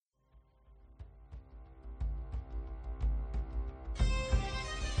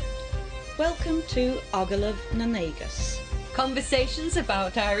Welcome to Ogalav na Nagas, Conversations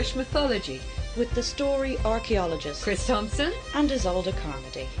about Irish mythology with the story archaeologist Chris Thompson and Isolde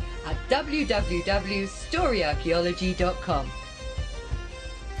Carmody at www.storyarchaeology.com.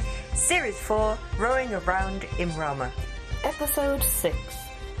 Series 4, Rowing Around Imrama. Episode 6.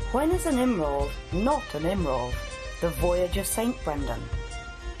 When is an Imrov not an Imrov? The Voyage of St. Brendan.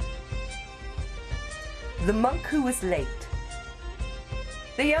 The monk who was late.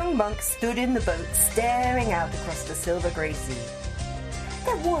 The young monk stood in the boat staring out across the silver-grey sea.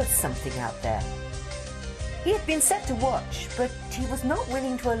 There was something out there. He had been set to watch, but he was not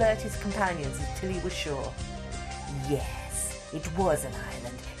willing to alert his companions until he was sure. Yes, it was an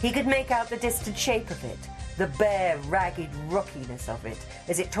island. He could make out the distant shape of it, the bare, ragged rockiness of it,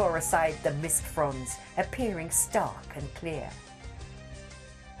 as it tore aside the mist fronds, appearing stark and clear.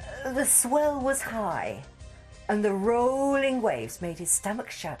 The swell was high, and the rolling waves made his stomach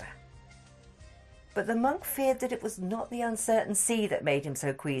shudder. But the monk feared that it was not the uncertain sea that made him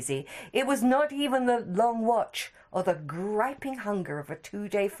so queasy. It was not even the long watch or the griping hunger of a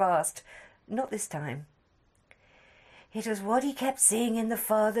 2-day fast. Not this time. It was what he kept seeing in the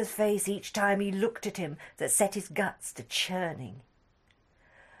father's face each time he looked at him that set his guts to churning.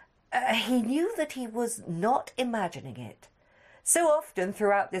 He knew that he was not imagining it. So often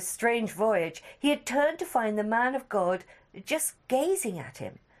throughout this strange voyage, he had turned to find the man of God just gazing at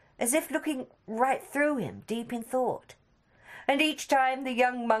him, as if looking right through him, deep in thought. And each time the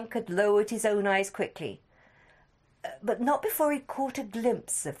young monk had lowered his own eyes quickly, but not before he caught a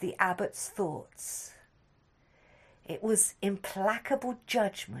glimpse of the abbot's thoughts. It was implacable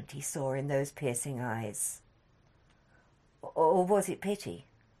judgment he saw in those piercing eyes. Or was it pity?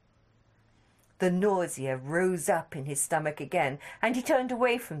 The nausea rose up in his stomach again, and he turned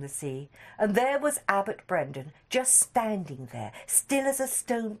away from the sea, and there was Abbot Brendan, just standing there, still as a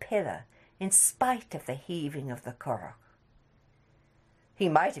stone pillar, in spite of the heaving of the Corrach. He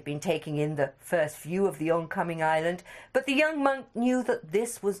might have been taking in the first view of the oncoming island, but the young monk knew that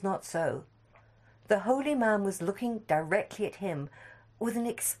this was not so. The holy man was looking directly at him with an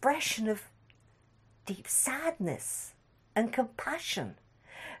expression of deep sadness and compassion.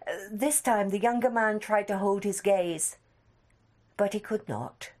 This time the younger man tried to hold his gaze, but he could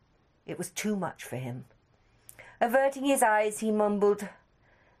not. It was too much for him. Averting his eyes, he mumbled,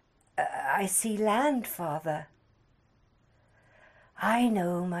 "I see land, Father." "I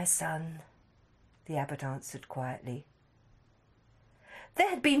know, my son," the abbot answered quietly. There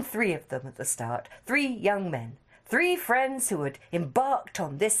had been 3 of them at the start, 3 young men, 3 friends who had embarked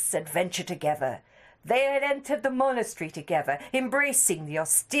on this adventure together. They had entered the monastery together, embracing the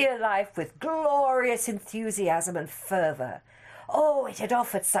austere life with glorious enthusiasm and fervour. Oh, it had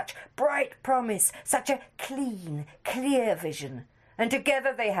offered such bright promise, such a clean, clear vision. And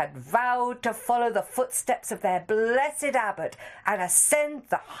together they had vowed to follow the footsteps of their blessed abbot and ascend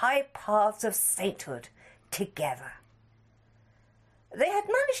the high paths of sainthood together. They had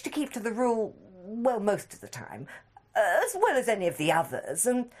managed to keep to the rule, well, most of the time, as well as any of the others,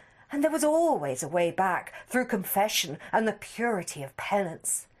 and there was always a way back, through confession and the purity of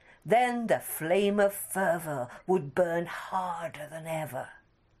penance. Then the flame of fervour would burn harder than ever.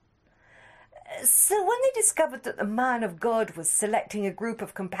 So when they discovered that the man of God was selecting a group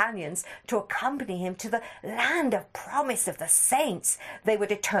of companions to accompany him to the land of promise of the saints, they were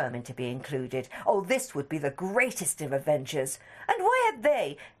determined to be included. Oh, this would be the greatest of adventures. And why had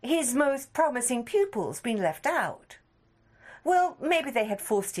they, his most promising pupils, been left out? Well, maybe they had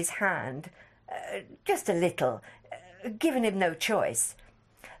forced his hand, just a little, given him no choice.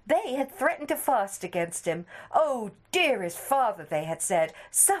 They had threatened to fast against him. "Oh, dearest Father," they had said,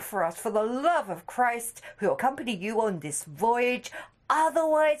 "suffer us for the love of Christ who accompany you on this voyage.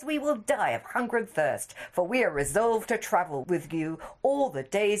 Otherwise we will die of hunger and thirst, for we are resolved to travel with you all the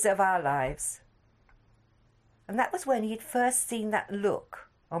days of our lives." And that was when he had first seen that look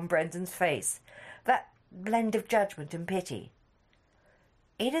on Brendan's face, that blend of judgment and pity.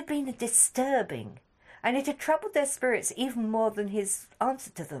 It had been disturbing, and it had troubled their spirits even more than his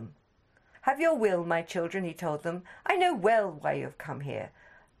answer to them. "Have your will, my children," he told them. "I know well why you have come here.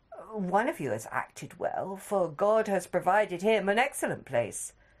 One of you has acted well, for God has provided him an excellent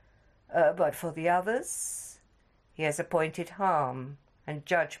place. But for the others, he has appointed harm and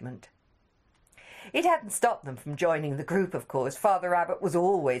judgment." It hadn't stopped them from joining the group, of course. Father Abbot was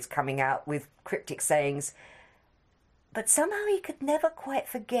always coming out with cryptic sayings. But somehow he could never quite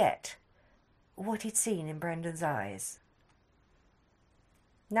forget what he'd seen in Brendan's eyes.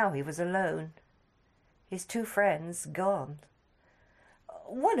 Now he was alone, his 2 friends gone.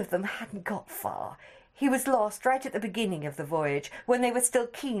 One of them hadn't got far. He was lost right at the beginning of the voyage, when they were still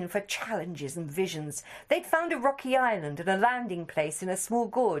keen for challenges and visions. They'd found a rocky island and a landing place in a small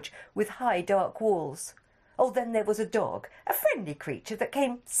gorge with high dark walls. Oh, then there was a dog, a friendly creature that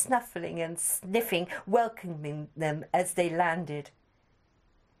came snuffling and sniffing, welcoming them as they landed.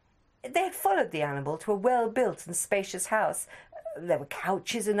 They had followed the animal to a well-built and spacious house. There were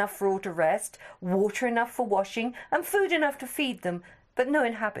couches enough for all to rest, water enough for washing, and food enough to feed them, but no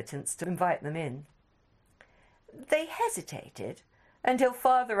inhabitants to invite them in. They hesitated until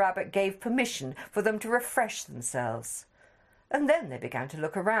Father Abbot gave permission for them to refresh themselves. And then they began to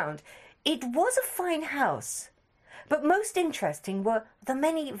look around. It was a fine house, but most interesting were the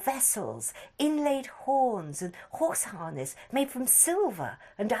many vessels, inlaid horns and horse harness made from silver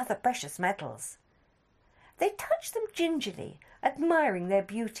and other precious metals. They touched them gingerly, admiring their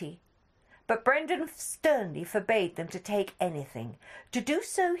beauty. But Brendan sternly forbade them to take anything. To do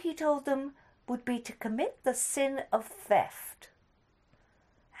so, he told them, would be to commit the sin of theft.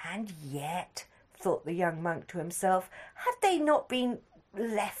 And yet, thought the young monk to himself, had they not been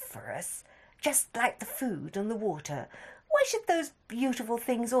left for us, just like the food and the water? Why should those beautiful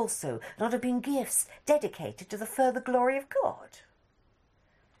things also not have been gifts dedicated to the further glory of God?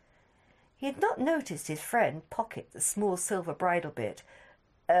 He had not noticed his friend pocket the small silver bridle bit,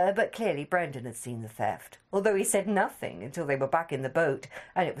 but clearly Brendan had seen the theft, although he said nothing until they were back in the boat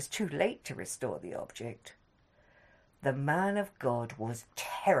and it was too late to restore the object. The man of God was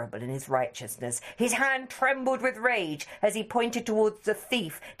terrible in his righteousness. His hand trembled with rage as he pointed towards the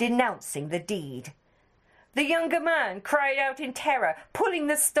thief, denouncing the deed. The younger man cried out in terror, pulling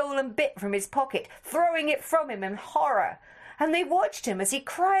the stolen bit from his pocket, throwing it from him in horror, and they watched him as he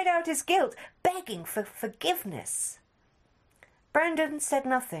cried out his guilt, begging for forgiveness. Brendan said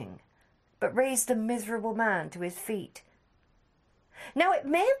nothing, but raised the miserable man to his feet. Now it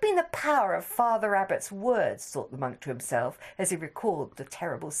may have been the power of Father Abbot's words, thought the monk to himself, as he recalled the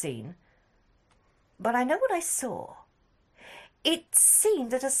terrible scene. But I know what I saw. It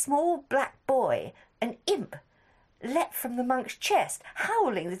seemed that a small black boy, an imp, leapt from the monk's chest,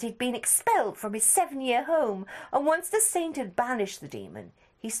 howling that he'd been expelled from his 7-year home, and once the saint had banished the demon,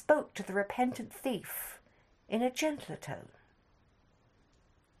 he spoke to the repentant thief in a gentler tone.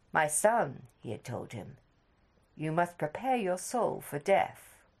 "My son," he had told him, "you must prepare your soul for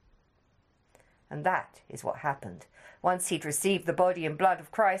death." And that is what happened. Once he'd received the body and blood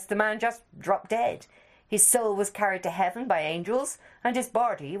of Christ, the man just dropped dead. His soul was carried to heaven by angels, and his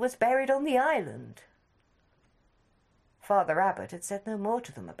body was buried on the island. Father Abbot had said no more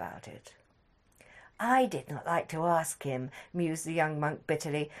to them about it. "I did not like to ask him," mused the young monk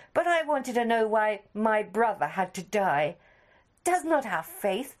bitterly, "but I wanted to know why my brother had to die. Does not our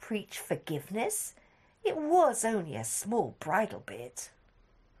faith preach forgiveness? It was only a small bridle bit."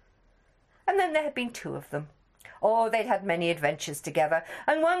 And then there had been 2 of them. Oh, they'd had many adventures together,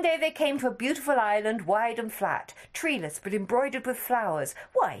 and one day they came to a beautiful island, wide and flat, treeless but embroidered with flowers,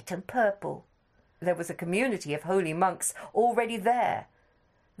 white and purple. There was a community of holy monks already there.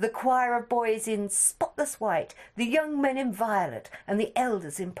 The choir of boys in spotless white, the young men in violet, and the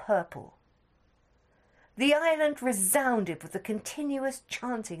elders in purple. The island resounded with the continuous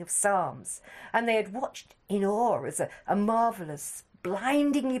chanting of psalms, and they had watched in awe as a marvellous,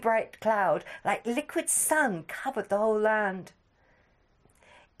 blindingly bright cloud, like liquid sun, covered the whole land.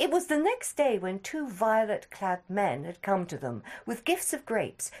 It was the next day when 2 violet-clad men had come to them with gifts of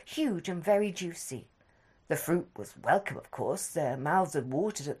grapes, huge and very juicy. The fruit was welcome, of course. Their mouths had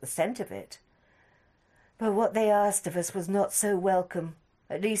watered at the scent of it. But what they asked of us was not so welcome,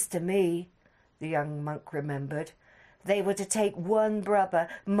 at least to me, the young monk remembered. They were to take one brother,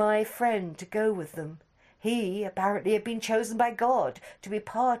 my friend, to go with them. He apparently had been chosen by God to be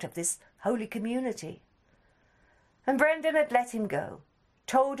part of this holy community. And Brendan had let him go,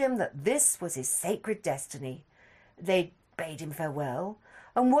 told him that this was his sacred destiny. They bade him farewell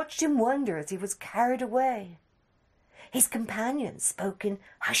and watched him wonder as he was carried away. His companions spoke in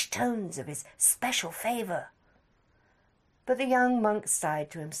hushed tones of his special favour. But the young monk sighed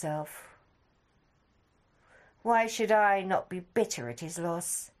to himself. Why should I not be bitter at his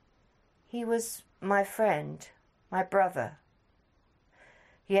loss? He was my friend, my brother.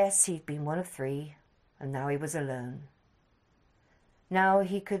 Yes, he'd been one of 3, and now he was alone. Now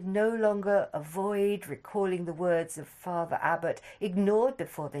he could no longer avoid recalling the words of Father Abbot, ignored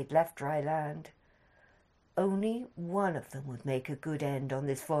before they'd left dry land. Only one of them would make a good end on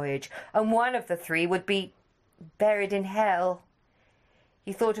this voyage, and one of the 3 would be buried in hell.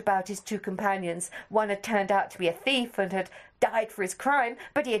 He thought about his two companions. One had turned out to be a thief and had died for his crime,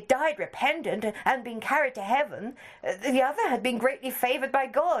 but he had died repentant and been carried to heaven. The other had been greatly favoured by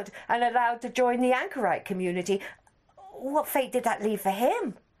God and allowed to join the anchorite community. What fate did that leave for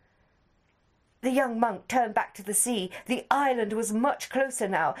him? The young monk turned back to the sea. The island was much closer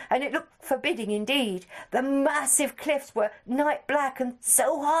now, and it looked forbidding indeed. The massive cliffs were night black and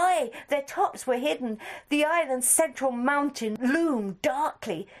so high, their tops were hidden. The island's central mountain loomed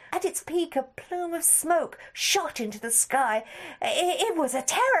darkly. At its peak, a plume of smoke shot into the sky. It was a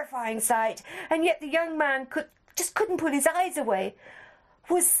terrifying sight, and yet the young man couldn't pull his eyes away.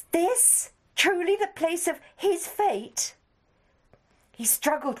 Was this truly the place of his fate? He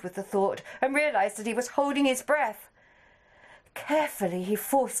struggled with the thought and realised that he was holding his breath. Carefully he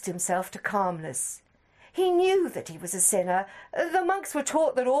forced himself to calmness. He knew that he was a sinner. The monks were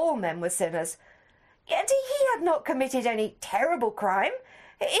taught that all men were sinners. Yet he had not committed any terrible crime.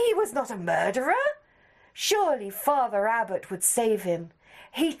 He was not a murderer. Surely Father Abbot would save him.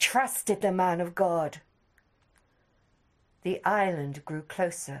 He trusted the man of God. The island grew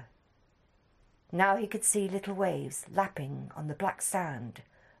closer. Now he could see little waves lapping on the black sand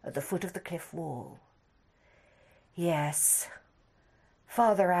at the foot of the cliff wall. Yes,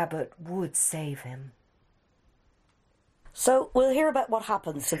 Father Abbot would save him. So we'll hear about what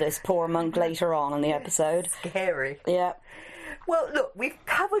happens to this poor monk later on in the episode. Scary. Yeah. Well, look, we've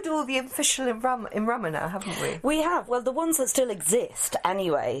covered all the official in Rama now, haven't we? We have. Well, the ones that still exist,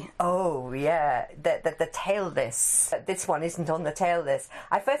 anyway. Oh, yeah. The tail lists. This one isn't on the tail list.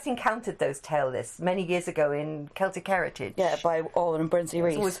 I first encountered those tail lists many years ago in Celtic Heritage. Yeah, by Owen and Brinsley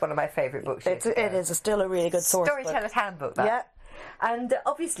Rees. It's always one of my favourite books. It is still a really good source. Storyteller's Handbook, that. Yeah. And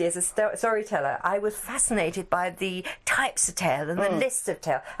obviously, as a storyteller, I was fascinated by the types of tale and the lists of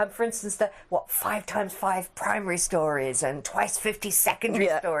tale. And for instance, the 5 times 5 primary stories and twice 50 secondary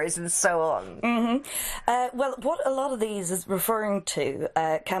stories and so on. Mm-hmm. Well, what a lot of these is referring to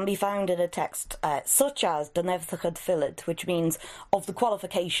can be found in a text such as the Nevthachad Philid, which means of the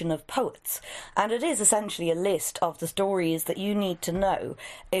qualification of poets. And it is essentially a list of the stories that you need to know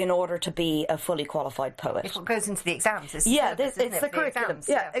in order to be a fully qualified poet. It's what goes into the exams. It's the curriculum.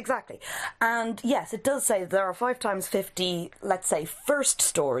 Yeah, exactly. And yes, it does say there are 5 times 50, let's say, first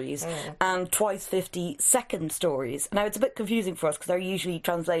stories and twice 50 second stories. Now, it's a bit confusing for us because they're usually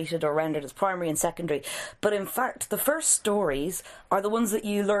translated or rendered as primary and secondary. But in fact, the first stories are the ones that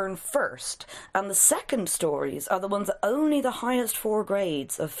you learn first. And the second stories are the ones that only the highest 4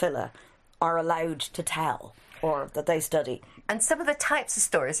 grades of Fila are allowed to tell or that they study. And some of the types of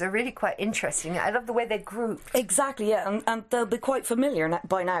stories are really quite interesting. I love the way they're grouped. Exactly, yeah, and they'll be quite familiar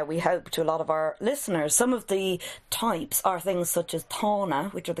by now, we hope, to a lot of our listeners. Some of the types are things such as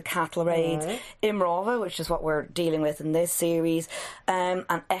Tána, which are the cattle raids, Imrova, which is what we're dealing with in this series, and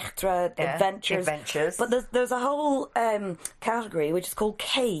Echtra, adventures. But there's a whole category which is called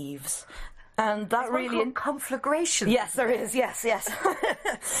caves. And that There's really one called conflagration. Yes, there is. Yes.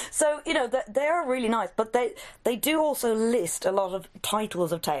 So they are really nice, but they do also list a lot of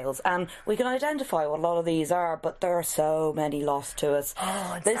titles of tales, and we can identify what a lot of these are. But there are so many lost to us.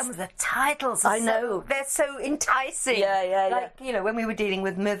 Oh, and some of the titles. I know they're so enticing. Yeah. Like when we were dealing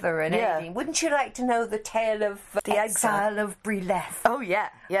with Mither and Aileen, wouldn't you like to know the tale of the exile of Brileth? Oh yeah.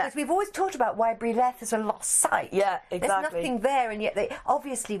 Because we've always talked about why Brileth is a lost site. Yeah, exactly. There's nothing there, and yet they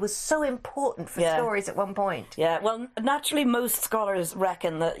obviously was so important for stories at one point. Yeah, well, naturally most scholars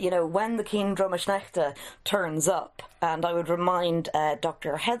reckon that, when the Keen Drumashnechte turns up, and I would remind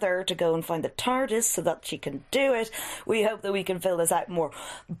Dr. Heather to go and find the TARDIS so that she can do it. We hope that we can fill this out more.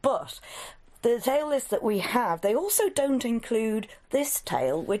 But the tale list that we have, they also don't include this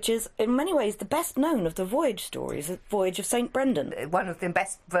tale, which is in many ways the best known of the voyage stories, the Voyage of St. Brendan. One of the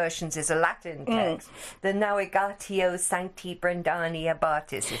best versions is a Latin text, the Navigatio Sancti Brendani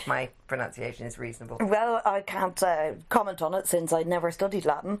Abbatis, if my pronunciation is reasonable. Well, I can't comment on it since I'd never studied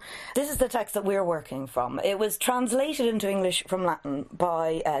Latin. This is the text that we're working from. It was translated into English from Latin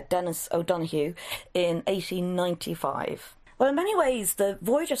by Dennis O'Donoghue in 1895. Well, in many ways, the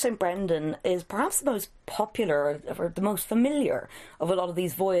Voyage of St. Brendan is perhaps the most popular or the most familiar of a lot of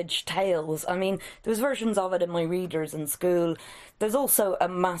these voyage tales. I mean, there was versions of it in my readers in school. There's also a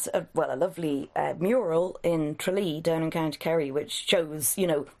lovely mural in Tralee down in County Kerry, which shows,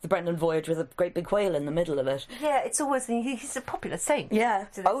 the Brendan voyage with a great big whale in the middle of it. Yeah, it's always, he's a popular saint. Yeah.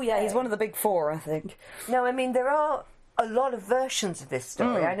 Oh, yeah, he's one of the big 4, I think. No, I mean, there are a lot of versions of this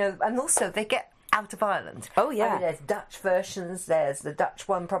story, I know, and also they get out of Ireland. Oh, yeah. I mean, there's Dutch versions. There's the Dutch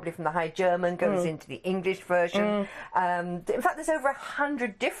one, probably from the High German, goes into the English version. In fact, there's over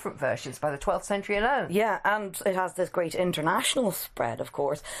 100 different versions by the 12th century alone. Yeah, and it has this great international spread, of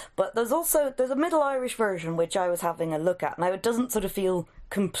course. But there's a Middle Irish version, which I was having a look at. Now, it doesn't sort of feel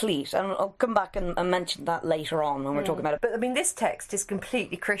complete, and I'll come back and mention that later on when we're talking about it. But, I mean, this text is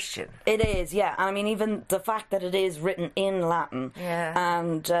completely Christian. It is, yeah. I mean, even the fact that it is written in Latin. Yeah.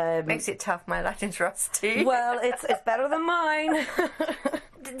 And Makes it tough. My Latin's rusty. well, it's better than mine.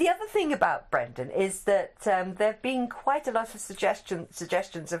 The other thing about Brendan is that there have been quite a lot of suggestions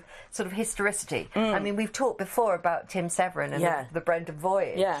of sort of historicity. I mean, we've talked before about Tim Severin and the Brendan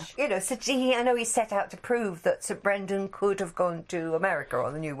voyage. Yeah. You know, so I know he set out to prove that St Brendan could have gone to America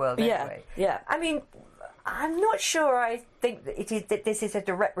or the New World anyway. Yeah. I mean, I'm not sure I think that this is a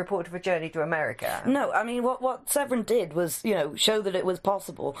direct report of a journey to America. No, I mean, what Severin did was, show that it was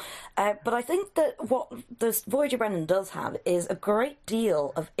possible. But I think that what this Voyage of Brendan does have is a great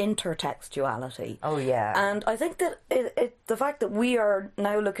deal of intertextuality. Oh, yeah. And I think that the fact that we are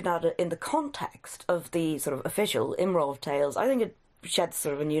now looking at it in the context of the sort of official Imrov tales, I think it sheds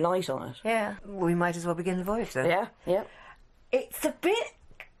sort of a new light on it. Yeah. We might as well begin the voyage then. Yeah. It's a bit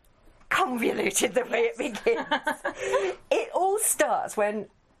convoluted the way it begins. It all starts when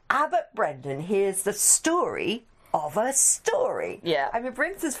Abbot Brendan hears the story of a story. Yeah. I mean,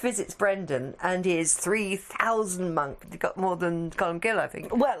 Brinthus visits Brendan and his 3,000 monks. He got more than Columcille, I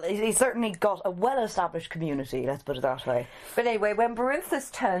think. Well, he's certainly got a well-established community, let's put it that way. But anyway, when Berinthus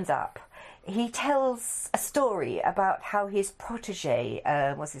turns up, he tells a story about how his protege,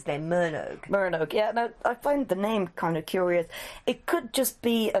 what's his name, Murnog, yeah. Now, I find the name kind of curious. It could just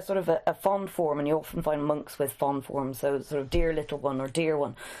be a sort of a fond form, and you often find monks with fond forms, so sort of dear little one or dear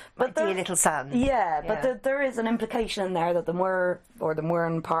one. But dear little son. Yeah, but there is an implication in there that the Mur, or the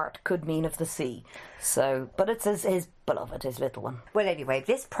Muirn part, could mean of the sea. So, but it's his beloved, his little one. Well, anyway,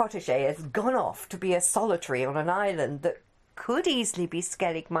 this protege has gone off to be a solitary on an island that could easily be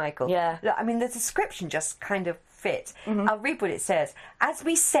Skellig Michael. Yeah. Look, I mean, the description just kind of fit. I'll read what it says. As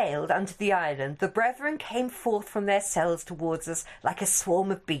we sailed unto the island, the brethren came forth from their cells towards us like a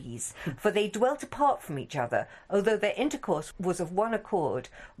swarm of bees, for they dwelt apart from each other, although their intercourse was of one accord,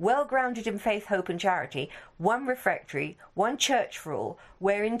 well grounded in faith, hope, and charity, one refectory, one church for all,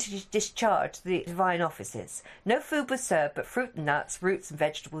 wherein to discharge the divine offices. No food was served, but fruit and nuts, roots and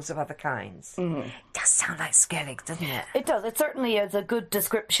vegetables of other kinds. It does sound like Skellig, doesn't it? It does. It certainly is a good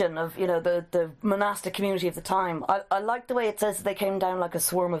description of, the monastic community of the time. I like the way it says they came down like a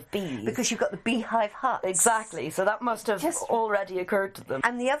swarm of bees. Because you've got the beehive huts. Exactly. So that must have already occurred to them.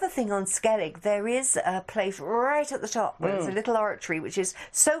 And the other thing on Skellig, there is a place right at the top where there's a little oratory which is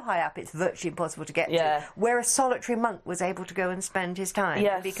so high up it's virtually impossible to get to, where a solitary monk was able to go and spend his time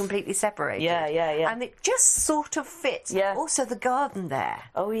and be completely separated. Yeah. And it just sort of fits. Yeah. Also the garden there.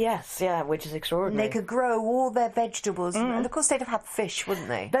 Oh, yes, yeah, which is extraordinary. And they could grow all their vegetables. And of course they'd have had fish, wouldn't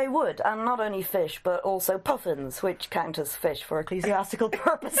they? They would, and not only fish, but also puffins, which count as fish for ecclesiastical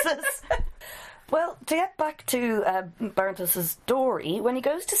purposes. Well, to get back to Berinthus' story, when he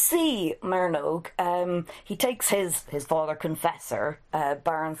goes to see Murnog, he takes his father confessor,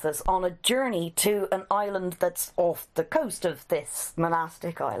 Berinthus, on a journey to an island that's off the coast of this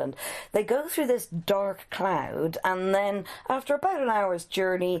monastic island. They go through this dark cloud, and then, after about an hour's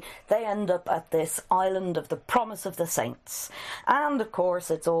journey, they end up at this island of the Promise of the Saints. And, of course,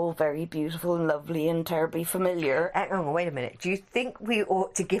 it's all very beautiful and lovely and terribly familiar. Hang on, wait a minute. Do you think we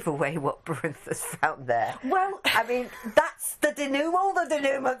ought to give away what Berinthus found there? Well, I mean, that's the denouement, all the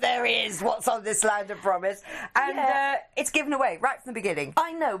denouement there is, what's on this land of promise. And it's given away right from the beginning.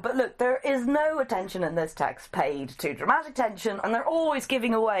 I know, but look, there is no attention in this text paid to dramatic tension, and they're always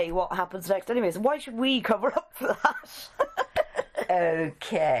giving away what happens next anyways. Why should we cover up for that?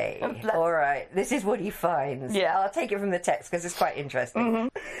 Okay, all right. This is what he finds. Yeah. I'll take it from the text because it's quite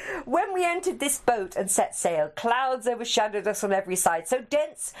interesting. When we entered this boat and set sail, clouds overshadowed us on every side, so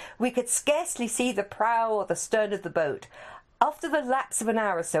dense we could scarcely see the prow or the stern of the boat. After the lapse of an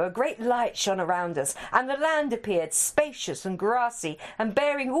hour or so, a great light shone around us, and the land appeared spacious and grassy, and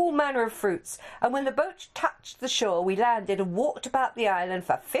bearing all manner of fruits. And when the boat touched the shore, we landed and walked about the island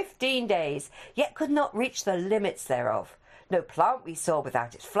for 15 days, yet could not reach the limits thereof. No plant we saw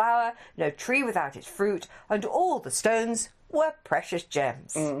without its flower, no tree without its fruit, and all the stones were precious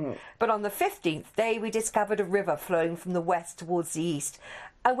gems. But on the 15th day we discovered a river flowing from the west towards the east,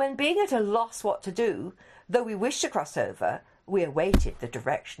 and when being at a loss what to do, though we wished to cross over, we awaited the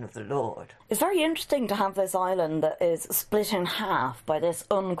direction of the Lord. It's very interesting to have this island that is split in half by this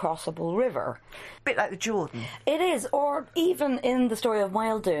uncrossable river. A bit like the Jordan. It is, or even in the story of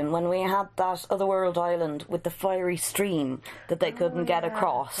Wildun, when we had that otherworld island with the fiery stream that they couldn't get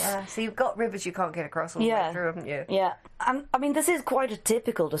across. Yeah, so you've got rivers you can't get across all the way through, haven't you? Yeah. And, I mean, this is quite a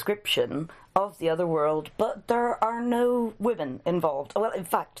typical description of the otherworld, but there are no women involved. Well, in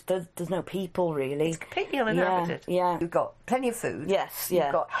fact, there's no people, really. It's completely uninhabited. Yeah. You've got plenty of food. Yes, yeah.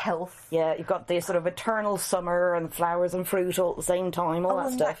 You've got health. Yeah, you've got the sort of eternal summer and flowers and fruit all at the same time, all that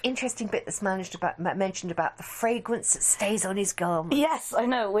and stuff. that interesting bit that's mentioned about the fragrance that stays on his garment. Yes, I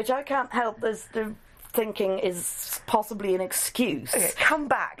know, which I can't help thinking is possibly an excuse. Okay, come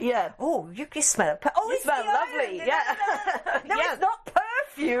back. Yeah. Oh, you smell it. Oh, You it's smell the lovely. island. Yeah. No, Yeah. it's not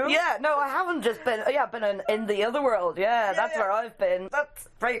perfume. Yeah, no, I haven't just been. Yeah, I've been in the other world. Yeah, that's where I've been. That's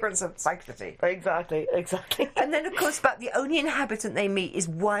fragrance of sanctity. Exactly. And then, of course, about the only inhabitant they meet is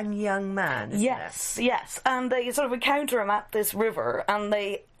one young man. Isn't Yes, and they sort of encounter him at this river, and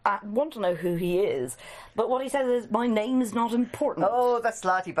they want to know who he is. But what he says is, "My name is not important." Oh, that's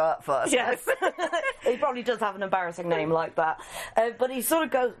Slarty Bartfuss. Yes. He probably does have an embarrassing name like that. But he sort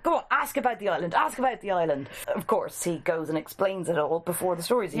of goes, "Go on, ask about the island, ask about the island." Of course, he goes and explains it all before the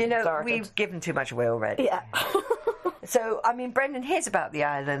story's even started. We've given too much away already. Yeah. So, I mean, Brendan hears about the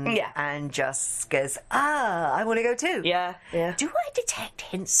island and just goes, I want to go too. Yeah. Do I detect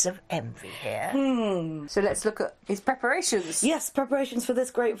hints of envy here? So let's look at his preparations. Yes, preparations for this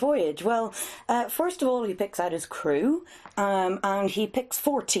great voyage. Well, first of all, he picks out his crew, and he picks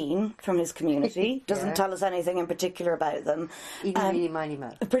 14 from his community. Doesn't tell us anything in particular about them. Eeny, meeny,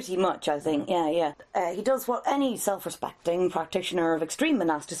 mo. Pretty much, I think, yeah. He does what any self-respecting practitioner of extreme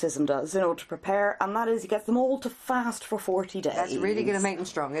monasticism does in order to prepare, and that is he gets them all to fast for 40 days. That's really going to make them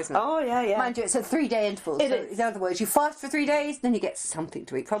strong, isn't it? Oh, yeah. Mind you, it's a 3-day interval. It so is. in other words, you fast for 3 days, then you get something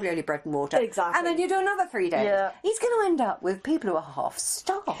to eat, probably only bread and water. Exactly. And then you do another 3 days. Yeah. He's going to end up with people who are half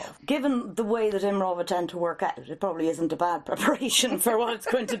starved. Given the way that Imrova tend to work out, it probably isn't a bad preparation for what it's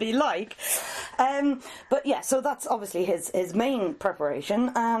going to be like. But yeah, so that's obviously his main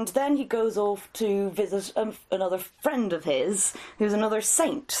preparation, and then he goes off to visit another friend of his, who's another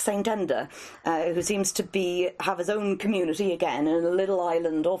saint, Saint Enda, who seems to have his own community again in a little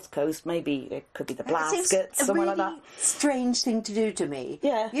island off the coast. Maybe it could be the Blaskets, somewhere like that. Strange thing to do to me.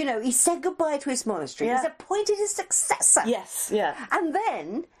 Yeah. You know, he said goodbye to his monastery. Yeah. He's appointed his successor. Yes, yeah. And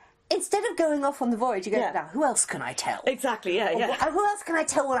then, instead of going off on the voyage, you go, now, who else can I tell? Exactly, yeah. Who else can I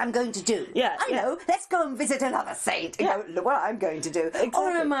tell what I'm going to do? I know, let's go and visit another saint and go, look what I'm going to do. Exactly.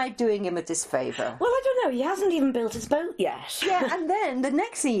 Or am I doing him a disfavour? Well, I don't know. He hasn't even built his boat yet. Yeah, and then the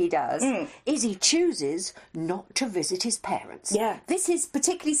next thing he does is he chooses not to visit his parents. Yeah. This is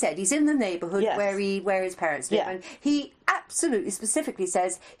particularly said. He's in the neighbourhood where his parents live, and he absolutely specifically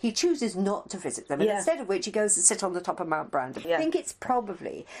says he chooses not to visit them, and instead of which he goes to sit on the top of Mount Brandon. I think it's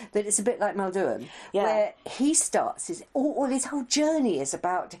probably that it's a bit like Muldoon, where he starts his whole journey is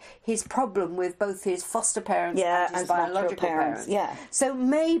about his problem with both his foster parents and his biological parents. Yeah. So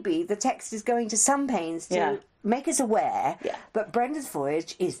maybe the text is going to some pains to make us aware that Brendan's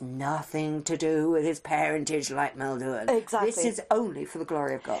voyage is nothing to do with his parentage like Muldoon. Exactly. This is only for the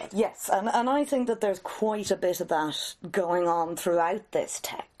glory of God. Yes, and I think that there's quite a bit of that going on throughout this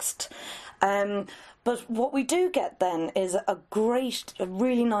text. But what we do get then is a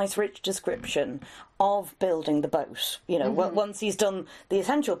really nice, rich description of building the boat. You know, once he's done the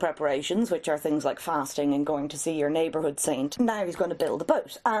essential preparations, which are things like fasting and going to see your neighbourhood saint, now he's going to build a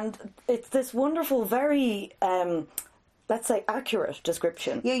boat. And it's this wonderful, very let's say, accurate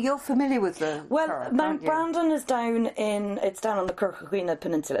description. Yeah, you're familiar with the Curragh, Mount Brandon is down on the Curragh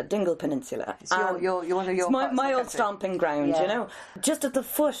Peninsula, Dingle Peninsula. It's you're one of your my old stomping ground, you know. Just at the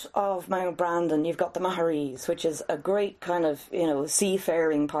foot of Mount Brandon, you've got the Maharees, which is a great kind of,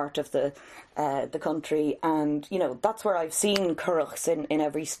 seafaring part of the country, and that's where I've seen curraghs in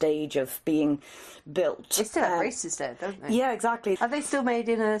every stage of being built. They still have races there, don't they? Yeah, exactly. Are they still made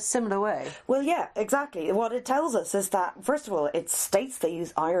in a similar way? Well, yeah, exactly. What it tells us is that, first of all, it states they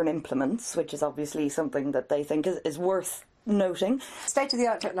use iron implements, which is obviously something that they think is worth noting.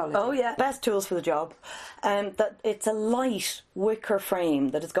 State-of-the-art technology. Oh, yeah. Best tools for the job. That it's a light wicker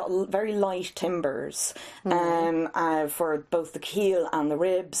frame, that it's got very light timbers for both the keel and the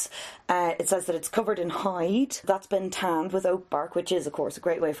ribs. It says that it's covered in hide. That's been tanned with oak bark, which is, of course, a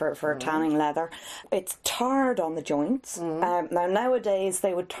great way for tanning leather. It's tarred on the joints. Now, nowadays,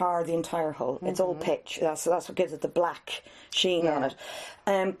 they would tar the entire hull. It's all pitch. That's what gives it the black sheen on it.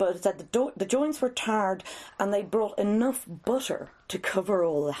 But it said the joints were tarred, and they brought enough butter to cover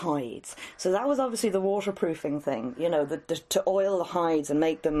all the hides. So that was obviously the waterproofing thing, to oil the hides and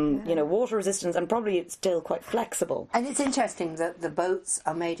make them, water resistant, and probably it's still quite flexible. And it's interesting that the boats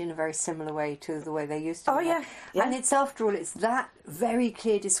are made in a very similar way to the way they used to be. Yeah. And it's, after all, it's that very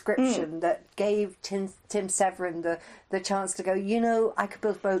clear description that gave Tim Severin the chance to go, I could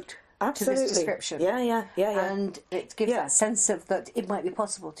build a boat Absolutely. to this description. Yeah. And it gives that sense of that it might be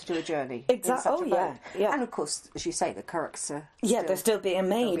possible to do a journey. Exactly. Yeah. And of course, as you say, the currachs are they're still being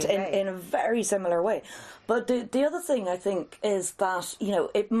made in a very similar way. But the other thing, I think, is that,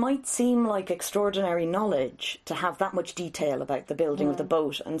 it might seem like extraordinary knowledge to have that much detail about the building of the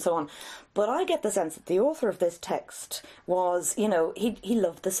boat and so on. But I get the sense that the author of this text was, he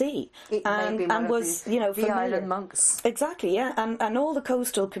loved the sea. And was, the familiar. island monks. Exactly, yeah. And all the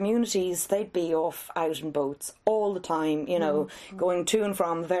coastal communities, they'd be off out in boats all the time, going to and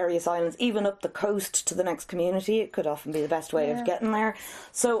from various islands, even up the coast to the next community. It could often be the best way of getting there.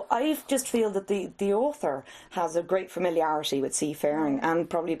 So I just feel that the author has a great familiarity with seafaring and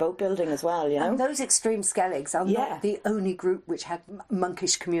probably boat building as well, And those extreme Skelligs are not the only group which had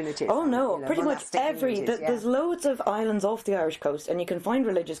monkish communities. Oh no, pretty much every... There's loads of islands off the Irish coast, and you can find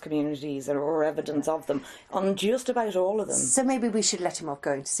religious communities or evidence of them on just about all of them. So maybe we should let him off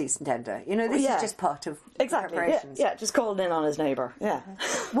going to sea and tender. This is just part of preparations. Yeah, just calling in on his neighbour, yeah.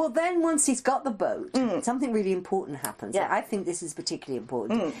 Well, then once he's got the boat, something really important happens. Yeah. I think this is particularly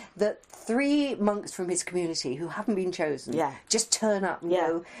important. That 3 monks from his community who haven't been chosen just turn up and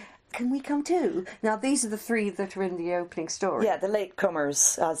go, can we come too? Now, these are the 3 that are in the opening story. Yeah, the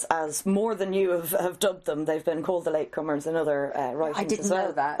latecomers, as more than you have dubbed them. They've been called the latecomers in other writings. I didn't as well.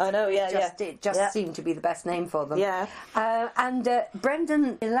 know that. I know, It just seemed to be the best name for them. Yeah. And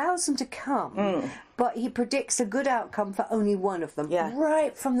Brendan allows them to come, but he predicts a good outcome for only one of them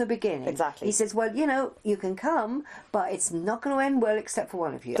right from the beginning. Exactly. He says, well, you can come, but it's not going to end well except for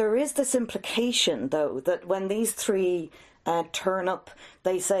one of you. There is this implication, though, that when these 3 turn up,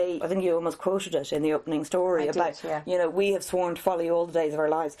 they say, I think you almost quoted it in the opening story, we have sworn to follow you all the days of our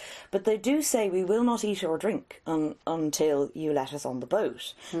lives. But they do say, we will not eat or drink until you let us on the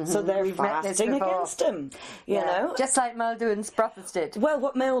boat. So they're fasting against him, you know. Just like Muldoon's brothers did. Well,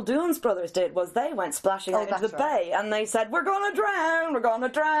 what Muldoon's brothers did was they went splashing out into the bay, and they said, we're going to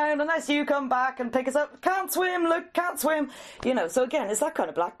drown unless you come back and pick us up. Can't swim, look, can't swim. So again, it's that kind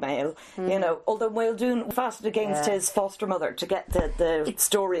of blackmail, although Muldoon fasted against his foster mother to get the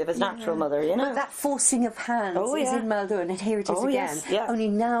story of his natural mother, But that forcing of hands is in Muldoon, and here it is again. Yes, only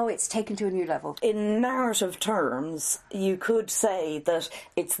now it's taken to a new level. In narrative terms, you could say that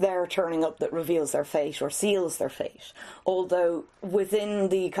it's their turning up that reveals their fate or seals their fate. Although within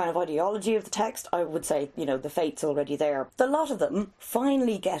the kind of ideology of the text, I would say, the fate's already there. The lot of them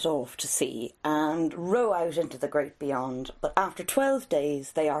finally get off to sea and row out into the great beyond, but after 12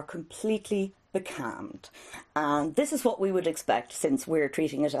 days they are completely becalmed. And this is what we would expect, since we're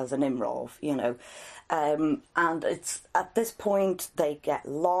treating it as an imrov, and it's at this point they get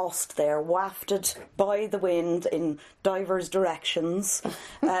lost. They're wafted by the wind in divers directions.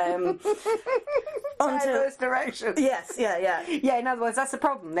 Diverse directions. Yes, yeah. Yeah, in other words, that's the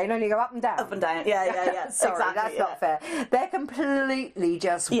problem. They only go up and down. Up and down, yeah. Sorry, exactly, that's not fair. They're completely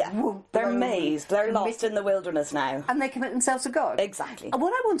just... they're mazed. They're lost in the wilderness now. And they commit themselves to God. Exactly. And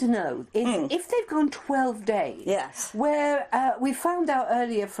what I want to know is, if they've gone 12 days, where we found out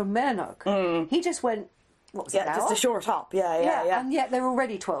earlier from Murnock, he just went, what was it, just a short hop, yeah. And yet they're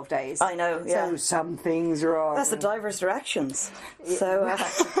already 12 days. I know, yeah. So something's wrong. That's the diverse directions. So...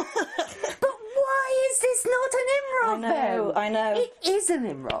 But why is this not an imrov? I know. It is an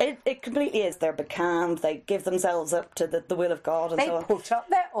imrov. It completely is. They're becalmed. They give themselves up to the will of God, and they so on. put up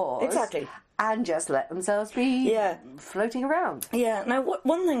their oars. Exactly. And just let themselves be floating around. Yeah. Now,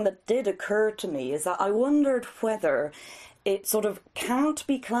 one thing that did occur to me is that I wondered whether it sort of can't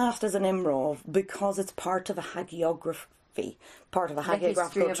be classed as an imrov because it's part of a hagiography, part of a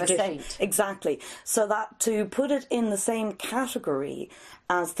hagiographical tradition. Exactly. So that to put it in the same category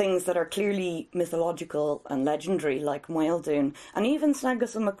as things that are clearly mythological and legendary, like Muldoon, and even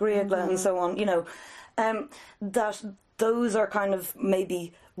Snegus and MacGreagla and so on, that those are kind of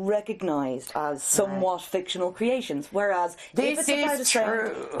maybe recognised as somewhat fictional creations, whereas this is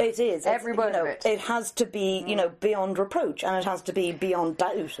true. It is. Every word of it. It has to be, beyond reproach, and it has to be beyond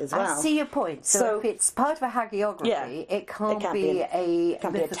doubt as well. I see your point. So if it's part of a hagiography, it can't be a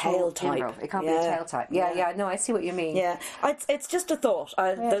tale type. It can't be a tale type. Yeah. No, I see what you mean. Yeah, it's just a thought.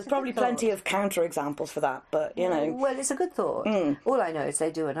 There's probably plenty of counter examples for that, but Well, it's a good thought. All I know is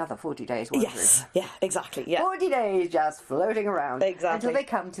they do another 40 days wandering. Yes. Yeah. Exactly. Yeah. 40 days just just floating around. Exactly. Until they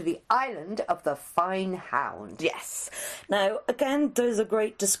come to the island of the Fine Hound. Yes. Now, again, there's a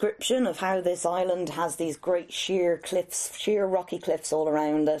great description of how this island has these great sheer cliffs, sheer rocky cliffs all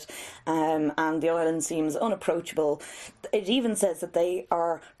around it, and the island seems unapproachable. It even says that they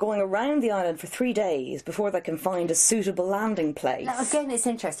are going around the island for 3 days before they can find a suitable landing place. Now, again, it's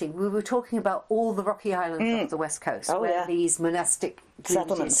interesting. We were talking about all the rocky islands of the west coast, where these monastic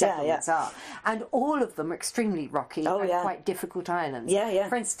settlements are. And all of them are extremely rocky and quite difficult islands.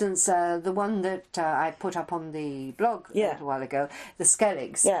 For instance, the one that I put up on the blog a little while ago, the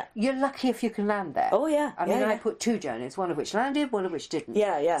Skelligs. You're lucky if you can land there. I mean, I put 2 journeys, one of which landed, one of which didn't.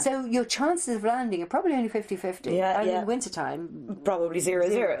 So your chances of landing are probably only 50-50. And in wintertime... Probably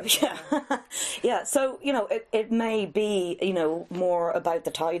 0-0. So, you know, it may be, you know, more about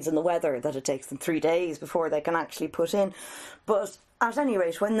the tides and the weather that it takes them 3 days before they can actually put in. But at any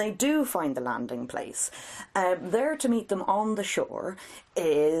rate, when they do find the landing place, there to meet them on the shore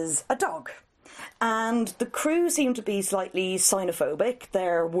is a dog. And the crew seem to be slightly xenophobic.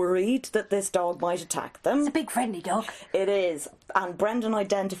 They're worried that this dog might attack them. It's a big friendly dog. It is. And Brendan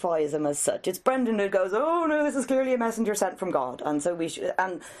identifies him as such. It's Brendan who goes, oh no, this is clearly a messenger sent from God. And so we should...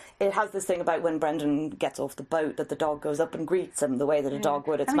 And it has this thing about when Brendan gets off the boat that the dog goes up and greets him the way that a dog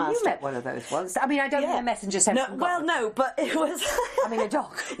would its master. You met one of those once. I mean, I don't mean a messenger sent from God. Well, no, but it was... I mean, a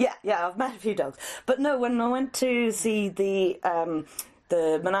dog. Yeah, I've met a few dogs. But no, when I went to see the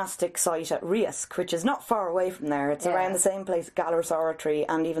monastic site at Riask, which is not far away from there. It's around the same place, Galler's Oratory,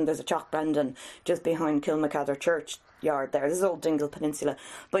 and even there's a Chalk Brendan just behind Kilmacather Churchyard there. This is old Dingle Peninsula.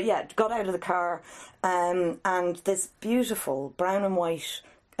 But yeah, got out of the car, and this beautiful brown and white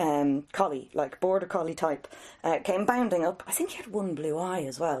collie, like border collie type, came bounding up. I think he had one blue eye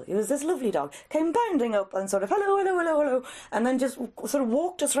as well. He was this lovely dog. Came bounding up and sort of hello, and then just sort of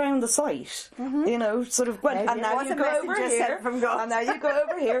walked us around the site. You know, sort of went. And now you go over here. And now you go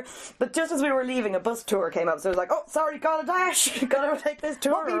over here. But just as we were leaving, a bus tour came up. So it was like, oh, sorry, got a dash. Got to take this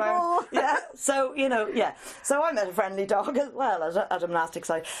tour around. So you know, So I met a friendly dog as well at a monastic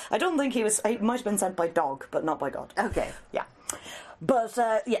site. I don't think he might have been sent by dog, but not by God. Okay. Yeah. But,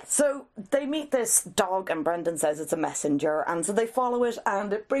 so they meet this dog, and Brendan says it's a messenger, and so they follow it,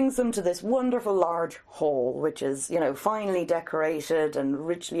 and it brings them to this wonderful large hall, which is, you know, finely decorated and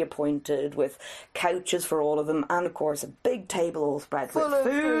richly appointed, with couches for all of them, and, of course, a big table all spread with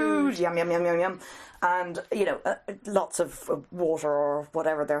food. Yum, yum, yum, yum, yum. And, you know, lots of water or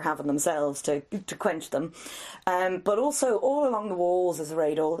whatever they're having themselves to quench them. But also, all along the walls is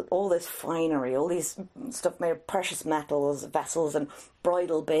arrayed all this finery, all these stuff made of precious metals, vessels and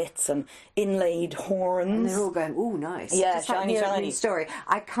bridal bits and inlaid horns. And they're all going, ooh, nice. Yeah, just shiny, like shiny. Story.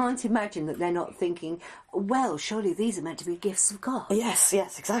 I can't imagine that they're not thinking, well, surely these are meant to be gifts of God. Yes,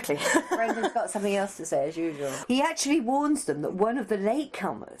 exactly. Brendan's got something else to say, as usual. He actually warns them that one of the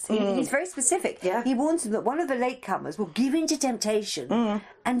latecomers, he's very specific, he warns them that one of the latecomers will give in to temptation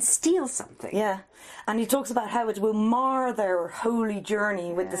and steal something. Yeah. And he talks about how it will mar their holy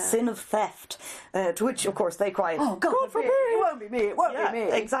journey with the sin of theft, to which, of course, they cry, oh, God forbid, it won't be me, it won't be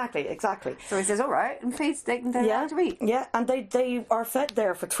me. Exactly. So he says, all right, and feeds them to eat. Yeah, and they are fed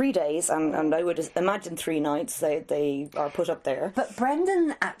there for 3 days, and I would imagine 3 nights they are put up there. But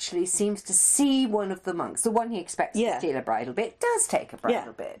Brendan actually seems to see one of the monks, the one he expects to steal a bridal bit, does take a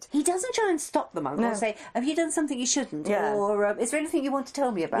bridal bit. He doesn't try and stop the monk or say, have you done something you shouldn't? Yeah. Or is there anything you want to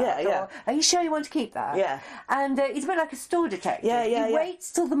tell me about? Or are you sure you want to keep that? Yeah. And he's a bit like a store detective. He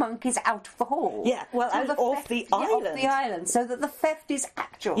waits till the monk is out of the hall. Yeah, well, off the island. Off the island, so that the theft is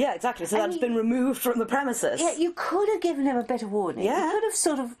actual. Yeah, exactly, so that's been removed from the premises. Yeah, you could have given him a bit of warning. Yeah. You could have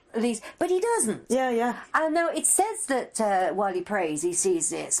sort of, at least, but he doesn't. Yeah. And now it says that while he prays, he sees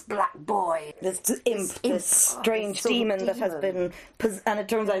this black boy. This strange demon that has been... And it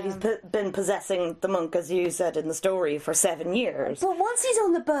turns out he's been possessing the monk, as you said in the story, for 7 years. But once he's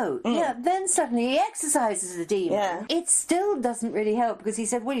on the boat, then suddenly he exercises the demon. Yeah. It still doesn't really help, because he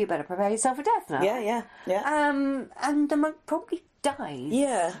said, well, you better prepare yourself for death now. Yeah. And the monk probably dies.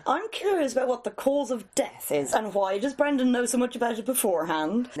 Yeah. I'm curious about what the cause of death is, and why does Brendan know so much about it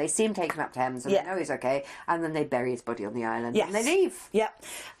beforehand? They see him taken up to Thames, and they know he's okay, and then they bury his body on the island, and they leave. Yeah.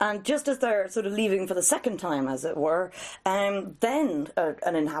 And just as they're sort of leaving for the second time, as it were, then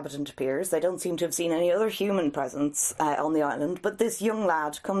an inhabitant appears. They don't seem to have seen any other human presence on the island, but this young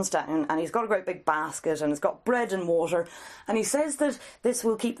lad comes down, and he's got a great big basket, and it's got bread and water, and he says that this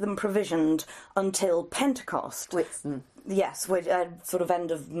will keep them provisioned until Pentecost. Whitsun. Yes, which, sort of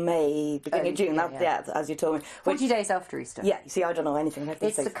end of May, beginning of June. As you told me. 40 days after Easter. Yeah, you see, I don't know anything about these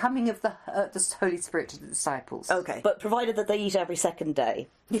It's the things. coming of the Holy Spirit to the disciples. Okay, but provided that they eat every second day.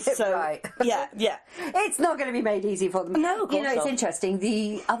 So, right. yeah. It's not going to be made easy for them. No, of course it's not. interesting.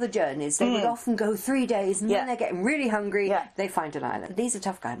 The other journeys, they would often go 3 days, and when they're getting really hungry, they find an island. These are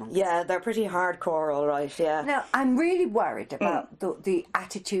tough guy monks. Yeah, they're pretty hardcore, all right, yeah. Now, I'm really worried about the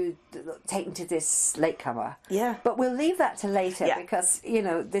attitude taken to this latecomer. Yeah. But we'll leave that to later because,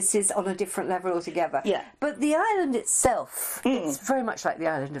 this is on a different level altogether. Yeah. But the island itself, it's very much like the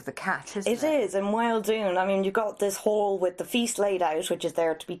island of the cat, isn't it? It is, in Wild Doon. I mean, you've got this hall with the feast laid out, which is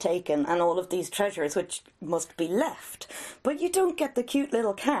there to be taken, and all of these treasures, which must be left. But you don't get the cute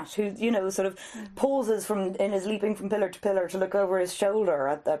little cat who, sort of pauses in his leaping from pillar to pillar to look over his shoulder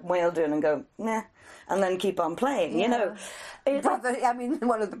at Wild Doon and go, nah, and then keep on playing,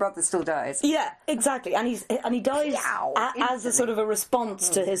 One of the brothers still dies. Yeah, exactly, and he dies as a sort of a response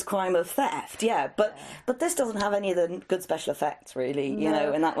to his crime of theft. Yeah, but this doesn't have any of the good special effects, really.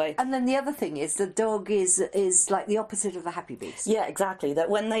 In that way. And then the other thing is the dog is like the opposite of the happy beast. Yeah, exactly. That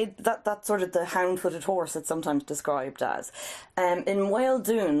when that's sort of the hound-footed horse it's sometimes described as. In Wild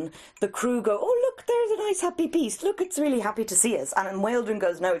Doon, the crew go, "Oh look, there's a nice happy beast. Look, it's really happy to see us." And in Wild Doon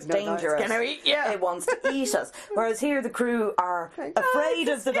goes, "No, it's dangerous. It's gonna eat you. It wants to eat us." Whereas here, the crew are afraid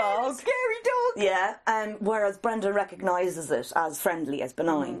of the dog. Scary dog. Yeah, whereas Brendan recognises it as friendly, as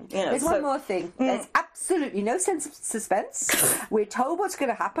benign. There's one more thing. There's absolutely no sense of suspense. We're told what's going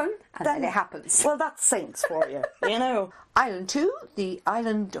to happen, and then it happens. Well, that's Saints for you, Island 2, the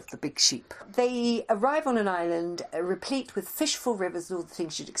Island of the Big Sheep. They arrive on an island replete with fishful rivers and all the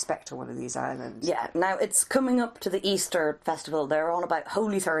things you'd expect on one of these islands. Yeah, now it's coming up to the Easter festival. They're on about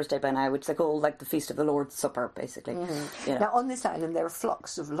Holy Thursday by now, which they call like the Feast of the Lord's Supper, basically. Now, on this island, there are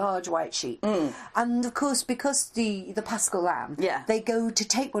flocks of large white sheep. And, of course, because the Paschal Lamb, they go to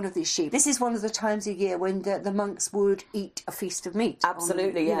take one of these sheep. This is one of the times a year when the monks would eat a feast of meat.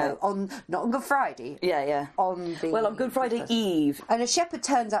 Absolutely, not on Good Friday. Yeah. On Good Friday Eve. And a shepherd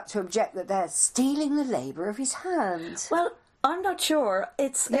turns up to object that they're stealing the labour of his hands. Well, I'm not sure.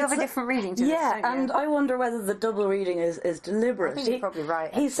 You have a different reading to this, don't you? And I wonder whether the double reading is deliberate. I think you're probably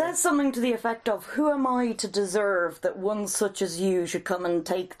right. He says something to the effect of, "Who am I to deserve that one such as you should come and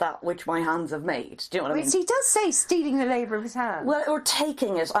take that which my hands have made?" Do you know what I mean? He does say stealing the labour of his hands. Well, or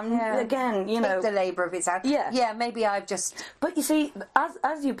taking it. Again, Take the labour of his hands. Yeah, maybe I've just... But you see,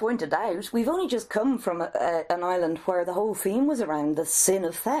 as you pointed out, we've only just come from an island where the whole theme was around the sin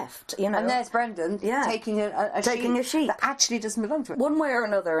of theft, And there's Brendan taking a sheep that actually doesn't belong to it. One way or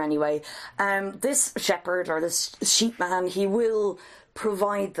another, anyway. This shepherd or this sheep man, he will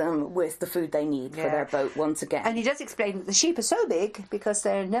provide them with the food they need for their boat once again. And he does explain that the sheep are so big because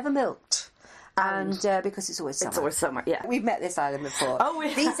they're never milked. And because it's always summer. It's always summer, yeah. We've met this island before. Oh,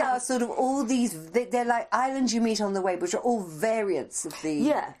 yeah. These are sort of all these... They're like islands you meet on the way, which are all variants of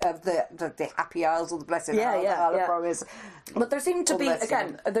the Happy Isles or the Blessed Isles, the Isle of Promise. But there seem to be,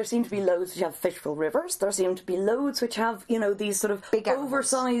 there seem to be loads which have fishful rivers. There seem to be loads which have, these sort of big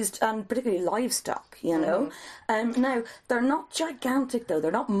oversized and particularly livestock, Now, they're not gigantic, though.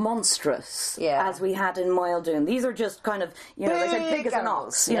 They're not monstrous, as we had in Wild Doon. These are just kind of, they say big as an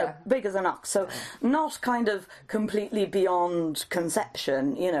ox, big as an ox. So not kind of completely beyond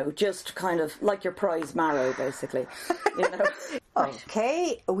conception, just kind of like your prize marrow, basically.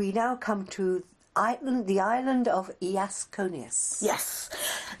 Okay, we now come to the island of Iasconius. Yes.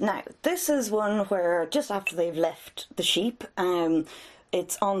 Now, this is one where just after they've left the sheep,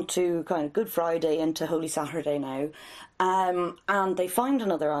 it's on to kind of Good Friday into Holy Saturday now, and they find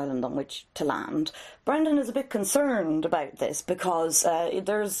another island on which to land. Brendan is a bit concerned about this because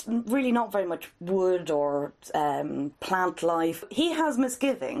there's really not very much wood or plant life. He has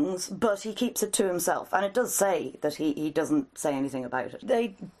misgivings, but he keeps it to himself, and it does say that he doesn't say anything about it.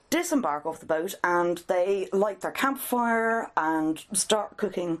 They disembark off the boat and they light their campfire and start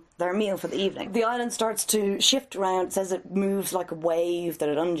cooking their meal for the evening. The island starts to shift around. It says it moves like a wave, that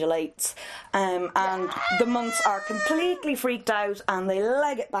it undulates, and the monks are completely freaked out and they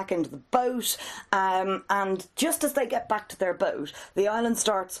leg it back into the boat, and just as they get back to their boat, the island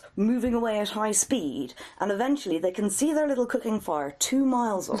starts moving away at high speed, and eventually they can see their little cooking fire 2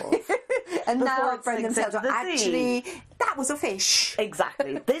 miles off. And now Brendan says, actually, that was a fish.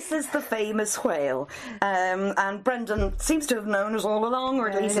 Exactly. This is the famous whale. And Brendan seems to have known it all along, or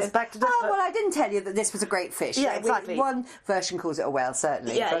at least suspected it. Oh, well, I didn't tell you that this was a great fish. Yeah, exactly. One version calls it a whale,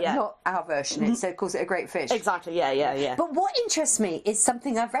 certainly, but not our version. It calls it a great fish. Exactly, yeah. But what interests me is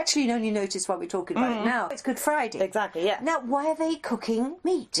something I've actually only noticed while we're talking about it now. It's Good Friday. Exactly, yeah. Now, why are they cooking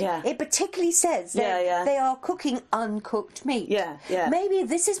meat? Yeah. It particularly says that they are cooking uncooked meat. Yeah. Maybe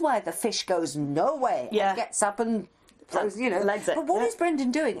this is why the fish goes no way and gets up and legs it. But what is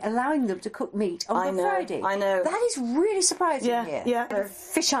Brendan doing? Allowing them to cook meat on Good Friday? I know. That is really surprising here. Yeah. The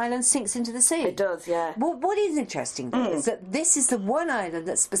fish island sinks into the sea. It does, yeah. Well, what is interesting, though, is that this is the one island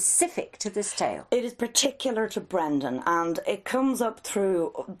that's specific to this tale. It is particular to Brendan, and it comes up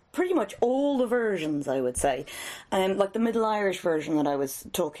through pretty much all the versions, I would say. Like the Middle Irish version that I was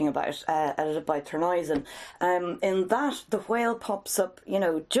talking about, edited by Ternisen. In that, the whale pops up,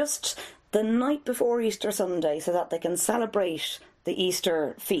 just the night before Easter Sunday, so that they can celebrate the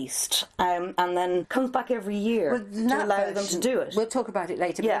Easter feast, and then comes back every year to allow them to do it. We'll talk about it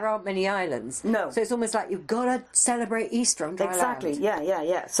later, but there aren't many islands. No. So it's almost like you've got to celebrate Easter on dry Exactly, land.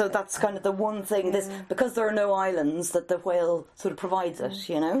 yeah. So that's kind of the one thing, because there are no islands, that the whale sort of provides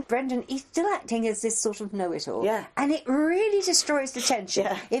it, Brendan, he's still acting as this sort of know-it-all. Yeah. And it really destroys the tension.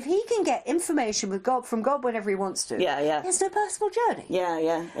 Yeah. If he can get information from God whenever he wants to, there's no personal journey. Yeah,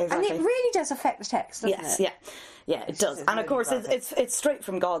 exactly. And it really does affect the text, doesn't it? Yeah, it does. And of course, it's straight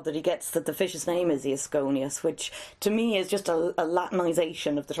from God that he gets that the fish's name is Iasconius, which to me is just a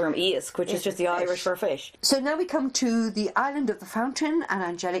Latinization of the term Iasc, which is just the Irish for fish. So now we come to the island of the fountain and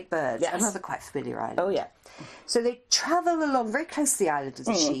angelic birds, Yes. another quite familiar island. Oh, yeah. So they travel along very close to the island of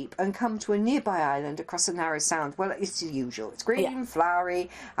the sheep and come to a nearby island across a narrow sound. Well, it's the usual. It's green, flowery,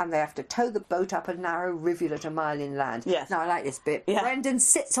 and they have to tow the boat up a narrow rivulet a mile inland. Yes. Now, I like this bit. Yeah. Brendan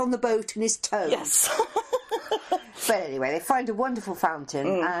sits on the boat and is towed. Yes. But anyway, they find a wonderful fountain,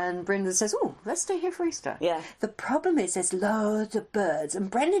 and Brendan says, "Oh, let's stay here for Easter." Yeah. The problem is there's loads of birds, and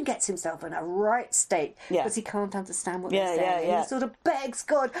Brendan gets himself in a right state because he can't understand what they're saying. And he sort of begs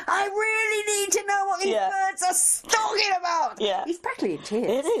God, "I really need to know what these birds are talking about." Yeah. He's practically in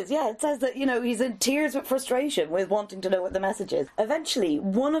tears. It is, yeah. It says that, he's in tears with frustration with wanting to know what the message is. Eventually,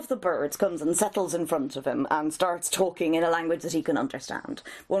 one of the birds comes and settles in front of him and starts talking in a language that he can understand.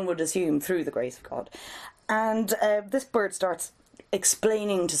 One would assume through the grace of God. And this bird starts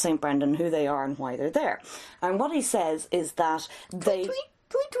explaining to St. Brendan who they are and why they're there. And what he says is that they...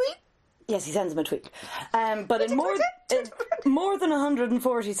 Tweet. Yes, he sends him a tweet. But in more than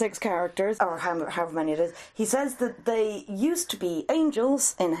 146 characters, or however many it is, he says that they used to be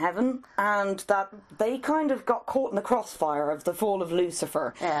angels in heaven and that they kind of got caught in the crossfire of the fall of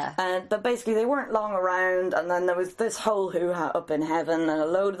Lucifer. Yeah. And that basically they weren't long around, and then there was this whole hoo-ha up in heaven, and a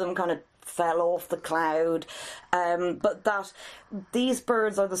load of them kind of fell off the cloud, but that these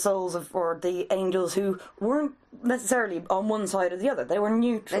birds are the souls or the angels who weren't necessarily on one side or the other. They were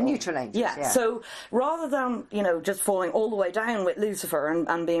neutral. They're neutral angels, yeah. So rather than, just falling all the way down with Lucifer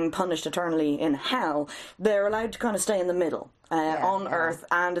and being punished eternally in hell, they're allowed to kind of stay in the middle on earth.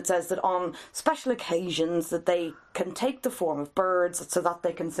 And it says that on special occasions that they can take the form of birds so that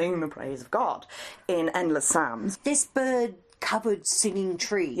they can sing the praise of God in endless psalms. This bird-covered singing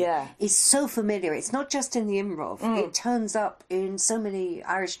tree is so familiar. It's not just in the Imrov. It turns up in so many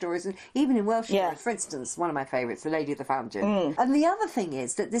Irish stories, and even in Welsh stories. For instance, one of my favourites, The Lady of the Fountain. And the other thing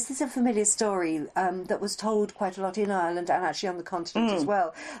is that this is a familiar story that was told quite a lot in Ireland and actually on the continent as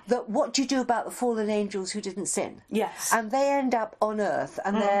well, that what do you do about the fallen angels who didn't sin? Yes. And they end up on Earth,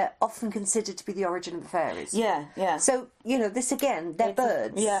 and they're often considered to be the origin of the fairies. Yeah. So, this again, they're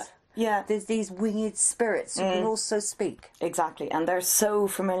birds. Yeah. There's these winged spirits who can also speak. Exactly, and they're so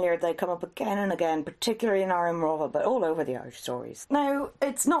familiar. They come up again and again, particularly in our Imrova, but all over the Irish stories. Now,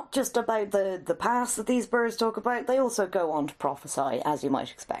 it's not just about the past that these birds talk about. They also go on to prophesy, as you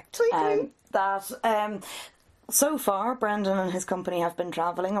might expect. So far, Brendan and his company have been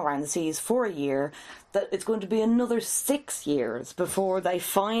travelling around the seas for a year, that it's going to be another 6 years before they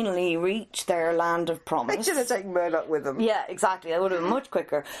finally reach their land of promise. They should have taken Murdoch with them. Yeah, exactly. That would have been much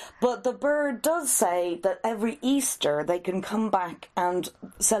quicker. But the bird does say that every Easter they can come back and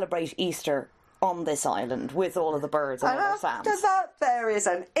celebrate Easter on this island with all of the birds and all their psalms. After that, there is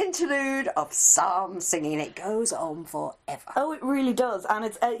an interlude of psalm singing. It goes on forever. Oh, it really does. And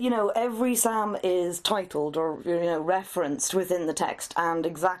it's, every psalm is titled or, referenced within the text, and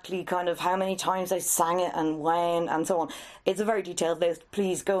exactly kind of how many times they sang it and when and so on. It's a very detailed list.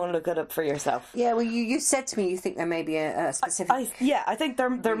 Please go and look it up for yourself. Yeah, well, you said to me you think there may be a specific... I think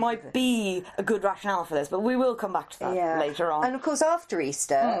there might be a good rationale for this, but we will come back to that later on. And of course, after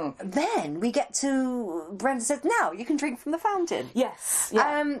Easter, then we get get to, Brenda says, now you can drink from the fountain. Yes.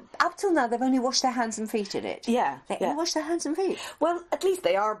 Yeah. Up till now, they've only washed their hands and feet in it. Yeah. They only wash their hands and feet. Well, at least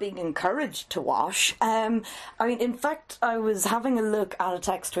they are being encouraged to wash. I mean, in fact, I was having a look at a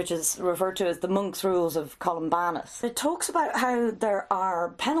text which is referred to as the Monk's Rules of Columbanus. It talks about how there are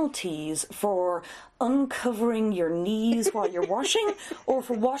penalties for uncovering your knees while you're washing, or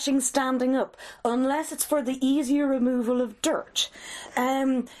for washing standing up, unless it's for the easier removal of dirt.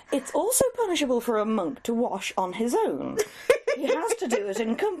 It's also punishable for a monk to wash on his own. He has to do it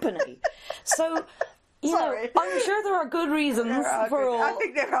in company. So, you know, I'm sure there are good reasons for all. I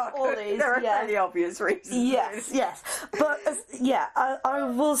think there are. All these, there are fairly obvious reasons. Yes. But I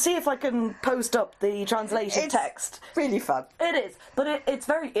will see if I can post up the translated text. Really fun. It is, but it's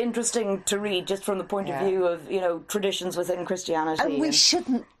very interesting to read, just from the point of view of traditions within Christianity. And we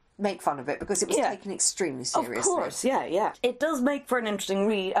shouldn't make fun of it because it was taken extremely seriously. Of course, yeah. It does make for an interesting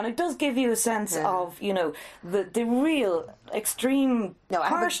read, and it does give you a sense of, the real extreme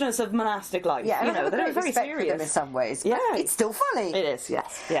harshness of monastic life. Yeah, they're very serious in some ways. Yeah, it's still funny. It is,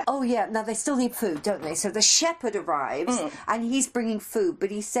 yes. Yeah. Oh yeah. Now they still need food, don't they? So the shepherd arrives and he's bringing food,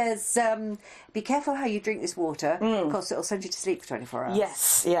 but he says, "Be careful how you drink this water, because it'll send you to sleep for 24 hours."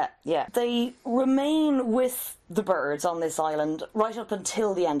 Yes, yeah. They remain with the birds on this island right up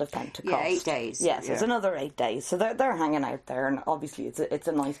until the end of Pentecost. Yeah, 8 days. Yes, it's another 8 days. So they're hanging out there, and obviously it's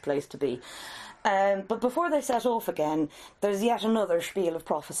a nice place to be. But before they set off again, there's yet another spiel of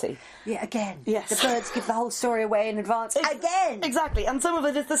prophecy. Yeah, again. Yes. The birds give the whole story away in advance. Again! Exactly, and some of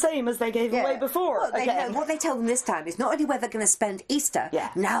it is the same as they gave away before. Well, what they tell them this time is not only where they're going to spend Easter,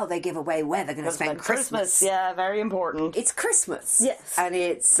 now they give away where they're going to spend Christmas. Yeah, very important. It's Christmas. Yes. And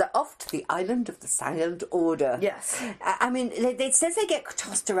it's off to the island of the Silent Order. Yes. I mean, it says they get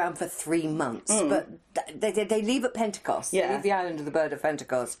tossed around for 3 months, but they leave at Pentecost. Yeah. They leave the island of the Bird of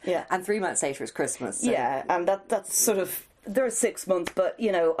Pentecost. Yeah. And 3 months later is Christmas. So. Yeah, and that's sort of... There's 6 months, but,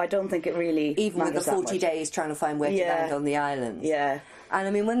 I don't think it really even with the 40 days trying to find where to land on the island. Yeah. And,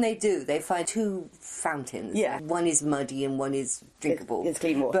 I mean, when they do, they find 2 fountains. Yeah. One is muddy and one is drinkable. It's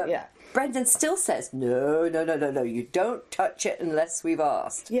clean water, but Brendan still says, no, you don't touch it unless we've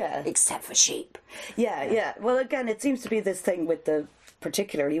asked. Yeah. Except for sheep. Yeah. Well, again, it seems to be this thing with the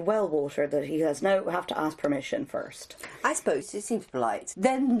particularly well water that he has now have to ask permission first. I suppose it seems polite.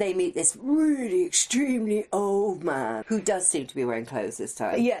 Then they meet this really extremely old man who does seem to be wearing clothes this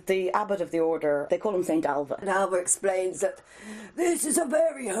time. Yeah, the abbot of the order, they call him St. Alva. And Alva explains that this is a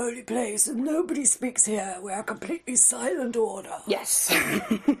very holy place and nobody speaks here. We're a completely silent order. Yes.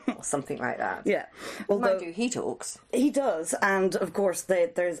 Or something like that. Yeah. Although he talks. He does, and of course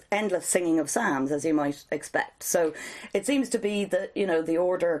there's endless singing of psalms, as you might expect. So it seems to be that, the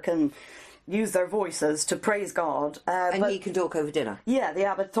order can use their voices to praise God. And he can talk over dinner. Yeah, the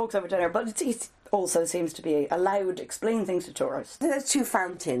abbot talks over dinner, but it also seems to be allowed to explain things to tourists. There's 2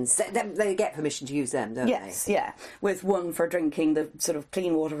 fountains. They get permission to use them, don't they? Yes, yeah. With one for drinking, the sort of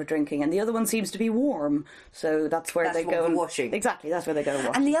clean water for drinking, and the other one seems to be warm. So that's where they go for washing. Exactly, that's where they go and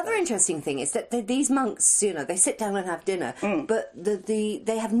wash. And the other interesting thing is that these monks, they sit down and have dinner, but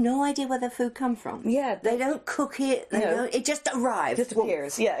they have no idea where their food comes from. Yeah. They don't cook it. It just arrives. Just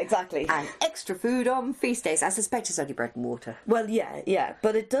appears. Yeah, exactly. And extra food on feast days. I suspect it's only bread and water. Well, yeah.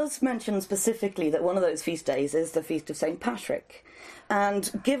 But it does mention specifically that one of those feast days is the Feast of St. Patrick.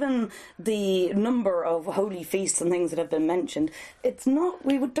 And given the number of holy feasts and things that have been mentioned,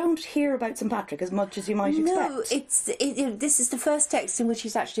 we don't hear about St. Patrick as much as you might expect. No, this is the first text in which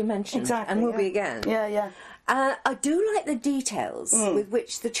he's actually mentioned. Exactly. And will be again. Yeah. I do like the details with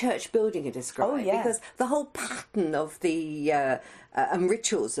which the church building are described. Oh, yeah. Because the whole pattern of the and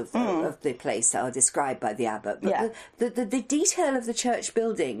rituals of the place are described by the abbot. But the detail of the church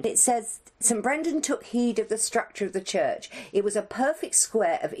building, it says, St. Brendan took heed of the structure of the church. It was a perfect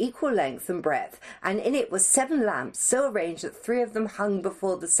square of equal length and breadth, and in it were 7 lamps, so arranged that 3 of them hung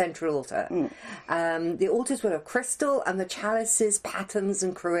before the central altar. The altars were of crystal, and the chalices, patens,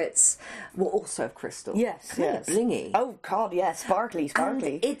 and cruets were also of crystal. Yes, kind of blingy. Oh, God, yes, sparkly. And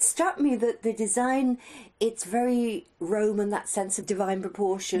it struck me that the design, it's very Roman, that sense of divine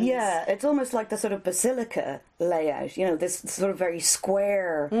proportions. Yeah, it's almost like the sort of basilica layout, this sort of very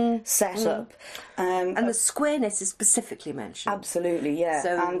square setup. And the squareness is specifically mentioned. Absolutely, yeah.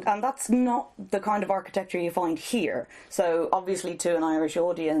 So, and that's not the kind of architecture you find here. So obviously to an Irish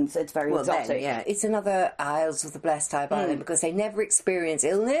audience it's very exotic. Then, it's another Isles of the Blessed Type Island because they never experience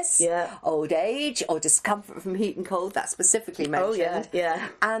illness, old age, or discomfort from heat and cold. That's specifically mentioned. Oh, yeah.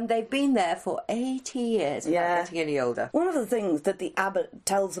 And they've been there for 80 years without getting any older. One of the things that the abbot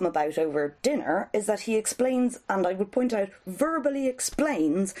tells them about over dinner is that he explains explains, and I would point out, verbally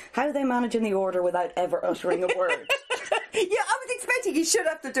explains how they manage in the order without ever uttering a word. Yeah, I was expecting he should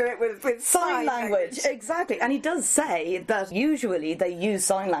have to do it with Sign language. Exactly. And he does say that usually they use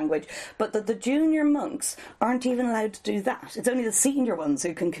sign language, but that the junior monks aren't even allowed to do that. It's only the senior ones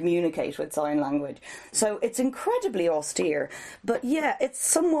who can communicate with sign language. So it's incredibly austere. But yeah, it's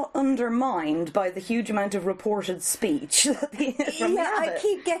somewhat undermined by the huge amount of reported speech from the abbot. I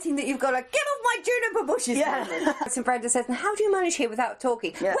keep getting that you've got to get off my juniper bushes. Yeah. St. Brenda says, and how do you manage here without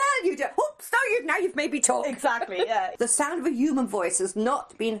talking? Yeah. Well, you do. Oops, now you've made me talk. Exactly, yeah. The sound of a human voice has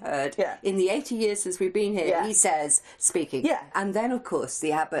not been heard in the 80 years since we've been here, he says, speaking. Yeah. And then, of course,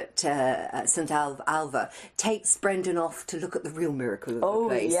 the abbot, St. Alva, takes Brendan off to look at the real miracle of the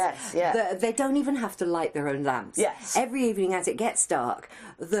place. Yes, yeah. They don't even have to light their own lamps. Yes. Every evening as it gets dark,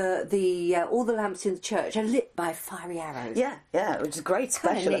 all the lamps in the church are lit by fiery arrows. Yeah, which is a great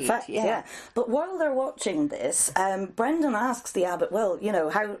special effect. Yeah. But while they're watching this, Brendan asks the abbot, well,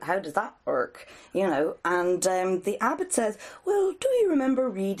 how does that work? And the abbot says, well, do you remember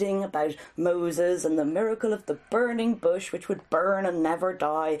reading about Moses and the miracle of the burning bush which would burn and never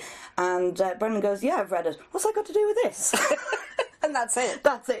die? And Brendan goes, yeah, I've read it. What's that got to do with this? And that's it.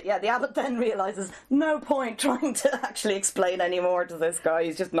 That's it, yeah. The abbot then realises no point trying to actually explain any more to this guy.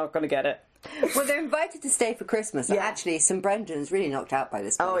 He's just not going to get it. Well, they're invited to stay for Christmas. Yeah. Actually, St. Brendan's really knocked out by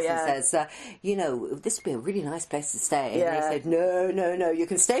this place and says, this would be a really nice place to stay. And they said, no, you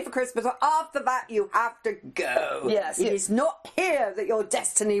can stay for Christmas, but after that you have to go. Yes. It is not here that your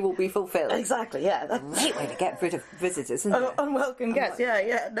destiny will be fulfilled. Exactly, yeah. That's a great way to get rid of visitors, isn't it? Unwelcome guests,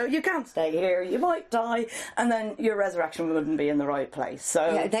 yeah. No, you can't stay here. You might die, and then your resurrection wouldn't be in the right place.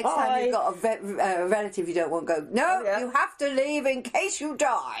 So next time you've got a relative you don't want to go, you have to leave in case you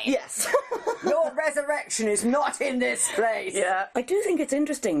die. Yes. Your resurrection is not in this place. Yeah. I do think it's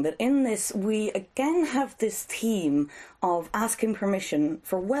interesting that in this we again have this theme of asking permission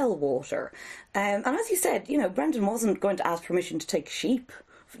for well water. And as you said, Brendan wasn't going to ask permission to take sheep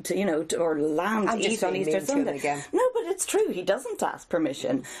or lamb to eat on Easter Sunday. No, but it's true, he doesn't ask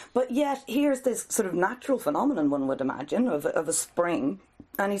permission. But yet, here's this sort of natural phenomenon, one would imagine, of a spring.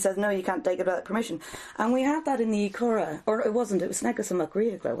 And he says, no, you can't take it without permission. And we had that in the Icora. Or it wasn't, it was Snegus and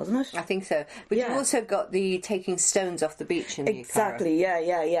Macreagla, wasn't it? I think so. But you also got the taking stones off the beach in the Icora. Exactly,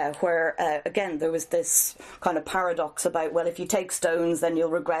 yeah. Where, again, there was this kind of paradox about, well, if you take stones, then you'll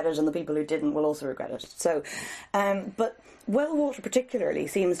regret it, and the people who didn't will also regret it. So, but well water particularly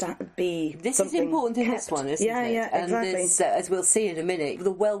seems to be this is important in this one, isn't it? Yeah, exactly. And as we'll see in a minute,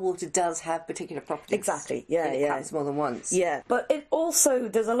 the well water does have particular properties. Exactly, yeah. It comes more than once. Yeah, but it also,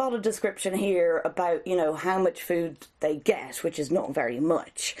 there's a lot of description here about, how much food they get, which is not very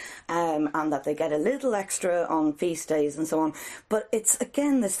much, and that they get a little extra on feast days and so on. But it's,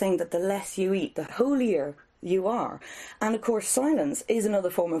 again, this thing that the less you eat, the holier you are. And of course silence is another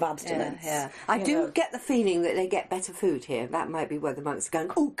form of abstinence. Yeah. I do get the feeling that they get better food here. That might be where the monks are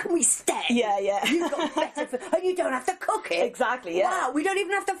going, oh, can we stay? Yeah. You've got better food. And you don't have to cook it. Exactly, yeah. Wow, we don't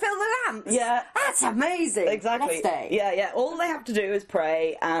even have to fill the lamps. Yeah. That's amazing. Exactly. Let's stay. Yeah. All they have to do is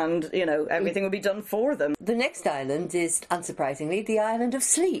pray and, everything will be done for them. The next island is, unsurprisingly, the island of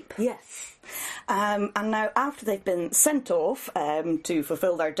sleep. Yes. And now, after they've been sent off to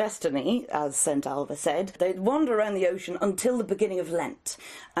fulfil their destiny, as St. Alva said, they'd wander around the ocean until the beginning of Lent.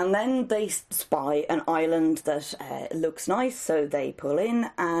 And then they spy an island that looks nice, so they pull in,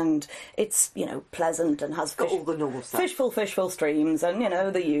 and it's, pleasant and has got all the normal stuff. Fishful streams, and,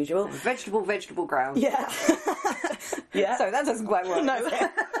 the usual. And vegetable ground. Yeah. Yeah. So that doesn't quite work. No.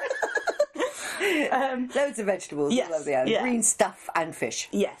 Loads of vegetables all over the island. Yeah. Green stuff and fish.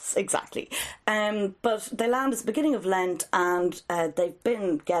 Yes, exactly. But they land at the beginning of Lent, and they've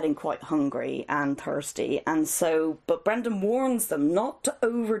been getting quite hungry and thirsty, but Brendan warns them not to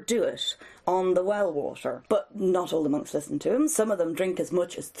overdo it on the well water. But not all the monks listen to him. Some of them drink as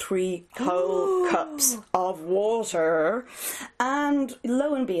much as 3 whole cups of water, and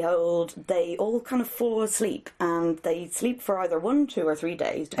lo and behold, they all kind of fall asleep, and they sleep for either 1, 2 or 3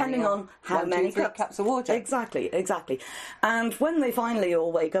 days, depending on how many cups of water. Exactly. And when they finally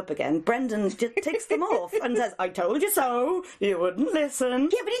all wake up again, Brendan just takes them off and says, I told you so, you wouldn't listen.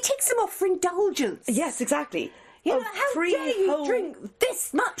 Yeah, but he takes them off for indulgence. Yes, exactly. How dare you drink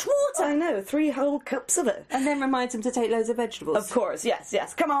this much water. I know, 3 whole cups of it. And then reminds them to take loads of vegetables. Of course,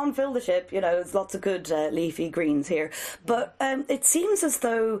 yes. Come on, fill the ship. There's lots of good leafy greens here. But it seems as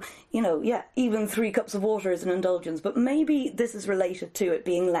though, even 3 cups of water is an indulgence. But maybe this is related to it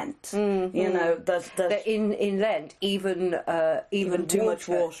being Lent. That in Lent, even too much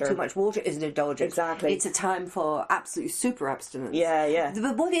water. Too much water is an indulgence. Exactly. It's a time for absolutely super abstinence. Yeah.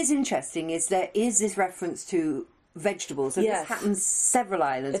 But what is interesting is there is this reference to vegetables, and this happens several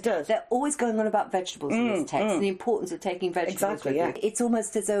islands. It does. They're always going on about vegetables in this text, and the importance of taking vegetables with you. It's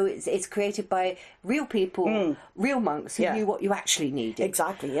almost as though it's created by real people, real monks who knew what you actually needed.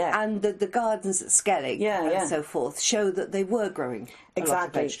 Exactly, yeah. And the gardens at Skellig and so forth show that they were growing a lot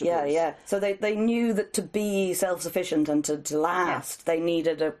of vegetables. Yeah. So they knew that to be self-sufficient and to last, they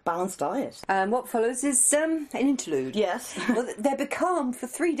needed a balanced diet. What follows is an interlude. Yes. Well, they're becalmed for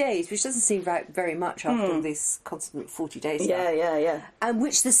 3 days, which doesn't seem very much after this constant 40 days. Yeah. And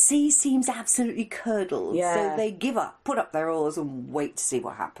which the sea seems absolutely curdled. Yeah. So they give up, put up their oars, and wait to see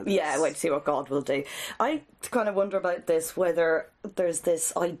what happens. Yeah, wait to see what God will do. I kind of wonder about this, whether there's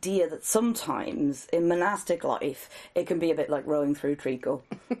this idea that sometimes in monastic life it can be a bit like rowing through treacle.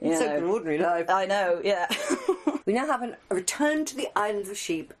 It's like an ordinary life. I know, yeah. We now have a return to the island of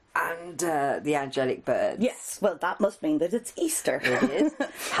sheep and the angelic birds. Yes, well, that must mean that it's Easter. It is.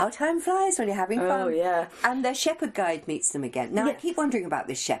 How time flies when you're having fun. Oh, yeah. And their shepherd guide meets them again. Now, I keep wondering about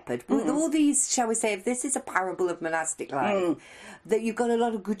this shepherd. With all these, shall we say, if this is a parable of monastic life, that you've got a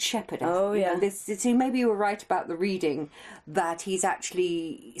lot of good shepherding. Oh, yeah. See, maybe you were right about the reading, that he's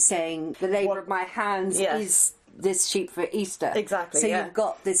actually saying, the labour of my hands is this sheep for Easter. Exactly, So you've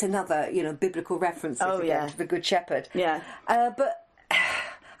got this another, biblical reference to the good shepherd. Yeah. But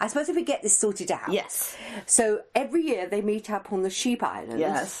I suppose if we get this sorted out. Yes. So every year they meet up on the Sheep Islands.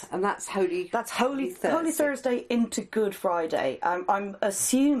 Yes. And that's Holy Thursday. Holy Thursday into Good Friday. I'm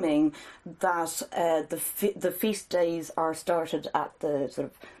assuming that the feast days are started at the sort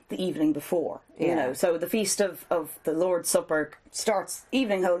of the evening before, so the feast of the Lord's Supper starts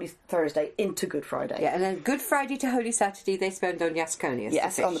evening Holy Thursday into Good Friday. Yeah, and then Good Friday to Holy Saturday they spend on Jasconius.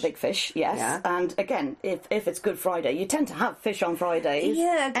 Yes, on the big fish, yes. Yeah. And again, if it's Good Friday, you tend to have fish on Fridays.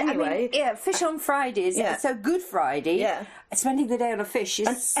 Yeah, anyway. Fish on Fridays. Yeah. So Good Friday, spending the day on a fish is...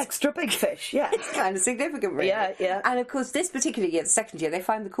 An extra big fish, yeah. It's kind of significant, really. Yeah. And of course, this particular year, the second year, they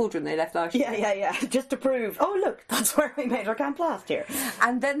find the cauldron they left last year. Yeah. Just to prove, oh, look, that's where we made our camp last year.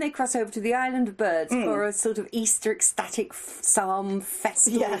 And then they cross over to the Island of Birds for a sort of Easter ecstatic psalm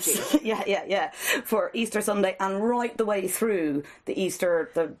festival. Yes, yeah. For Easter Sunday and right the way through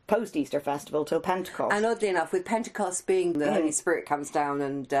the post-Easter festival till Pentecost. And oddly enough, with Pentecost being the Holy Spirit comes down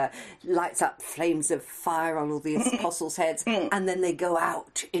and lights up flames of fire on all the apostles' heads, and then they go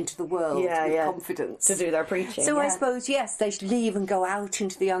out into the world with confidence to do their preaching. So I suppose, yes, they should leave and go out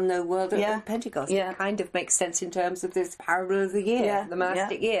into the unknown world at Pentecost. Yeah. It kind of makes sense in terms of this parable of the year, the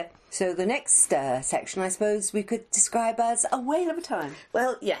monastic year. So the next section, I suppose, we could describe as a whale of a time.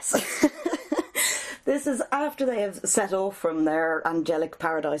 Well, yes. This is after they have set off from their angelic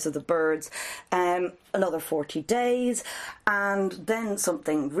paradise of the birds, another 40 days, and then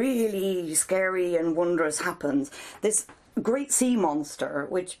something really scary and wondrous happens. This great sea monster,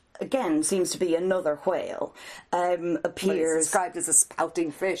 which again seems to be another whale, appears. Well, it's described as a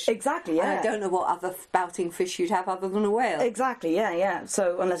spouting fish. Exactly, yeah. And I don't know what other spouting fish you'd have other than a whale. Exactly, yeah.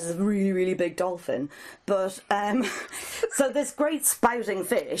 So, unless it's a really, really big dolphin. But, so this great spouting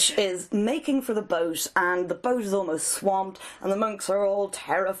fish is making for the boat, and the boat is almost swamped, and the monks are all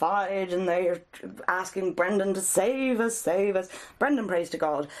terrified, and they're asking Brendan to save us. Brendan prays to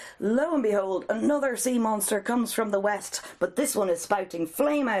God. Lo and behold, another sea monster comes from the west, but this one is spouting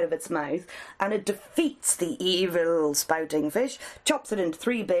flame out of its mouth, and it defeats the evil spouting fish, chops it into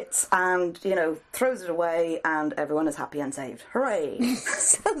 3 bits, and throws it away, and everyone is happy and saved. Hooray!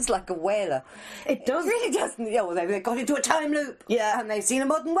 Sounds like a whaler. It does. It really doesn't. Well, they got into a time loop. Yeah, and they've seen a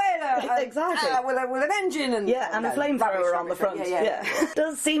modern whaler. Exactly. With an engine and and a flamethrower on the front. Yeah. It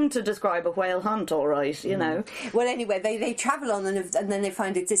does seem to describe a whale hunt, all right. Well, anyway, they travel on, and then they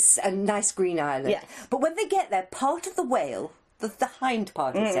find it's a nice green island. Yes. But when they get there, part of the whale, the hind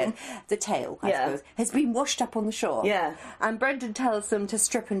part of it, the tail, I suppose, has been washed up on the shore. Yeah. And Brendan tells them to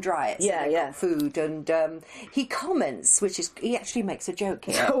strip and dry it. So they've got food. And he comments, he actually makes a joke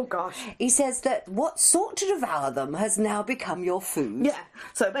here. Oh, gosh. He says that what sought to devour them has now become your food. Yeah.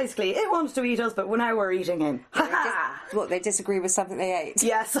 So basically, it wants to eat us, but now we're eating him. They disagree with something they ate.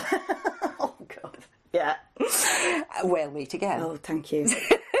 Yes. Oh, God. Yeah. Whale meat again. Oh, thank you.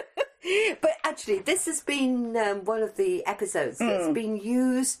 But actually, this has been one of the episodes that's been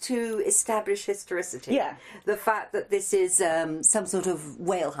used to establish historicity. Yeah. The fact that this is some sort of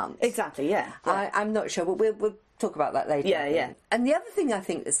whale hunt. Exactly, yeah. I'm not sure, but we'll talk about that later. Yeah, yeah. And the other thing I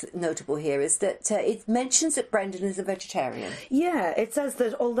think that's notable here is that it mentions that Brendan is a vegetarian. Yeah, it says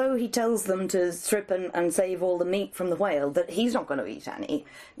that although he tells them to strip and save all the meat from the whale, that he's not going to eat any.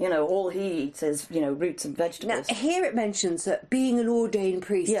 You know, all he eats is, roots and vegetables. Now, here it mentions that being an ordained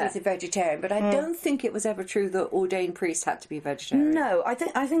priest Yeah. is a vegetarian, but I don't think it was ever true that ordained priests had to be vegetarian. No, I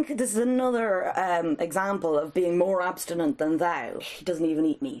think this is another example of being more abstinent than thou. He doesn't even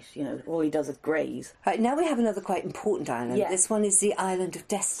eat meat, all he does is graze. Right, now we have another quite important island. Yeah. This one is the Island of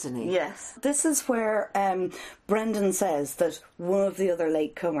Destiny. Yes. This is where Brendan says that one of the other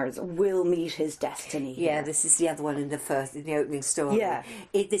latecomers will meet his destiny. Yeah, here. this is the other one in the opening story. Yeah.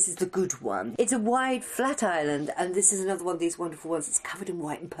 This is the good one. It's a wide, flat island, and this is another one of these wonderful ones. It's covered in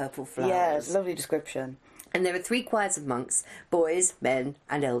white and purple flowers. Yeah, it's a lovely description. And there are 3 choirs of monks, boys, men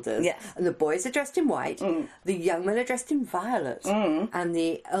and elders. Yes. And the boys are dressed in white, the young men are dressed in violet, and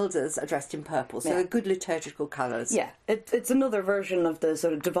the elders are dressed in purple. So they're good liturgical colours. Yeah, it's another version of the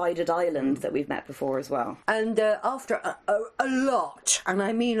sort of divided island that we've met before as well. And after a lot, and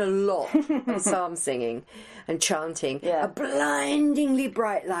I mean a lot, of psalm singing and chanting, Yeah. a blindingly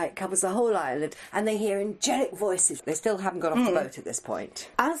bright light covers the whole island, and they hear angelic voices. They still haven't got off the boat at this point.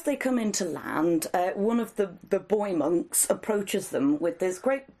 As they come into land, one of the boy monks approaches them with this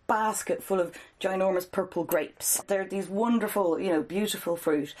great basket full of ginormous purple grapes. They're these wonderful, beautiful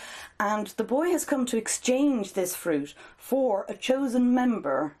fruit. And the boy has come to exchange this fruit for a chosen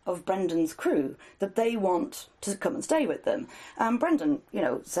member of Brendan's crew that they want to come and stay with them. Brendan,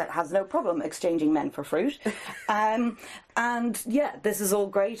 has no problem exchanging men for fruit. And yeah, this is all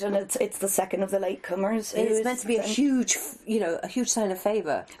great, and it's the second of the latecomers. It's meant to be a huge sign of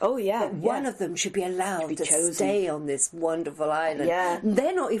favour. Oh yeah, That one of them should be allowed to chosen. stay on this wonderful island. Yeah.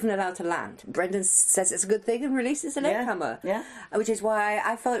 They're not even allowed to land. Brendan says it's a good thing and releases a latecomer. Yeah. Which is why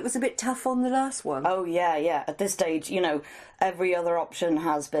I felt it was a bit tough on the last one. Oh yeah. At this stage, every other option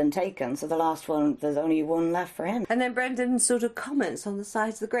has been taken, so the last one, there's only one left for him. And then Brendan sort of comments on the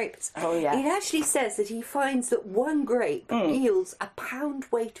size of the grapes. Oh, yeah. It actually says that he finds that one grape yields a pound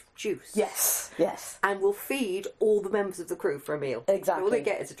weight of juice. Yes. And will feed all the members of the crew for a meal. Exactly. All they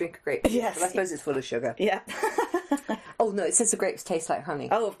get is a drink of grape juice. Yes. But I suppose it's full of sugar. Yeah. Oh, no, it says the grapes taste like honey.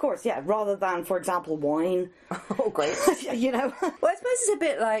 Oh, of course, yeah. Rather than, for example, wine. Oh, great. Well, Well, I suppose it's a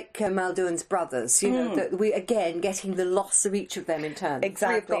bit like Muldoon's brothers, that we, again, getting the loss of each of them in turn.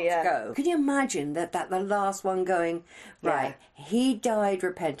 Exactly, 3 have got yeah. to go. Can you imagine that the last one going, right, he died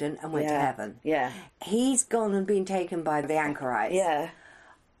repentant and went to heaven. Yeah. He's gone and been taken by the anchorites. Yeah.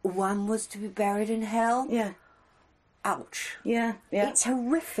 One was to be buried in hell. Yeah. Ouch. Yeah. It's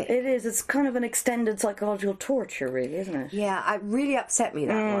horrific. It is. It's kind of an extended psychological torture, really, isn't it? Yeah, it really upset me,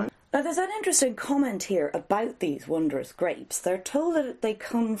 that one. Now, there's an interesting comment here about these wondrous grapes. They're told that they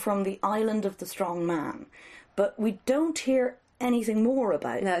come from the island of the strong man, but we don't hear anything more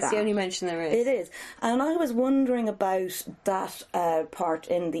about No, it's that. the only mention there is. It is. And I was wondering about that part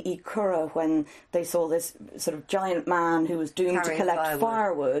in the Ikura when they saw this sort of giant man who was doomed Carrying to collect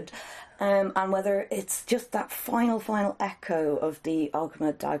firewood. and whether it's just that final echo of the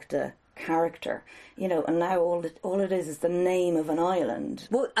Ogma Dagda character, and now all it is the name of an island.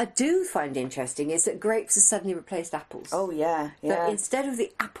 What I do find interesting is that grapes have suddenly replaced apples. Oh, yeah. That instead of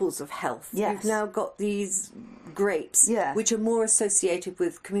the apples of health, Yes. you've now got these grapes, Yeah. which are more associated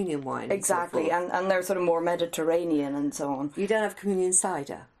with communion wine. Exactly, And so forth. and they're sort of more Mediterranean and so on. You don't have communion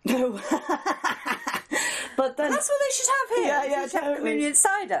cider. No. But then... That's what they should have here. Yeah, They yeah, should have totally. communion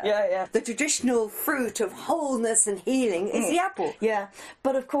cider. Yeah. The traditional fruit of wholeness and healing is the apple. Yeah,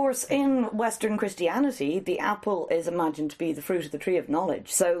 but of course, in Western Christianity, the apple is imagined to be the fruit of the tree of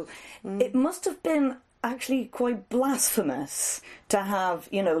knowledge. So it must have been actually quite blasphemous to have,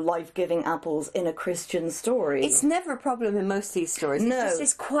 life-giving apples in a Christian story. It's never a problem in most of these stories. No. It's just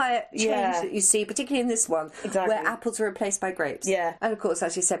this quiet change Yeah. that you see, particularly in this one, Exactly. where apples are replaced by grapes. Yeah. And of course,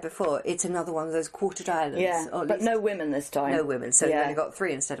 as you said before, it's another one of those quartered islands. Yeah, or at but least no women this time. no women, so Yeah. they only got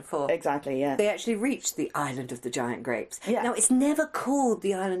 3 instead of 4. Exactly, yeah. They actually reached the island of the giant grapes. Yeah. Now, it's never called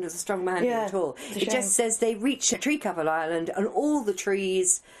the island of the strong man Yeah, at all. it's a It shame. just says they reached a tree-covered island and all the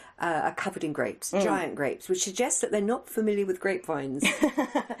trees are covered in grapes, giant grapes, which suggests that they're not familiar with grapevines.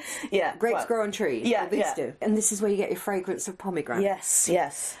 Yeah, Grapes well, grow on trees. yeah, Well, these yeah. do. And this is where you get your fragrance of pomegranate.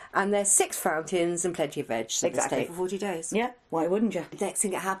 Yes. And there's 6 fountains and plenty of veg, so they Exactly. stay for 40 days. Yeah, why wouldn't you? The next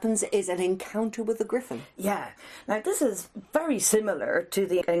thing that happens is an encounter with the griffin. Yeah. Now, this is very similar to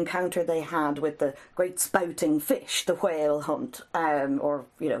the encounter they had with the great spouting fish, the whale hunt, or,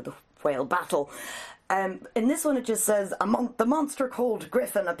 the whale battle. In this one it just says, the monster called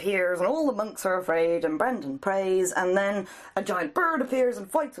Griffin appears and all the monks are afraid and Brendan prays, and then a giant bird appears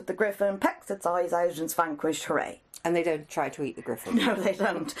and fights with the griffin, pecks its eyes out and is vanquished, hooray. And they don't try to eat the griffin. No, they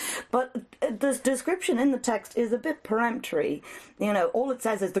don't. But the description in the text is a bit peremptory. You know, all it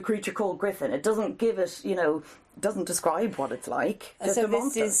says is the creature called Griffin. It doesn't give it, you know, doesn't describe what it's like. Just so a this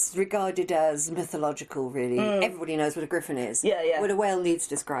monster. is regarded as mythological, really. Everybody knows what a griffin is. Yeah, yeah. What a whale needs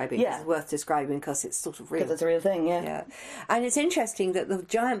describing. Yeah. It's worth describing because it's sort of real. Because it's a real thing, yeah. Yeah. And it's interesting that the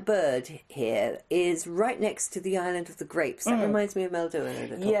giant bird here is right next to the island of the grapes. That reminds me of Meldown a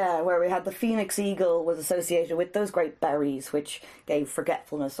little. Yeah, where we had the phoenix eagle was associated with those great berries which gave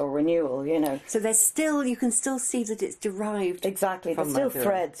forgetfulness or renewal, you know. So there's still, you can still see that it's derived. Exactly, from there's still Meldown.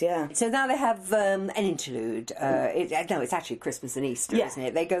 threads, yeah. So now they have an interlude. No, it's actually Christmas and Easter, Yeah. isn't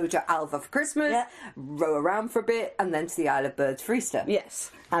it? They go to Alva for Christmas, Yeah. row around for a bit, and then to the Isle of Birds for Easter.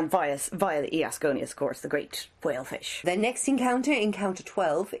 Yes, and via the Easconius, of course, the great whalefish. Their next encounter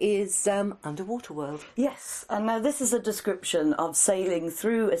 12, is Underwater World. Yes, and now this is a description of sailing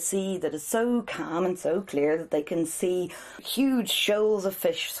through a sea that is so calm and so clear that they can see huge shoals of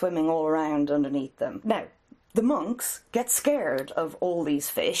fish swimming all around underneath them. Now, the monks get scared of all these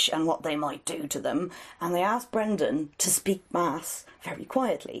fish and what they might do to them, and they ask Brendan to speak mass very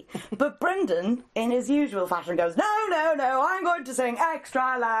quietly. But Brendan, in his usual fashion, goes, no, no, no, I'm going to sing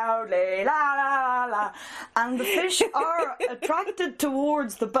extra loudly, la, la, la, la. And the fish are attracted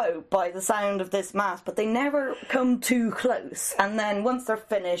towards the boat by the sound of this mass, but they never come too close. And then once they're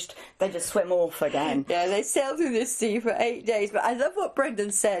finished, they just swim off again. Yeah, they sail through this sea for 8 days, but I love what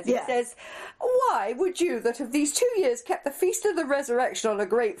Brendan says. He says, why would you that have these 2 years kept the feast of the resurrection on a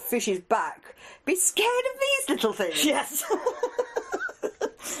great fish's back be scared of these little things? Yes.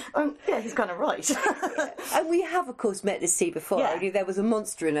 Yeah, he's kind of right. And we have, of course, met this sea before. Yeah. Only there was a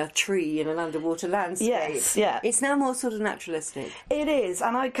monster in a tree in an underwater landscape. Yes, yeah. It's now more sort of naturalistic. It is,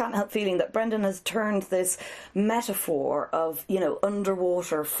 and I can't help feeling that Brendan has turned this metaphor of, you know,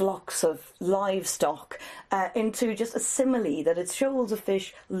 underwater flocks of livestock into just a simile that it's shoals of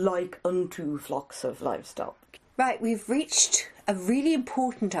fish like unto flocks of livestock. Right, we've reached a really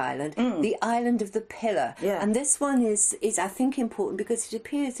important island, the island of the Pillar. Yeah. And this one is I think, important because it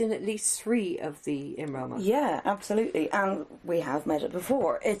appears in at least 3 of the Imrama. Yeah, absolutely, and we have met it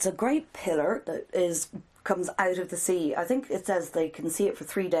before. It's a great pillar that comes out of the sea. I think it says they can see it for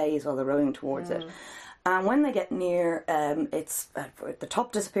 3 days while they're rowing towards it. And when they get near, the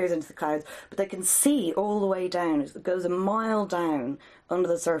top disappears into the clouds, but they can see all the way down. It goes a mile down under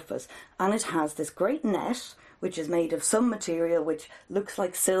the surface, and it has this great net, which is made of some material which looks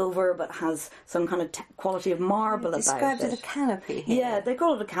like silver but has some kind of quality of marble about it. Described as a canopy here. Yeah, they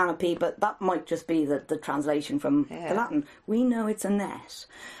call it a canopy, but that might just be the translation from the Latin. We know it's a net.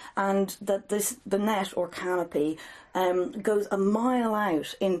 And that the net or canopy goes a mile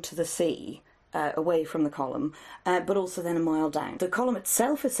out into the sea, away from the column, but also then a mile down. The column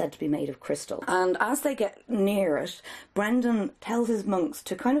itself is said to be made of crystal, and as they get near it, Brendan tells his monks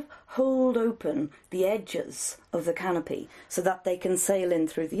to kind of hold open the edges of the canopy so that they can sail in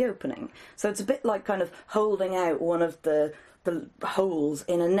through the opening. So it's a bit like kind of holding out one of the holes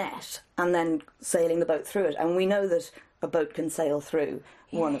in a net and then sailing the boat through it. And we know that a boat can sail through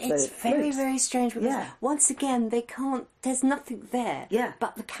one of those. It's very, loops. very strange because once again they can't. There's nothing there. Yeah.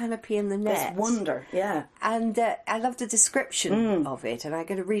 But the canopy and the net. This wonder. Yeah. And I love the description of it, and I'm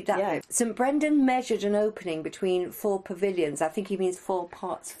going to read that bit. St Brendan measured an opening between 4 pavilions. I think he means 4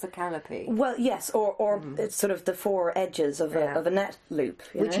 parts of the canopy. Well, yes, or it's sort of the 4 edges of a net loop,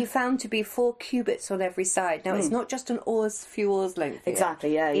 Which he found to be 4 cubits on every side. Now, it's not just an few oars length here.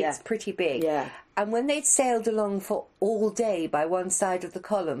 Exactly, yeah, It's pretty big. Yeah. And when they'd sailed along for all day by one side of the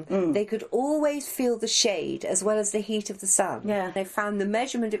column, they could always feel the shade as well as the heat of the sun. Yeah. They found the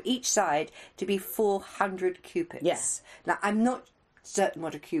measurement of each side to be 400 cubits. Yes. Now, I'm not certain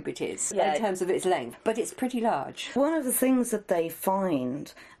what a cubit is in terms of its length, but it's pretty large. One of the things that they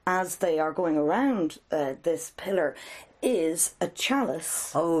find as they are going around this pillar is a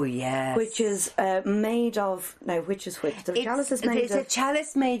chalice. Oh, yes. Which is made of... Now, which is which? The chalice is made It's a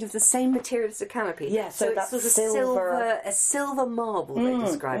chalice made of the same material as the canopy. Yeah, so that's it's silver. a silver marble, they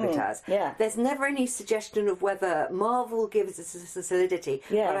describe it as. Yeah. There's never any suggestion of whether marble gives it a solidity,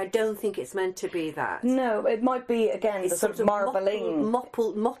 but I don't think it's meant to be that. No, it might be, again, It's the sort of marbling.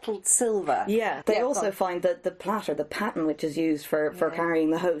 Mottled silver. Yeah, they also find that the platter, the paten which is used for carrying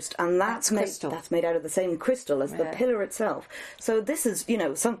the host, and that's made out of the same crystal as the pillar itself. So this is,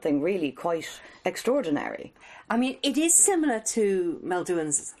 something really quite extraordinary. I mean, it is similar to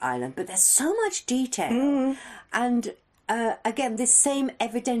Meldown's island, but there's so much detail. And again, this same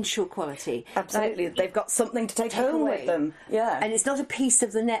evidential quality. Absolutely. They've got something to take home away. with them. Yeah. And it's not a piece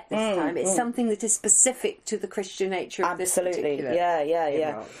of the net this time. It's something that is specific to the Christian nature of this particular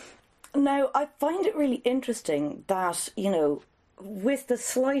Yeah. Now, I find it really interesting that, with the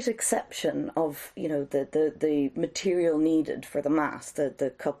slight exception of, the material needed for the Mass,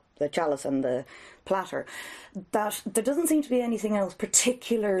 the cup, the chalice and the platter, that there doesn't seem to be anything else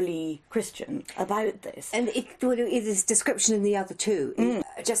particularly Christian about this. And it is description in the other two.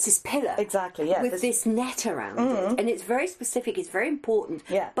 Just this pillar. Exactly, yeah. With this net around it. And it's very specific, it's very important,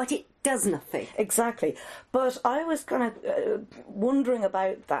 but it does nothing. Exactly. But I was kind of wondering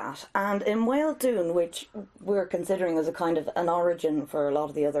about that. And in Whale-Doon, which we're considering as a kind of an origin for a lot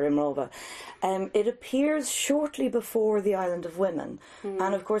of the other Imrova, it appears shortly before the Island of Women.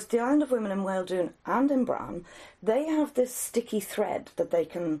 And of course, the Island of Women in Whale-Doon and in Bran, they have this sticky thread that they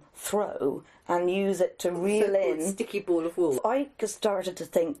can throw and use it to reel in. Sticky ball of wool. I just started to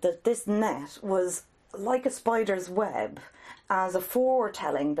think that this net was like a spider's web, as a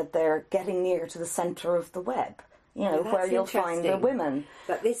foretelling that they're getting near to the centre of the web, where you'll find the women.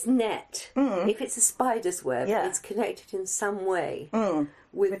 But this net, if it's a spider's web, it's connected in some way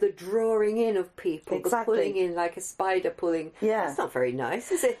with the drawing in of people, the pulling in like a spider pulling. Yeah. That's not very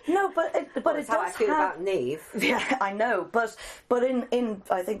nice, is it? No, but it That's how I feel about Neve. Yeah, I know, but in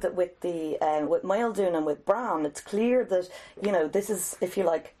I think that with the with Whale-Doon and with Bran, it's clear that this is, if you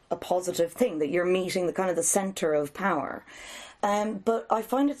like, a positive thing, that you're meeting the kind of the centre of power. But I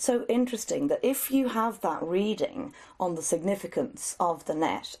find it so interesting that if you have that reading on the significance of the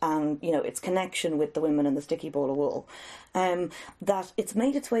net and, its connection with the women and the sticky ball of wool, that it's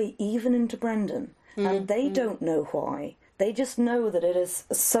made its way even into Brendan. And they don't know why. They just know that it is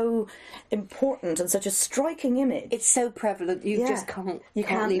so important and such a striking image. It's so prevalent, you just can't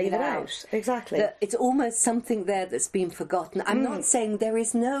leave it out. Exactly. It's almost something there that's been forgotten. I'm not saying there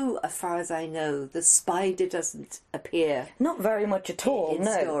is no, as far as I know, the spider doesn't appear. Not very much at all, in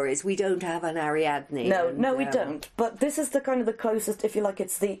stories. We don't have an Ariadne. No, we don't. But this is the kind of the closest, if you like,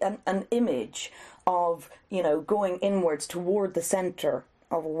 it's an image of, going inwards toward the centre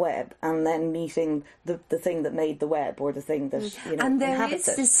of a web and then meeting the thing that made the web, or the thing that and there inhabits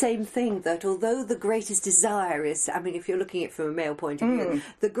is it. the same thing, that although the greatest desire is, if you're looking at it from a male point of view,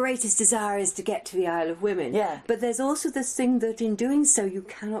 the greatest desire is to get to the Isle of Women. But there's also this thing that in doing so you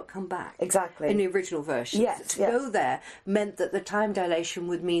cannot come back. Exactly. In the original version. To go there meant that the time dilation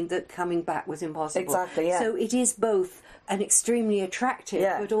would mean that coming back was impossible. Exactly, yeah. So it is both an extremely attractive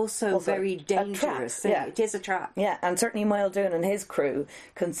but also very dangerous thing. It is a trap. Yeah, and certainly Whale-Doon and his crew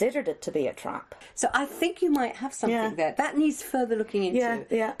considered it to be a trap. So I think you might have something there. That needs further looking into.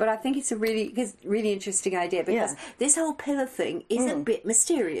 Yeah. But I think it's a really interesting idea, because this whole pillar thing is a bit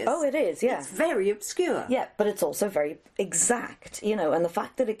mysterious. Oh, it is, yeah. It's very obscure. Yeah, but it's also very exact, and the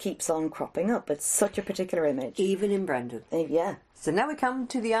fact that it keeps on cropping up, it's such a particular image. Even in Brendan. Yeah. So now we come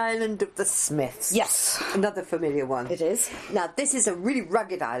to the island of the Smiths. Yes. Another familiar one. It is. Now, this is a really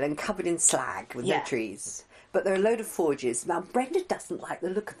rugged island covered in slag with no trees. But there are a load of forges. Now, Brenda doesn't like the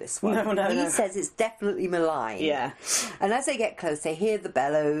look of this one. No. He says it's definitely malign. Yeah. And as they get close, they hear the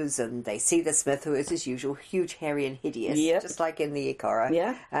bellows and they see the Smith, who is, as usual, huge, hairy and hideous, just like in the Ikora.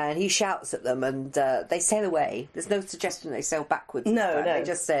 Yeah. And he shouts at them and they sail away. There's no suggestion they sail backwards. No. They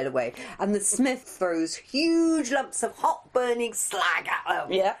just sail away. And the Smith throws huge lumps of hot, burning slag at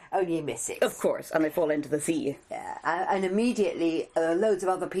them. Yeah. Only he misses. Of course, and they fall into the sea. Yeah. And immediately, loads of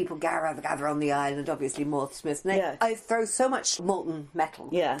other people gather on the island, obviously more Smiths. I throw so much molten metal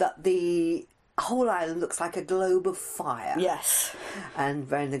that the whole island looks like a globe of fire. Yes. And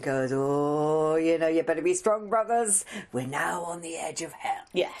Brendan goes, oh, you better be strong, brothers. We're now on the edge of hell.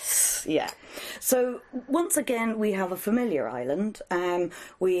 Yes, yeah. So, once again, we have a familiar island.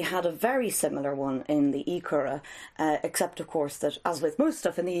 We had a very similar one in the Ikora, except, of course, that, as with most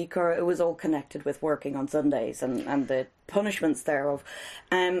stuff in the Ikora, it was all connected with working on Sundays and the punishments thereof.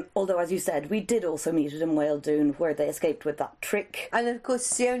 Although, as you said, we did also meet it in Whale-Doon, where they escaped with that trick. And, of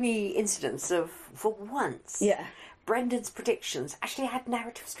course, the only incidence of, for once... Brendan's predictions actually had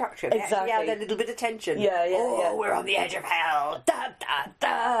narrative structure. They actually had a little bit of tension. Yeah. We're on the edge of hell. Da, da,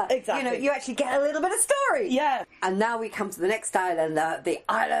 da. Exactly. You actually get a little bit of story. Yeah. And now we come to the next island, the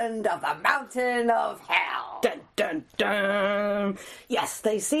island of the mountain of hell. Dun, dun, dun. Yes,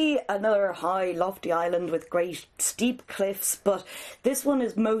 they see another high, lofty island with great steep cliffs, but this one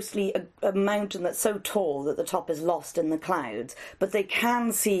is mostly a mountain that's so tall that the top is lost in the clouds, but they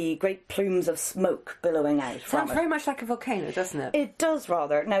can see great plumes of smoke billowing out from Sounds it. very much like a volcano, doesn't it? It does,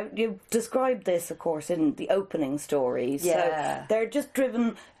 rather. Now, you described this, of course, in the opening story. Yeah. So they're just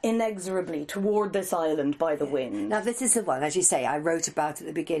driven inexorably toward this island by the wind. Now, this is the one, as you say, I wrote about at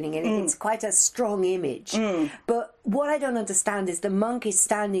the beginning, and it's quite a strong image. But what I don't understand is the monk is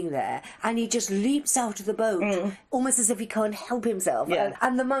standing there, and he just leaps out of the boat, almost as if he can't help himself. Yeah.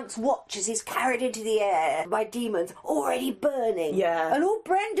 And the monk's watch as he's carried into the air by demons, already burning. Yeah. And all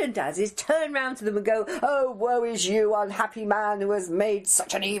Brendan does is turn round to them and go, "Oh, woe is you, unhappy man who has made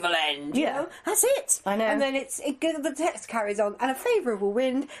such an evil end." You Yeah. know? That's it. I know. And then the text carries on, and a favourable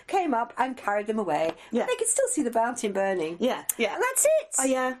wind came up and carried them away. Yeah. And they could still see the mountain burning. Yeah, yeah. And that's it. Oh,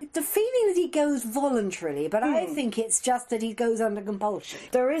 yeah. The feeling that he goes voluntarily, but I think it's just that he goes under compulsion.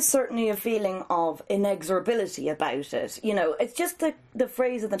 There is certainly a feeling of inexorability about it. You know, it's just the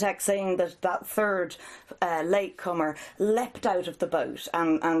phrase in the text saying that third latecomer leapt out of the boat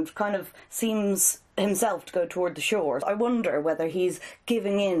and kind of seems himself to go toward the shore. I wonder whether he's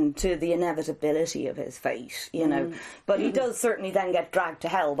giving in to the inevitability of his fate, you know. But he does certainly then get dragged to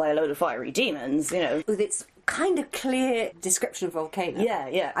hell by a load of fiery demons, you know. With its kind of clear description of volcano. Yeah,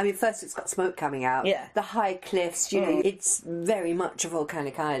 yeah. I mean, first it's got smoke coming out. Yeah. The high cliffs, you know, it's very much a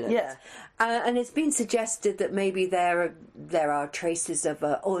volcanic island. Yeah. And it's been suggested that maybe there are traces of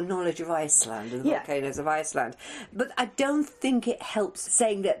or knowledge of Iceland and the volcanoes of Iceland, but I don't think it helps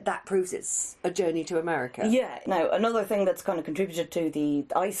saying that proves it's a journey to America. Yeah. Now, another thing that's kind of contributed to the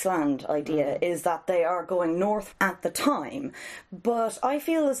Iceland idea is that they are going north at the time, but I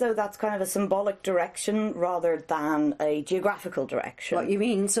feel as though that's kind of a symbolic direction rather than a geographical direction. What you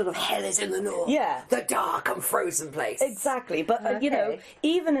mean, sort of hell is in the north? Yeah. The dark and frozen place. Exactly, but you know, Okay.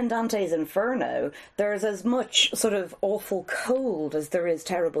 even in Dante's Inferno, there's as much sort of awful cold as there is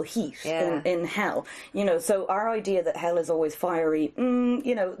terrible heat in hell. You know, so our idea that hell is always fiery,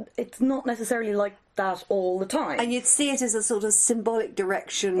 you know, it's not necessarily like that all the time. And you'd see it as a sort of symbolic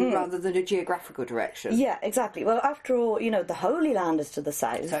direction rather than a geographical direction. Yeah, exactly. Well, after all, you know, the Holy Land is to the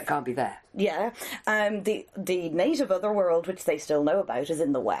south. So it can't be there. Yeah. The native otherworld, which they still know about, is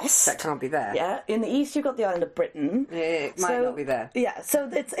in the west. That can't be there. Yeah. In the east, you've got the island of Britain. It might not be there. Yeah. So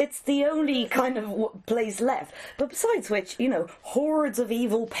it's the only kind of place left. But besides which, you know, hordes of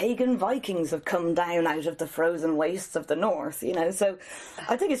evil pagan Vikings have come down out of the frozen wastes of the north. You know, so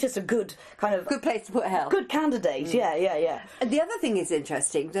I think it's just a good kind of Good place to put hell. good candidate. Yeah. And the other thing is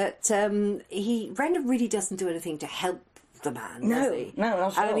interesting that Brendan really doesn't do anything to help the man, does he? No,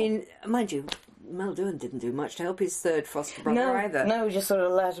 not at all. I mean, mind you, Mel Doohan didn't do much to help his third foster brother either. No, just sort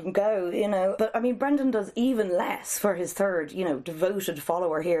of let him go, you know. But, I mean, Brendan does even less for his third, you know, devoted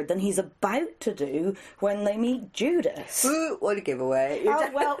follower here than he's about to do when they meet Judas. Ooh, what a giveaway.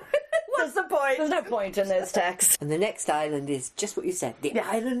 Oh, well, what's the point? There's no point in this text. And the next island is just what you said, the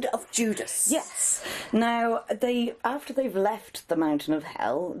island of Judas. Yes. Now, after they've left the Mountain of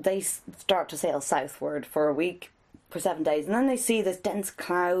Hell, they start to sail southward for a week, for 7 days, and then they see this dense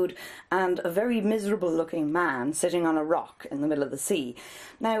cloud and a very miserable-looking man sitting on a rock in the middle of the sea.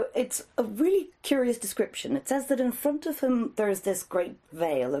 Now, it's a really curious description. It says that in front of him there's this great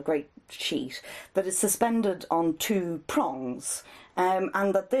veil, a great sheet, that is suspended on two prongs.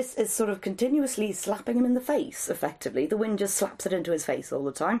 And that this is sort of continuously slapping him in the face, effectively. The wind just slaps it into his face all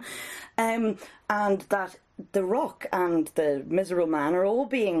the time. And that the rock and the miserable man are all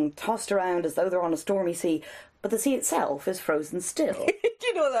being tossed around as though they're on a stormy sea, but the sea itself is frozen still. Do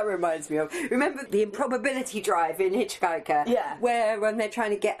you know what that reminds me of? Remember the improbability drive in Hitchhiker? Yeah. Where when they're trying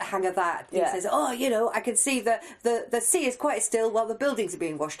to get the hang of that, he says, "Oh, you know, I can see the sea is quite still while the buildings are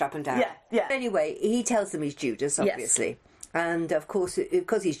being washed up and down." Yeah. Anyway, he tells them he's Judas, obviously. Yes. And of course,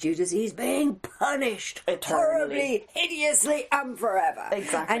 because he's Judas, he's being punished horribly, hideously, and forever.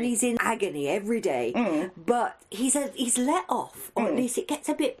 Exactly. And he's in agony every day. But he's let off, or at least it gets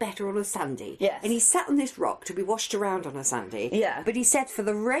a bit better on a Sunday. Yes. And he's sat on this rock to be washed around on a Sunday. Yeah. But he said for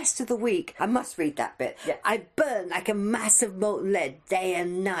the rest of the week, I must read that bit. Yeah. I burn like a mass of molten lead day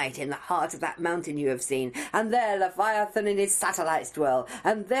and night in the heart of that mountain you have seen. And there Leviathan and his satellites dwell.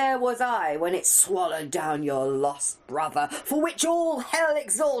 And there was I when it swallowed down your lost brother, for which all hell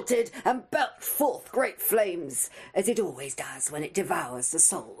exalted and belched forth great flames, as it always does when it devours the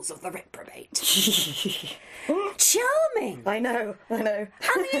souls of the reprobate. Charming! I know. And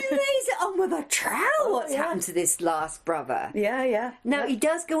he lays it on with a trowel what's happened to this last brother. Yeah. Now, he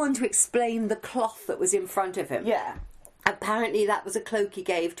does go on to explain the cloth that was in front of him. Yeah. Apparently that was a cloak he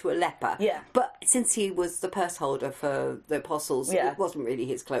gave to a leper. Yeah. But since he was the purse holder for the apostles, Yeah. it wasn't really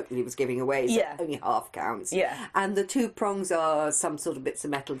his cloak that he was giving away, so Yeah. only half counts. Yeah. And the 2 prongs are some sort of bits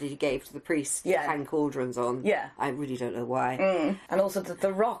of metal that he gave to the priests Yeah. to hang cauldrons on. Yeah. I really don't know why. And also that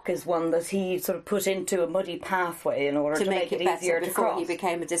the rock is one that he sort of put into a muddy pathway in order to make it easier better to before cross. he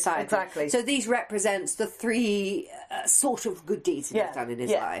became a disciple. Exactly. So these represents the 3 sort of good deeds he's done in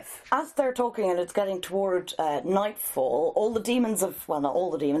his life. As they're talking and it's getting toward nightfall, all the demons well, not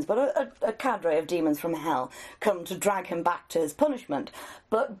all the demons, but a cadre of demons from hell come to drag him back to his punishment.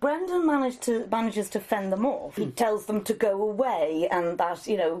 But Brendan manages to fend them off. He tells them to go away and that,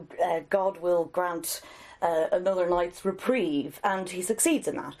 God will grant another night's reprieve, and he succeeds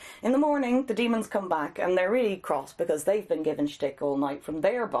in that. In the morning, the demons come back, and they're really cross because they've been given shtick all night from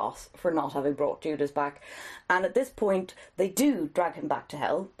their boss for not having brought Judas back. And at this point, they do drag him back to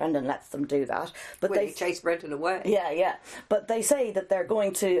hell. Brendan lets them do that. But They chase Brendan away. Yeah. But they say that they're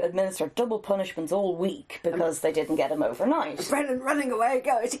going to administer double punishments all week because they didn't get him overnight. Brendan running away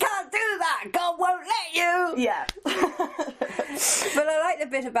goes, "You can't do that! God won't let you!" Yeah. But I like the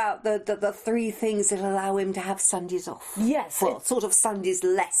bit about the 3 things that allow him to have Sundays off. Yes. Well, sort of Sundays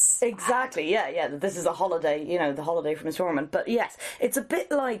less. Exactly, yeah. This is a holiday, the holiday from his torment. But yes, it's a bit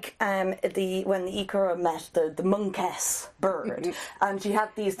like when the Ikora met the monkess bird, and she had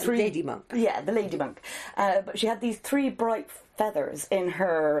these 3 lady monk. Yeah, the lady monk. But she had these 3 bright feathers in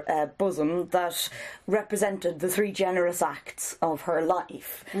her bosom that represented the 3 generous acts of her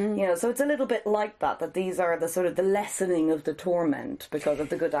life. So it's a little bit like that these are the sort of the lessening of the torment because of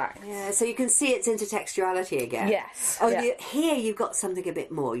the good acts. Yeah, so you can see its intertextuality again. Yes. Only here you've got something a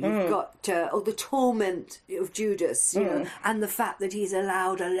bit more. You've got the torment of Judas, and the fact that he's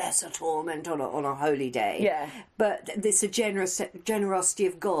allowed a lesser torment on a holy day. Yeah. But this generosity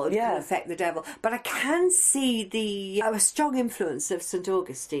of God can affect the devil. But I can see a strong influence of St.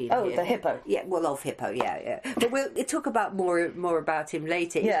 Augustine. Oh, here. the hippo. Yeah, well, of Hippo, yeah. But we'll talk about more about him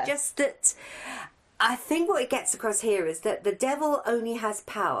later. Yeah. It's just that I think what it gets across here is that the devil only has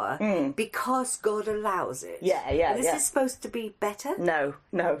power because God allows it. Yeah. And this is supposed to be better? No,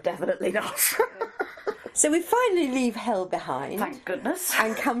 definitely not. So we finally leave hell behind. Thank goodness.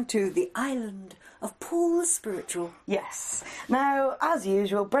 And come to the island of Paul the Spiritual. Yes. Now, as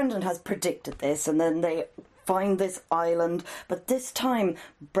usual, Brendan has predicted this, and then they find this island, but this time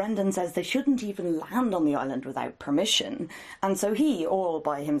Brendan says they shouldn't even land on the island without permission, and so he, all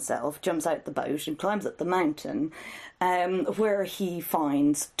by himself, jumps out the boat and climbs up the mountain, where he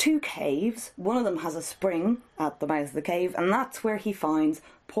finds 2 caves. One of them has a spring at the mouth of the cave, and that's where he finds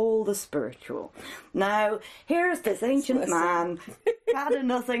Paul the Spiritual. Now, here's this ancient man, had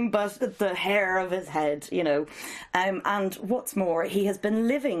nothing but the hair of his head, and what's more, he has been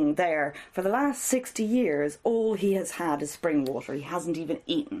living there for the last 60 years. All he has had is spring water. He hasn't even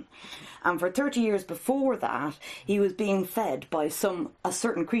eaten. And for 30 years before that, he was being fed by a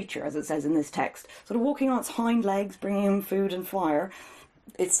certain creature, as it says in this text, sort of walking on its hind legs, bringing him food and fire.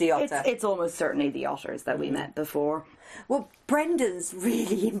 It's the otter. It's almost certainly the otters that we met before. Well, Brendan's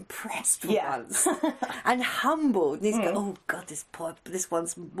really impressed for once and humbled. And he's going, "Oh God, this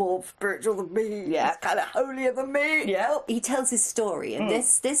one's more spiritual than me. Yeah, it's kind of holier than me." Yeah, well, he tells his story, and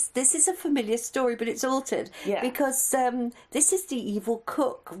this is a familiar story, but it's altered because this is the evil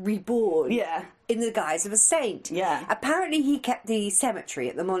cook reborn. Yeah. In the guise of a saint. Yeah. Apparently he kept the cemetery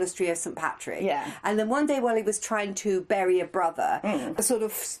at the monastery of St. Patrick. Yeah. And then one day while he was trying to bury a brother, a sort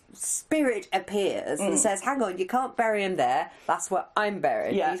of spirit appears and says, "Hang on, you can't bury him there. That's where I'm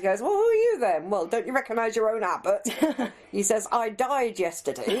buried." Yeah. And he goes, "Well, who are you then?" "Well, don't you recognise your own abbot?" He says, "I died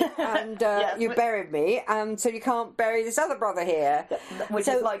yesterday and you buried me, and so you can't bury this other brother here." Which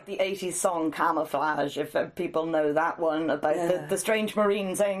is like the 80s song Camouflage, if people know that one, about the strange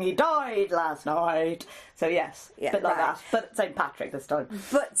marine saying he died last night. So yes, a bit like that, but St. Patrick this time.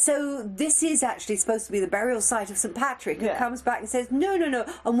 But so this is actually supposed to be the burial site of St. Patrick, who comes back and says, no,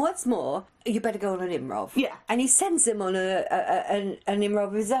 and what's more, you better go on an imrov. Yeah. And he sends him on an imrov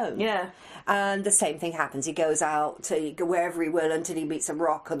of his own. Yeah. And the same thing happens. He goes out to go wherever he will until he meets a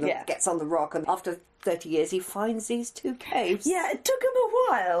rock and gets on the rock, and after 30 years he finds these 2 caves. Yeah, it took him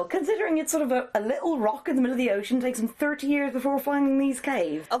a while, considering it's sort of a little rock in the middle of the ocean. It takes him 30 years before finding these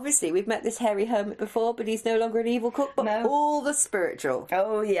caves. Obviously, we've met this hairy hermit before, but he's no longer an evil cook, but all the spiritual.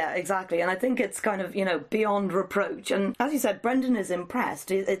 Oh, yeah, exactly. And I think it's kind of, beyond reproach. And as you said, Brendan is impressed.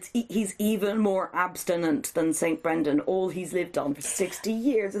 He's even more abstinent than St. Brendan. All he's lived on for 60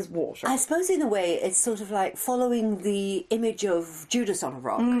 years is water. I suppose in a way it's sort of like following the image of Judas on a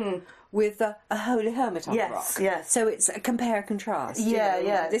rock. with a holy hermit on the rock. Yes. So it's a compare and contrast. Yeah, you know.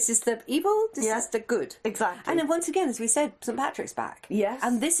 yeah. This is the evil, this is the good. Exactly. And then once again, as we said, St. Patrick's back. Yes.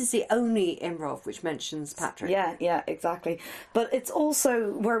 And this is the only Imrov which mentions Patrick. Yeah, exactly. But it's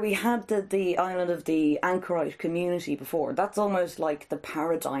also where we had the island of the anchorite community before. That's almost like the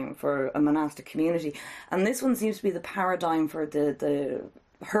paradigm for a monastic community. And this one seems to be the paradigm for the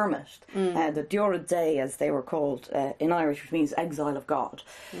hermit, the Diarad Day, as they were called in Irish, which means exile of God.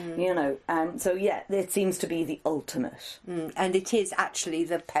 You know, so yeah, it seems to be the ultimate. And it is actually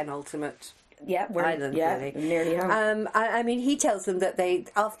the penultimate island, really. Nearly home. I mean, he tells them that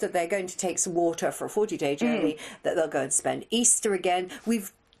after they're going to take some water for a 40-day journey, that they'll go and spend Easter again.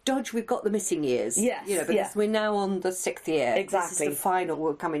 We've got the missing years. Yes, you know, because we're now on the 6th year. Exactly. This is the final.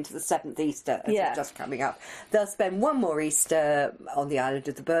 We'll come into the 7th Easter. It's just coming up. They'll spend one more Easter on the Island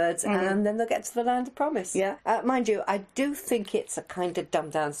of the Birds, and then they'll get to the Land of Promise. Yeah. Mind you, I do think it's a kind of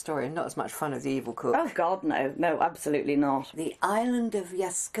dumbed-down story, and not as much fun as the Evil Cook. Oh, God, no. No, absolutely not. The Island of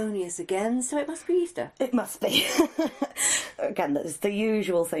Iasconius again, so it must be Easter. It must be. Again, that's the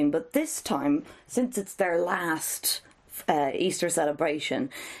usual thing, but this time, since it's their last Easter celebration,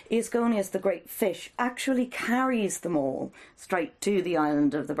 Iasconius, the great fish, actually carries them all straight to the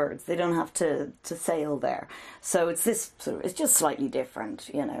Island of the Birds. They don't have to sail there. So it's just slightly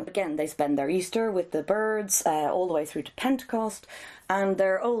different, you know. Again, they spend their Easter with the birds all the way through to Pentecost, and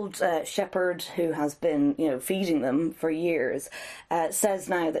their old shepherd, who has been, you know, feeding them for years, says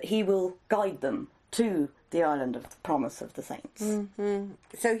now that he will guide them to the Island of the Promise of the Saints.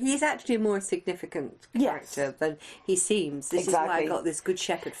 So he's actually a more significant character than he seems. This is why I got this Good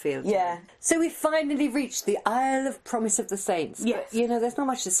Shepherd feel. Yeah. So we finally reached the Isle of Promise of the Saints. Yes. But, you know, there's not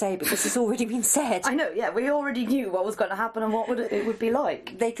much to say because it's already been said. I know, yeah, we already knew what was going to happen and what it would be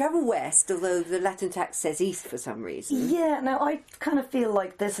like. They travel west, although the Latin text says east for some reason. Yeah, now I kind of feel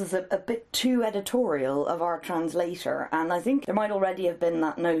like this is a bit too editorial of our translator, and I think there might already have been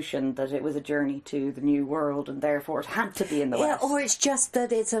that notion that it was a journey to the New World, and therefore it had to be in the west. Yeah, or it's just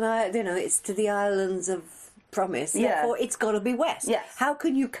that it's it's to the Islands of Promise. Yeah. Therefore, it's got to be west. Yes. How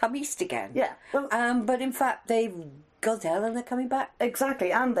can you come east again? Yeah. Well, but in fact, they've got hell and they're coming back.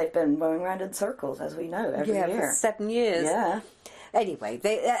 Exactly, and they've been going around in circles, as we know, every year. For 7 years. Yeah. Anyway,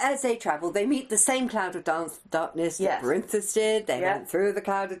 as they travel, they meet the same cloud of darkness that Berinthus did. They went through the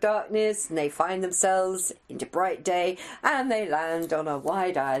cloud of darkness, and they find themselves into bright day, and they land on a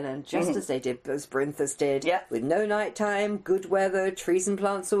wide island, just as they did, as Berinthus did, with no night time, good weather, trees and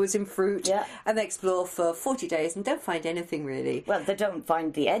plants always in fruit, and they explore for 40 days and don't find anything really. Well, they don't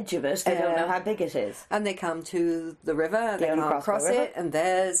find the edge of it. They don't know how big it is. And they come to the river, they can't cross it, and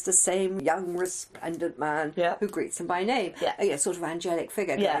there's the same young, resplendent man who greets them by name. Sort of angelic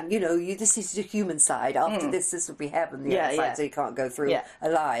figure going, you know, this is the human side. After this will be heaven, the other side, so you can't go through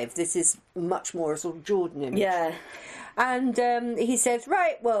alive. This is much more a sort of Jordan image. Yeah. And he says,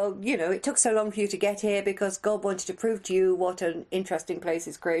 right, well, you know, it took so long for you to get here because God wanted to prove to you what an interesting place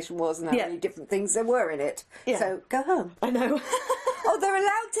his creation was and how many different things there were in it. So go home. I know. They're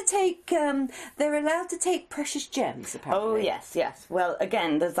allowed to take precious gems, apparently. Oh, yes. Well,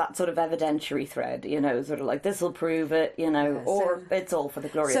 again, there's that sort of evidentiary thread, you know, sort of like, this will prove it, you know, or it's all for the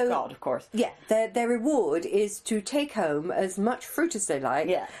glory of God, of course. Yeah, their reward is to take home as much fruit as they like,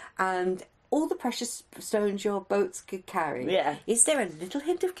 and all the precious stones your boats could carry. Yeah. Is there a little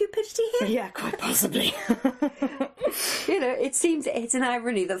hint of cupidity here? Yeah, quite possibly. You know, it seems it's an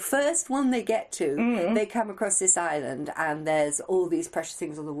irony. The first one they get to, they come across this island and there's all these precious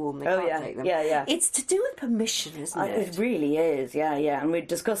things on the wall and they can't take them. Yeah. It's to do with permission, isn't it? It really is, yeah. And we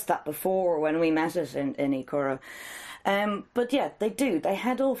discussed that before when we met it in Icora. But yeah, they do. They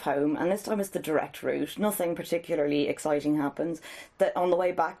head off home, and this time it's the direct route. Nothing particularly exciting happens. On the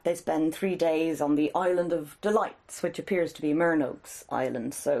way back, they spend 3 days on the Island of Delights, which appears to be Murnoak's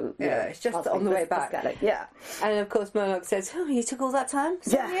island. So it's just on the way back. Yeah. And of course, Murnoak says, "Oh, you took all that time?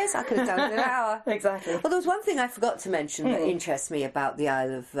 7 years? I could have done it in an hour." Exactly. Well, there was one thing I forgot to mention that interests me about the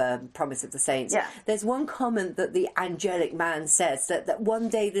Isle of Promise of the Saints. Yeah. There's one comment that the angelic man says that one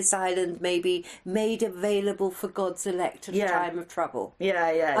day this island may be made available for God's elect at a time of trouble.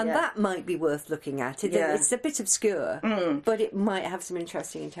 And that might be worth looking at. It's a bit obscure, but it might have some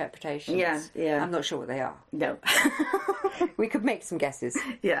interesting interpretations. Yeah. I'm not sure what they are. No. We could make some guesses.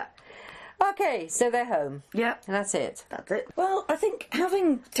 Yeah. Okay, so they're home. Yeah. And that's it. That's it. Well, I think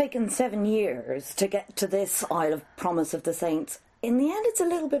having taken 7 years to get to this Isle of Promise of the Saints, in the end, it's a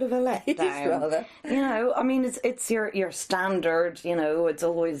little bit of a letdown. It is rather. You know, I mean, it's your standard, you know, it's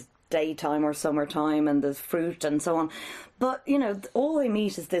always daytime or summertime, and there's fruit and so on. But, you know, all they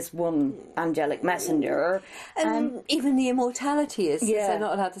meet is this one angelic messenger. And even the immortality is, since they're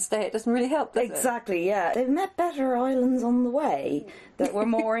not allowed to stay, it doesn't really help, does it? Exactly, yeah. They've met better islands on the way that were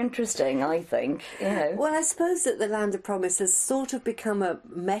more interesting, I think, you know. Well, I suppose that the land of promise has sort of become a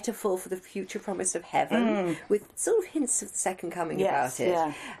metaphor for the future promise of heaven, with sort of hints of the second coming about it.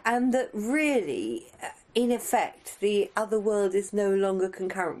 Yeah. And that really, in effect, the other world is no longer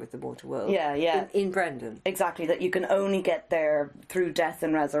concurrent with the mortal world. Yeah. In Brendan. Exactly, that you can only get there through death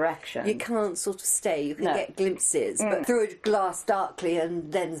and resurrection. You can't sort of stay. You can get glimpses, but through a glass darkly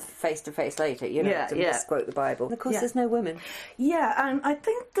and then face to face later, you know, to misquote the Bible. And of course, there's no women. Yeah, and I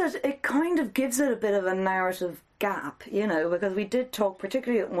think that it kind of gives it a bit of a narrative gap, you know, because we did talk,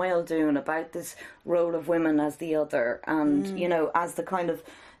 particularly at Whale Dune, about this role of women as the other, and, you know, as the kind of,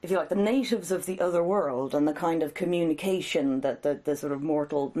 if you like, the natives of the other world, and the kind of communication that the sort of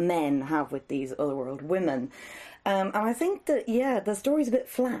mortal men have with these otherworld women. And I think that, the story's a bit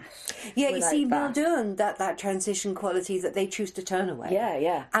flat. Yeah, you see, Muldoon, that transition quality that they choose to turn away.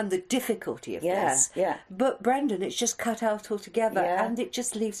 Yeah. And the difficulty of this. Yeah. But Brendan, it's just cut out altogether, and it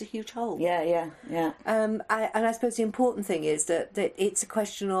just leaves a huge hole. Yeah. And I suppose the important thing is that it's a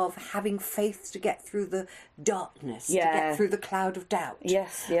question of having faith to get through the darkness, to get through the cloud of doubt.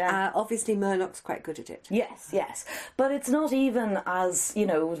 Yes, yeah. Obviously, Murnock's quite good at it. Yes. But it's not even as, you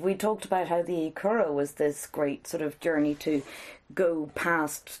know, we talked about how the Curragh was this great sort of journey to go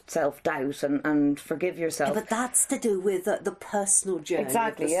past self-doubt and forgive yourself. Yeah, but that's to do with the personal journey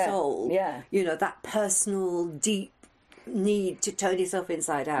of the soul. Yeah. You know, that personal, deep need to turn yourself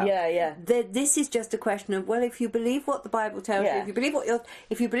inside out. Yeah. This is just a question of, well, if you believe what the Bible tells you, if you believe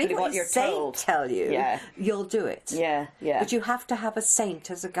what your saint tell you, you'll do it. Yeah. But you have to have a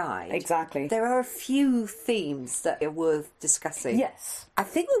saint as a guide. Exactly. There are a few themes that are worth discussing. Yes. I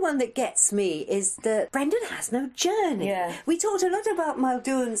think the one that gets me is that Brendan has no journey. Yeah. We talked a lot about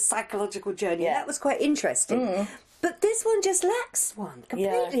Muldoon's psychological journey. Yeah. That was quite interesting. But this one just lacks one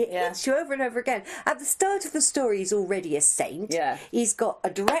completely. It hits you over and over again. At the start of the story, he's already a saint. Yeah. He's got a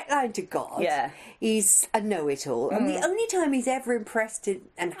direct line to God. Yeah. He's a know-it-all. And the only time he's ever impressed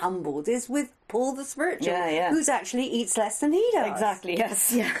and humbled is with Paul the Spiritual, who's actually eats less than he does. Exactly,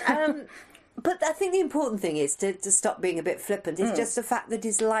 yes. Yeah. But I think the important thing is to stop being a bit flippant. It's just the fact that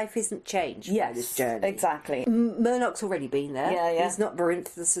his life isn't changed by this journey. Exactly. Murnock's already been there. Yeah. He's not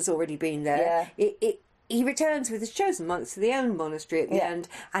Berinthus has already been there. Yeah. He returns with his chosen monks to the own monastery at the end,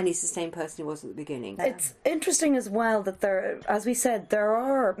 and he's the same person he was at the beginning. It's interesting as well that as we said, there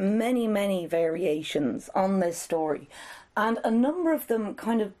are many, many variations on this story. And a number of them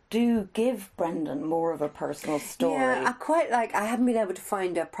kind of do give Brendan more of a personal story. Yeah, I haven't been able to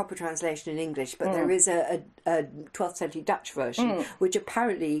find a proper translation in English, but there is a 12th century Dutch version, which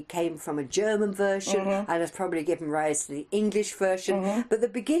apparently came from a German version and has probably given rise to the English version. But the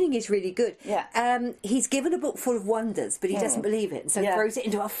beginning is really good. Yeah. He's given a book full of wonders, but he doesn't believe it, and so throws it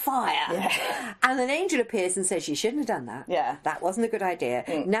into a fire. Yeah. And an angel appears and says, "You shouldn't have done that. Yeah. That wasn't a good idea.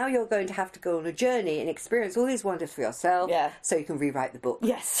 Now you're going to have to go on a journey and experience all these wonders for yourself, so you can rewrite the book."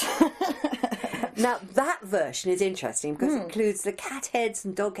 Yes. Now, that version is interesting because it includes the cat-heads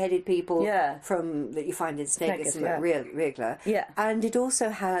and dog-headed people from that you find in Snegus and Regla. Yeah. And it also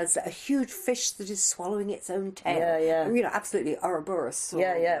has a huge fish that is swallowing its own tail. Yeah. You know, absolutely Ouroboros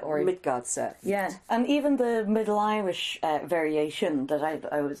or Midgard stuff. Yeah. And even the Middle Irish variation that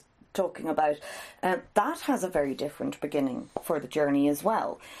I was talking about, that has a very different beginning for the journey as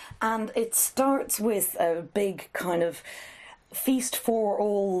well. And it starts with a big kind of feast for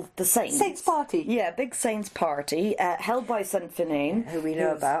all the saints. Saints party. Yeah, big saints party, held by St. Finane. Who we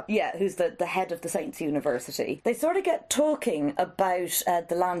know about. Yeah, who's the head of the Saints University. They sort of get talking about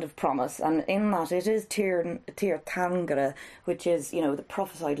the land of promise, and in that it is Tir Tangara, which is, you know, the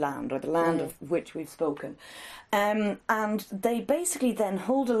prophesied land, or the land of which we've spoken. And they basically then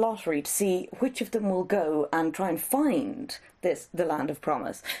hold a lottery to see which of them will go and try and find the land of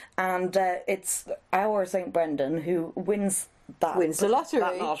promise. And it's our St. Brendan who wins the lottery.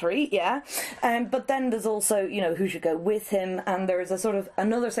 That lottery, yeah. But then there's also, you know, who should go with him, and there is a sort of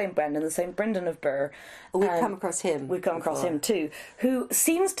another St. Brendan, the St. Brendan of Birr. We've come across him. We've come across him too, who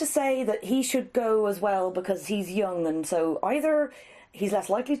seems to say that he should go as well because he's young, and so either he's less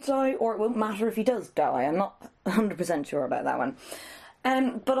likely to die, or it won't matter if he does die. I'm not 100% sure about that one.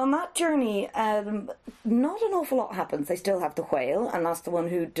 But on that journey, not an awful lot happens. They still have the whale, and that's the one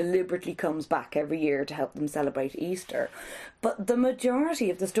who deliberately comes back every year to help them celebrate Easter. But the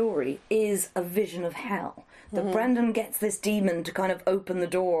majority of the story is a vision of hell. That Brendan gets this demon to kind of open the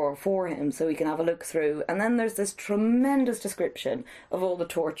door for him so he can have a look through. And then there's this tremendous description of all the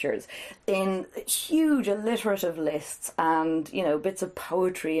tortures in huge alliterative lists and, you know, bits of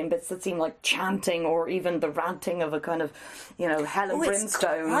poetry and bits that seem like chanting or even the ranting of a kind of, you know, hell and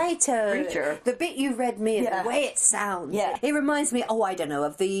brimstone creature. The bit you read me and the way it sounds. Yeah. It reminds me, I don't know,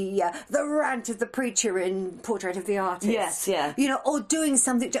 of the rant of the preacher in Portrait of the Artist. Yes, yeah. You know, or doing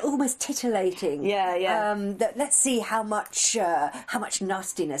something almost titillating. Yeah, yeah. Let's see how much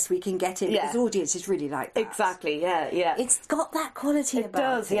nastiness we can get in, because audiences really like that. Exactly, yeah, yeah. It's got that quality about it. It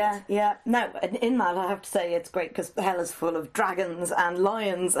does, yeah, yeah. Now, in that, I have to say it's great because hell is full of dragons and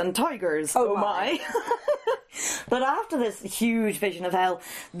lions and tigers. Oh my. But after this huge vision of hell,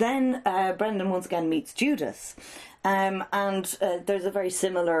 then Brendan once again meets Judas. And there's a very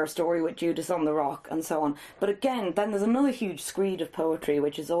similar story with Judas on the rock and so on. But again, then there's another huge screed of poetry,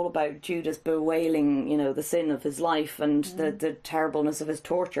 which is all about Judas bewailing, you know, the sin of his life and the terribleness of his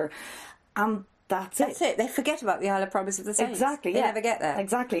torture. And that's it. They forget about the Isle of Promise of the Saints. Exactly, They never get there.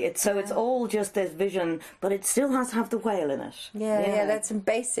 Exactly. It's all just this vision, but it still has to have the whale in it. Yeah, that's some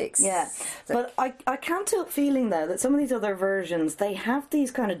basics. Yeah. But I can't help feeling, though, that some of these other versions, they have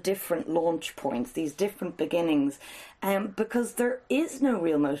these kind of different launch points, these different beginnings, because there is no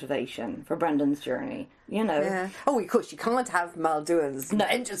real motivation for Brendan's journey. You know. Yeah. Oh, of course, you can't have Malduan's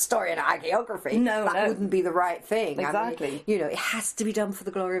engine story and hagiography. No, that wouldn't be the right thing. Exactly. I mean, you know, it has to be done for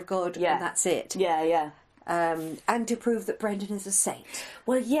the glory of God, and that's it. Yeah, yeah. And to prove that Brendan is a saint.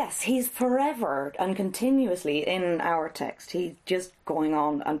 Well, yes, he's forever and continuously in our text. He's just going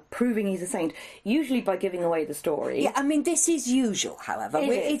on and proving he's a saint, usually by giving away the story. Yeah, I mean, this is usual, however.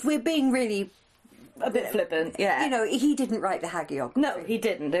 We're being really... a bit flippant, yeah. You know, he didn't write the hagiography. No, he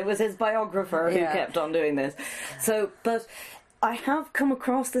didn't. It was his biographer who kept on doing this. So, but I have come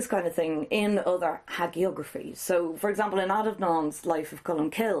across this kind of thing in other hagiographies. So, for example, in Adamnan's Life of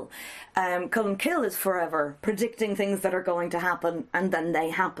Columkill, Columkill is forever predicting things that are going to happen, and then they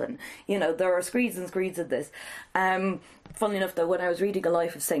happen. You know, there are screeds and screeds of this. Funnily enough, though, when I was reading A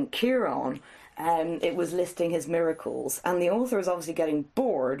Life of St. Ciarán, it was listing his miracles, and the author was obviously getting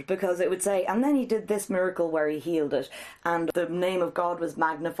bored because it would say, and then he did this miracle where he healed it, and the name of God was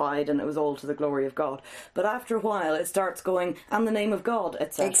magnified, and it was all to the glory of God. But after a while, it starts going, and the name of God,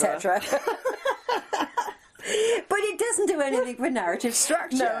 etc. But it doesn't do anything for narrative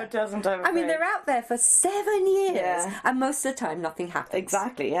structure. No, it doesn't. I mean, they're out there for 7 years, and most of the time nothing happens.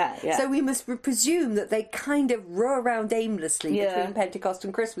 Exactly, yeah. So we must presume that they kind of row around aimlessly between Pentecost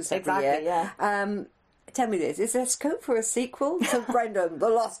and Christmas every year. Yeah. Tell me this, is there scope for a sequel to Brendan, The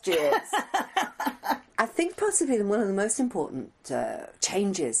Lost Years? I think possibly one of the most important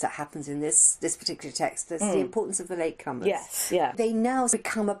changes that happens in this particular text is the importance of the latecomers. Yes, yeah. They now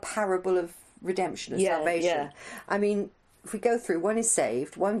become a parable of redemption and salvation. Yeah. I mean, if we go through, one is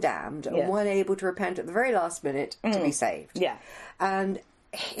saved, one damned, and one able to repent at the very last minute to be saved. Yeah. And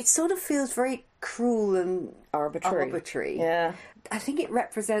it sort of feels very cruel and arbitrary. Yeah. I think it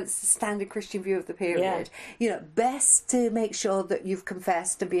represents the standard Christian view of the period. You know, best to make sure that you've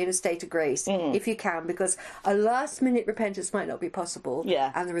confessed and be in a state of grace if you can, because a last-minute repentance might not be possible,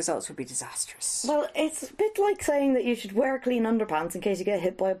 and the results would be disastrous. Well, it's a bit like saying that you should wear clean underpants in case you get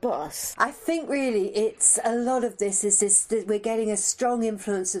hit by a bus. I think really it's a lot of this is this we're getting a strong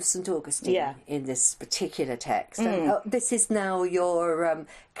influence of St. Augustine in this particular text. And, this is now your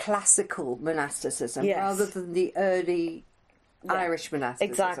classical monasticism rather than the early Irish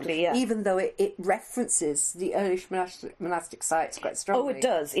monasticism. Exactly, yeah. Even though it references the Irish monastic sites quite strongly. Oh, it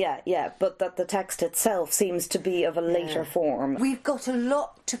does, yeah. But that the text itself seems to be of a later form. We've got a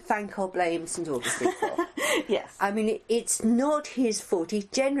lot to thank or blame St. Augustine for. Yes. I mean, it's not his fault. He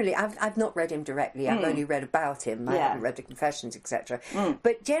generally... I've not read him directly. I've only read about him. I haven't read the Confessions, etc.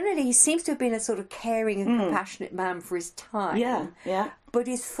 But generally, he seems to have been a sort of caring and compassionate man for his time. Yeah. But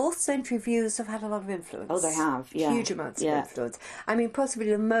his 4th century views have had a lot of influence. Oh, they have, yeah. Huge amounts of influence. I mean, possibly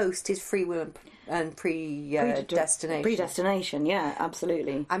the most is free will and predestination. Predestination, yeah,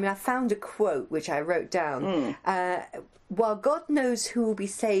 absolutely. I mean, I found a quote which I wrote down. While God knows who will be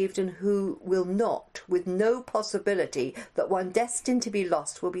saved and who will not, with no possibility that one destined to be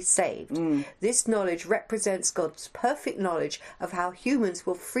lost will be saved, this knowledge represents God's perfect knowledge of how humans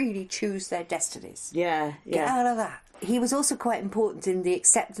will freely choose their destinies. Yeah. Get out of that. He was also quite important in the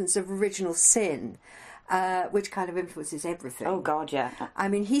acceptance of original sin. which kind of influences everything. Oh, God, yeah. I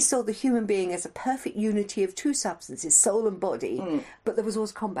mean, he saw the human being as a perfect unity of two substances, soul and body, but there was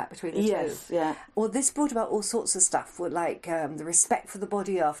always combat between the two. Yes, yeah. Well, this brought about all sorts of stuff, like the respect for the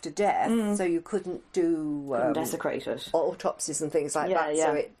body after death, so you couldn't do... desecrate it. Autopsies and things like that, yeah.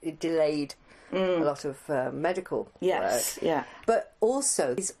 so it delayed a lot of medical Yes, work. yeah. But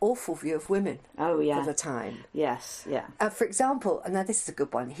also his awful view of women for the time. Yes, yeah. For example, and now this is a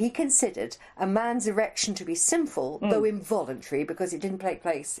good one, he considered a man's erection to be sinful, though involuntary, because it didn't take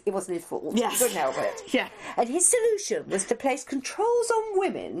place, it wasn't his fault. Yes. He couldn't help it. Yeah. And his solution was to place controls on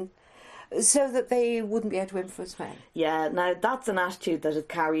women so that they wouldn't be able to influence men. Yeah, now that's an attitude that is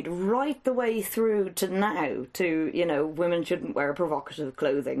carried right the way through to now, to, you know, women shouldn't wear provocative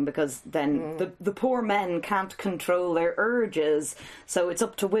clothing because then the poor men can't control their urges, so it's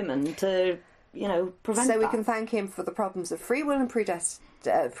up to women to, you know, prevent So that. we can thank him for the problems of free will and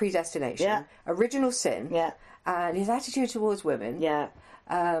predestination, original sin, and his attitude towards women. Yeah.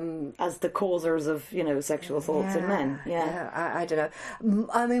 As the causers of, you know, sexual thoughts in men. I don't know.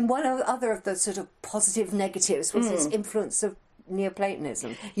 I mean, one other of the sort of positive negatives was his influence of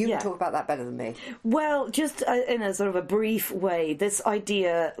Neoplatonism. You can talk about that better than me. Well, just in a sort of a brief way, this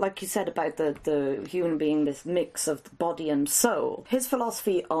idea, like you said, about the human being, this mix of the body and soul, his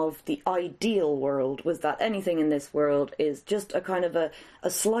philosophy of the ideal world was that anything in this world is just a kind of a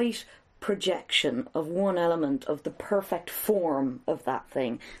slight projection of one element of the perfect form of that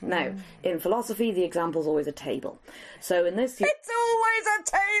thing. Now, in philosophy, the example is always a table. So in this... It's always a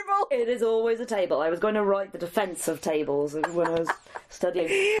table! It is always a table. I was going to write the defence of tables when I was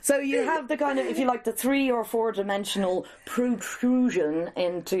studying. So you have the kind of, if you like, the 3 or 4 dimensional protrusion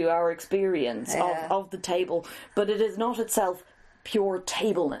into our experience of the table, but it is not itself pure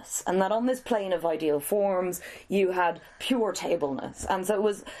tableness, and that on this plane of ideal forms you had pure tableness, and so it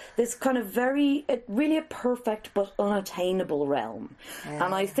was this kind of really a perfect but unattainable realm.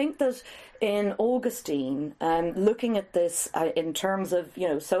 And I think that in Augustine, looking at this in terms of, you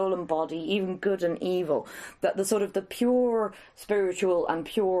know, soul and body, even good and evil, that the sort of the pure spiritual and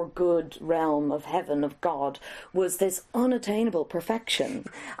pure good realm of heaven, of God, was this unattainable perfection.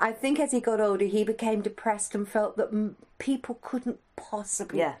 I think as he got older, he became depressed and felt that people couldn't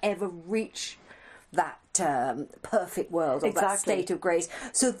possibly ever reach that perfect world or that state of grace.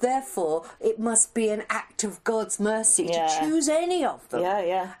 So therefore, it must be an act of God's mercy to choose any of them.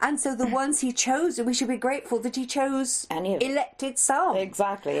 And so the ones he chose, we should be grateful that he chose elected some.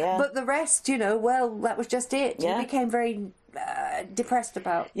 Exactly, yeah. But the rest, you know, well, that was just it. He became very depressed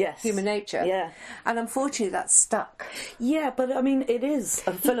about human nature. And unfortunately that's stuck. Yeah, but I mean, it is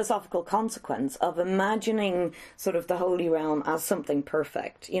a philosophical consequence of imagining sort of the holy realm as something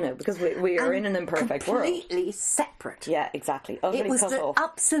perfect, you know, because we are in an imperfect world. Completely separate. Yeah, exactly. Utterly it was cut the off.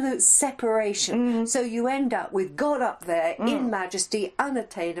 absolute separation. So you end up with God up there in majesty,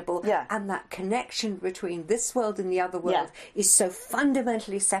 unattainable, and that connection between this world and the other world is so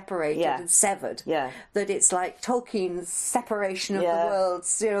fundamentally separated and severed that it's like Tolkien's separation of the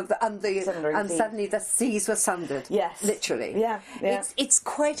worlds, you know, and suddenly the seas were sundered. Yes, literally. It's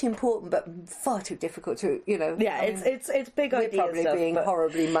quite important, but far too difficult to, you know. Yeah, it's big we're idea probably stuff, being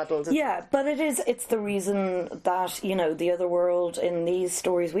horribly muddled. Yeah, but it's the reason that, you know, the other world in these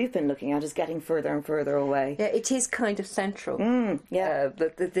stories we've been looking at is getting further and further away. Yeah, it is kind of central.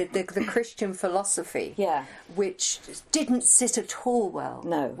 The Christian philosophy, which didn't sit at all well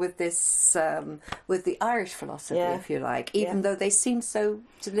with this with the Irish philosophy, if you like, even though they seem so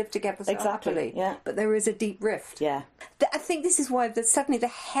to live together so happily. But there is a deep rift. I think this is why suddenly the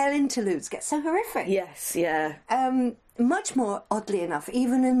hell interludes get so horrific. Much more, oddly enough,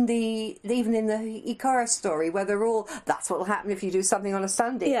 even in the Icarus story, where they're all, that's what will happen if you do something on a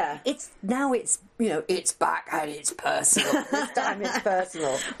Sunday. It's you know, it's back and it's personal. This time it's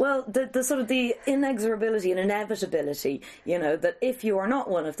personal. Well, the sort of the inexorability and inevitability, you know, that if you are not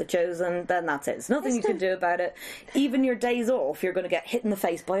one of the chosen, then that's it. There's nothing you can do about it. Even your days off, you're going to get hit in the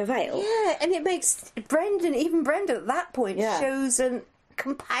face by a veil. Yeah, and it makes Brendan at that point shows an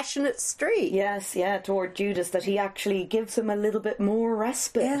compassionate streak. Toward Judas, that he actually gives him a little bit more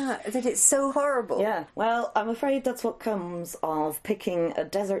respite. That it's so horrible. Well, I'm afraid that's what comes of picking a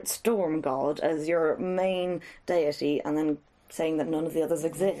desert storm god as your main deity and then saying that none of the others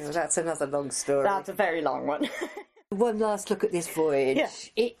exist. Yeah, that's another long story. That's a very long one. One last look at this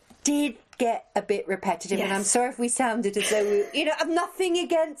voyage. It did get a bit repetitive, and Yes. I'm sorry if we sounded as though I've nothing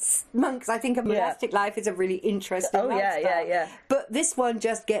against monks. I think a monastic life is a really interesting lifestyle. yeah. But this one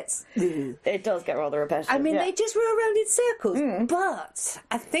just gets... It does get rather repetitive. I mean, they just row around in circles. But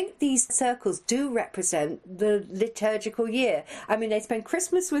I think these circles do represent the liturgical year. I mean, they spend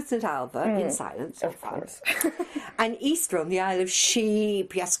Christmas with St. Alva in silence. Of course. And Easter on the Isle of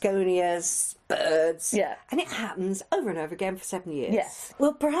Sheep, Gasconias, birds. Yeah. And it happens over and over again for 7 years. Yes.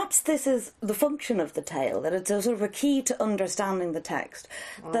 Well, perhaps this is the function of the tale, that it's a sort of a key to understanding the text.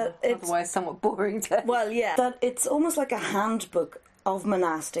 That it's, Otherwise somewhat boring to... well, yeah. That it's almost like a handbook of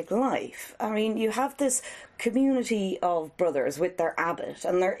monastic life. I mean, you have this community of brothers with their abbot,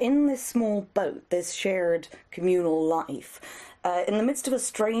 and they're in this small boat, this shared communal life, in the midst of a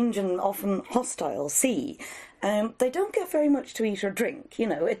strange and often hostile sea. They don't get very much to eat or drink.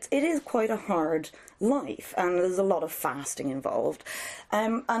 It is quite a hard life, and there's a lot of fasting involved.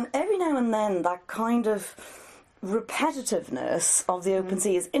 And every now and then, that kind of repetitiveness of the open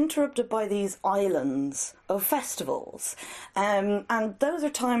sea is interrupted by these islands of festivals. And those are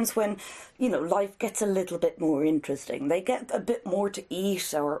times when, life gets a little bit more interesting. They get a bit more to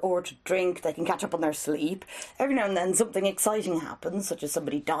eat or to drink. They can catch up on their sleep. Every now and then something exciting happens, such as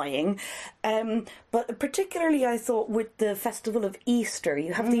somebody dying. But particularly, I thought, with the festival of Easter,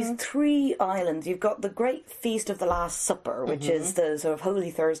 you have these 3 islands. You've got the great Feast of the Last Supper, which is the sort of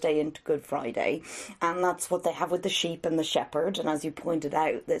Holy Thursday into Good Friday. And that's what they have with the sheep and the shepherd. And as you pointed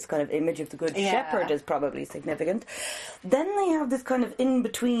out, this kind of image of the Good Shepherd is probably significant. Then they have this kind of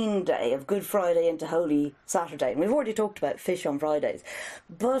in-between day of Good Friday into Holy Saturday. And we've already talked about fish on Fridays.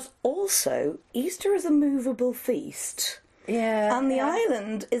 But also, Easter is a movable feast. Yeah. And the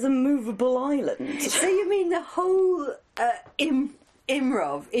island is a movable island. So you mean the whole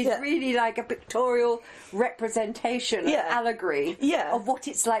Imrov is really like a pictorial representation, an allegory of what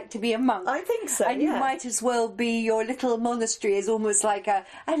it's like to be a monk. I think so, And you might as well be, your little monastery is almost like a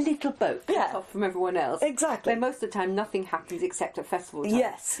little boat cut off from everyone else. Exactly. Where most of the time nothing happens except at festival time.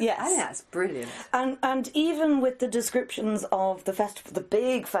 Yes. I think that's brilliant. And even with the descriptions of the festival, the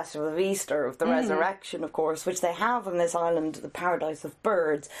big festival of Easter, of the resurrection, of course, which they have on this island, the Paradise of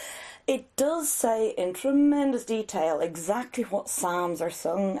Birds, it does say in tremendous detail exactly what psalms are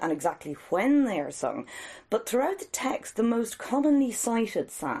sung and exactly when they are sung. But throughout the text, the most commonly cited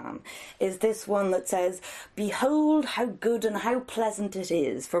psalm is this one that says, "Behold how good and how pleasant it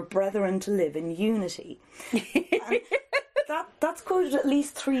is for brethren to live in unity." That's quoted at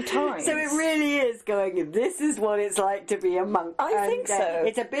least 3 times. So it really is going, this is what it's like to be a monk. I think so.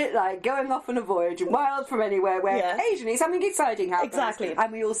 It's a bit like going off on a voyage, wild from anywhere, where occasionally something exciting happens. Exactly.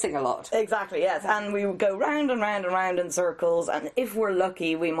 And we all sing a lot. Exactly, yes. And we would go round and round and round in circles, and if we're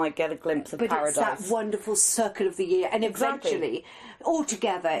lucky, we might get a glimpse of paradise. But it's that wonderful circle of the year, and eventually,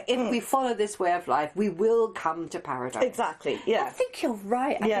 altogether, if we follow this way of life, we will come to paradise. Exactly, yeah. I think you're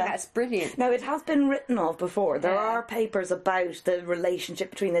right. I think that's brilliant. Now, it has been written of before. There are papers about the relationship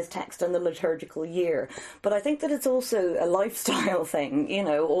between this text and the liturgical year. But I think that it's also a lifestyle thing,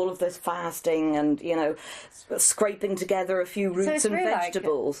 all of this fasting and, scraping together a few roots and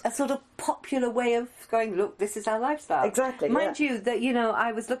vegetables. Like a sort of popular way of going, look, this is our lifestyle. Exactly, Mind you, that,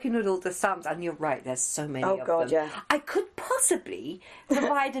 I was looking at all the psalms, and you're right, there's so many of them. Oh, God, yeah. I could possibly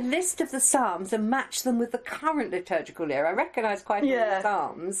provide a list of the psalms and match them with the current liturgical year. I recognise quite a lot of the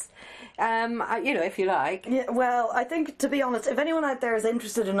psalms, if you like. Yeah, well, I think, to be honest, if anyone out there is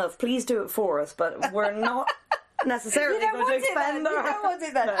interested enough, please do it for us, but we're not necessarily going to expend our... You don't want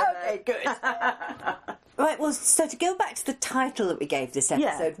it then. Okay, good. Right, well, so to go back to the title that we gave this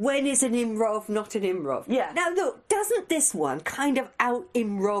episode, when is an Imrov not an Imrov? Yeah. Now, look, doesn't this one kind of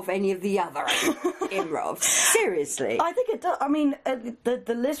out-Imrov any of the other Imrovs? Seriously? I think it does. I mean,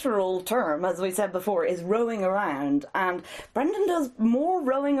 the literal term, as we said before, is rowing around, and Brendan does more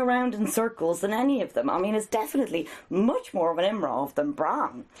rowing around in circles than any of them. I mean, it's definitely much more of an Imrov than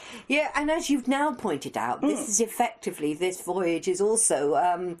Bran. Yeah, and as you've now pointed out, this is effectively, this voyage is also,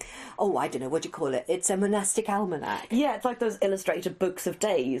 I don't know, what do you call it? It's a monastic almanac. Yeah, it's like those illustrated books of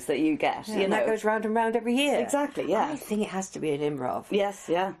days that you get. And that goes round and round every year. Exactly, yeah. I think it has to be an Imrov. Yes,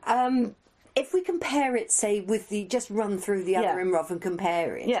 yeah. If we compare it, say, with just run through the other Imrov and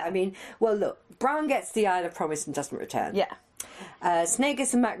compare it. Yeah. I mean, well, look, Bran gets the Isle of Promise and doesn't return. Yeah.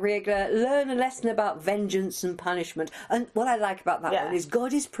 Snegus and MacRegla learn a lesson about vengeance and punishment. And what I like about that one is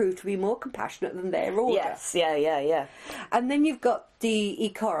God is proved to be more compassionate than their order. Yes, yeah. And then you've got the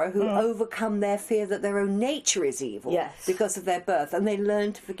Ikora who overcome their fear that their own nature is evil because of their birth, and they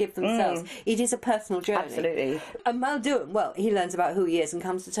learn to forgive themselves. It is a personal journey. Absolutely. And Malduan, well, he learns about who he is and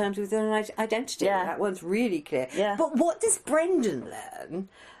comes to terms with his own identity. Yeah. That one's really clear. Yeah. But what does Brendan learn?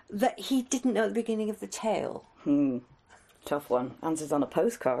 that he didn't know at the beginning of the tale? Tough one. Answers on a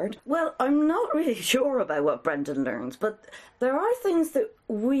postcard. Well, I'm not really sure about what Brendan learns, but there are things that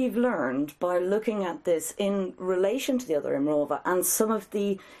we've learned by looking at this in relation to the other Imrova and some of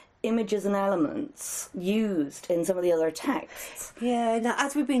the images and elements used in some of the other texts. Yeah, now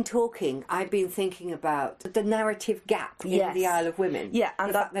as we've been talking, I've been thinking about the narrative gap in the Isle of Women. Yeah, and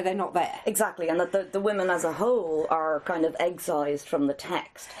the fact that they're not there. Exactly, and that the women as a whole are kind of excised from the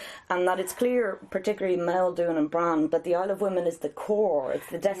text. And that it's clear, particularly Meldoon and Bran, that the Isle of Women is the core, it's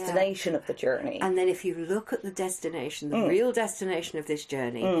the destination of the journey. And then if you look at the destination, the real destination of this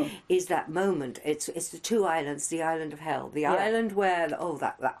journey is that moment. It's the two islands, the island of hell. The island where,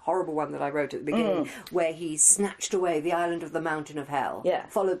 that horrible one that I wrote at the beginning, where he snatched away the island of the mountain of hell,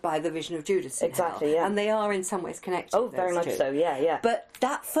 followed by the vision of Judas in hell. Yeah. And they are in some ways connected. Oh, very much so, yeah. But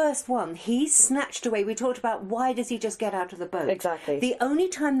that first one, he snatched away. We talked about why does he just get out of the boat? Exactly. The only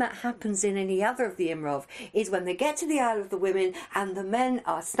time that happens in any other of the Imrov is when they get to the Isle of the Women and the men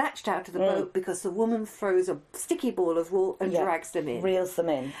are snatched out of the boat because the woman throws a sticky ball of wool and drags them in. Reels them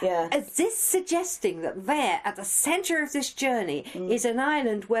in, yeah. Is this suggesting that there, at the centre of this journey, is an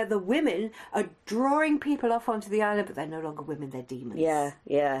island where the women are drawing people off onto the island, but they're no longer women, they're demons?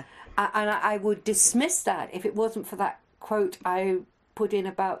 Yeah. And I would dismiss that if it wasn't for that quote I put in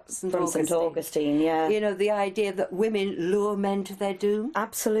about St. Augustine, yeah. You know, the idea that women lure men to their doom.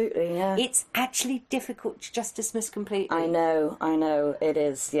 Absolutely, yeah. It's actually difficult to just dismiss completely. I know, it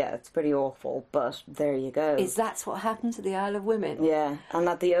is, yeah, it's pretty awful, but there you go. Is that's what happened to the Isle of Women? Yeah, and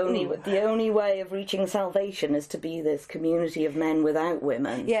that the only way of reaching salvation is to be this community of men without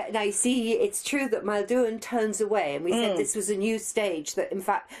women. Yeah, now you see, it's true that Meldoon turns away, and we said this was a new stage, that in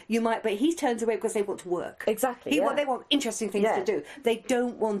fact you might, but he turns away because they want to work. Exactly, They want interesting things to do. They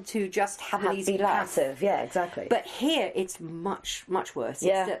don't want to just have an easy life. Passive, yeah, exactly. But here it's much, much worse.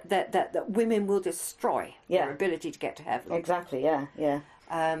 Yeah. It's that women will destroy their ability to get to heaven. Exactly, yeah.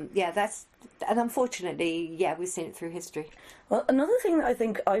 That's, and unfortunately, we've seen it through history. Well, another thing that I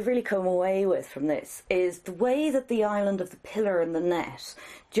think I've really come away with from this is the way that the island of the pillar and the net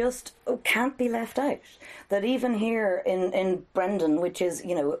just can't be left out. That even here in Brendan, which is,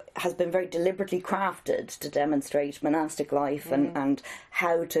 has been very deliberately crafted to demonstrate monastic life and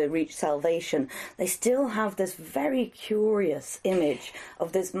how to reach salvation, they still have this very curious image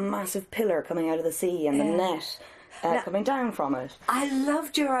of this massive pillar coming out of the sea and the net coming down from it. I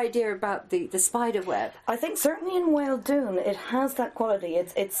loved your idea about the spider web. I think certainly in Whaledoon it has that quality.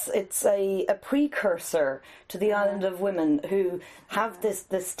 It's a precursor to the Island of Women, who have this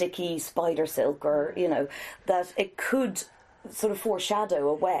sticky spider silk, or that it could sort of foreshadow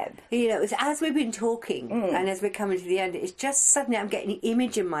a web. It's, as we've been talking and as we're coming to the end, it's just suddenly I'm getting an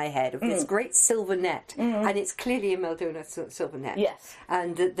image in my head of this great silver net, and it's clearly a Meldoon silver net. Yes.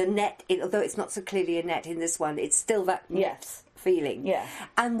 And the net, although it's not so clearly a net in this one, it's still that net feeling. Yeah.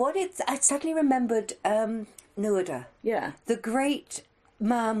 And I suddenly remembered Nuada. Yeah. The great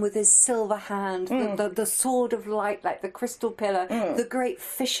man with his silver hand, the sword of light, like the crystal pillar, the great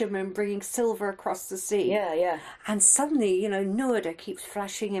fisherman bringing silver across the sea. Yeah. And suddenly, Nuada keeps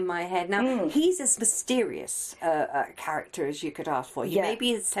flashing in my head. Now, he's as mysterious a character as you could ask for. He may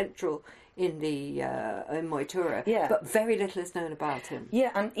be as central in in Moytura, but very little is known about him. Yeah,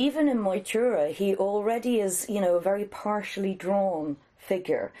 and even in Moytura, he already is, a very partially drawn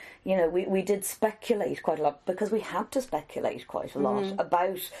figure. We did speculate quite a lot, because we had to speculate quite a lot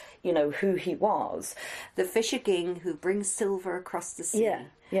about, who he was. The fisher king who brings silver across the sea.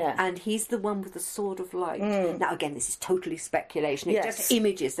 Yeah. And he's the one with the sword of light. Now, again, this is totally speculation. It's just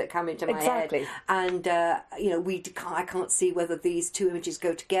images that come into my head. And, I can't see whether these two images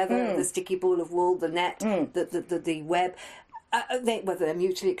go together, the sticky ball of wool, the net, the web. Whether they're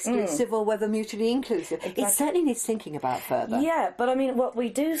mutually exclusive or whether mutually inclusive. Exactly. It certainly needs thinking about further. Yeah, but I mean, what we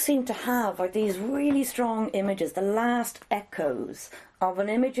do seem to have are these really strong images, the last echoes of an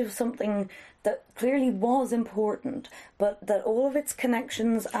image of something that clearly was important, but that all of its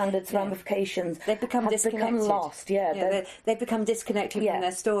connections and its ramifications they've become lost. They've become disconnected from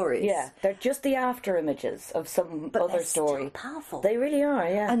their stories. Yeah, they're just the after images of some other story. Still powerful. They really are.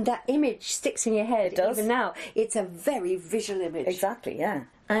 Yeah, and that image sticks in your head. It does. Even now. It's a very visual image. Exactly. Yeah.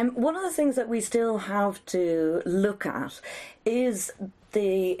 One of the things that we still have to look at is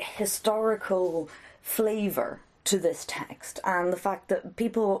the historical flavour to this text, and the fact that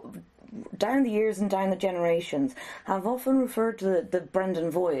people down the years and down the generations have often referred to the Brendan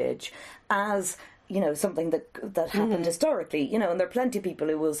voyage as something that happened historically, and there are plenty of people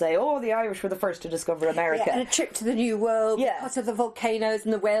who will say, oh, the Irish were the first to discover America. Yeah, and a trip to the New World because of the volcanoes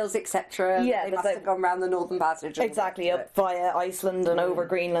and the whales, etc. Yeah, they must have gone round the Northern Passage. Exactly, up via Iceland and over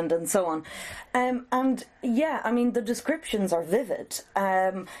Greenland and so on. The descriptions are vivid.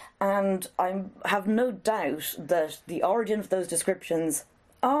 And I have no doubt that the origin of those descriptions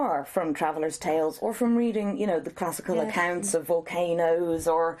are from travellers' tales or from reading, the classical accounts of volcanoes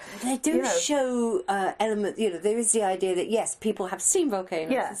or... They do show elements, there is the idea that, yes, people have seen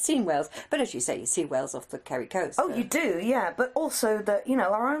volcanoes and seen whales, but as you say, you see whales off the Kerry coast. Oh, you do, yeah, but also that,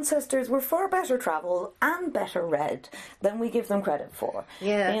 our ancestors were far better travelled and better read than we give them credit for.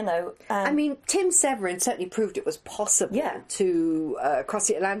 Yeah. Tim Severin certainly proved it was possible to cross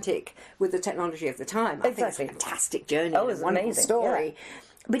the Atlantic with the technology of the time. I think it's a fantastic journey. Oh, it was a wonderful amazing story. Yeah.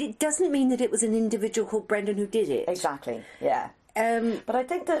 But it doesn't mean that it was an individual called Brendan who did it. Exactly, yeah. But I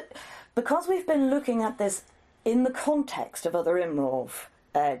think that because we've been looking at this in the context of other Imrov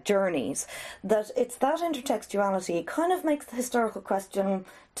journeys, that it's that intertextuality kind of makes the historical question,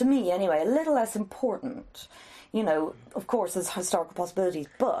 to me anyway, a little less important. Of course, there's historical possibilities,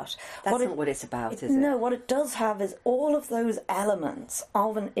 but... That's not what it's about, is it? No, what it does have is all of those elements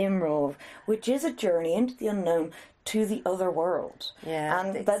of an Imrov, which is a journey into the unknown, to the other world. Yeah.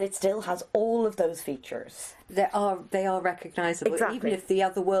 And that it still has all of those features. They are recognisable, exactly. Even if the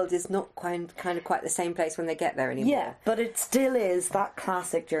other world is not kind of quite the same place when they get there anymore. Yeah, but it still is that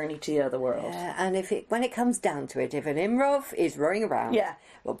classic journey to the other world. Yeah, and when it comes down to it, if an Imrov is rowing around,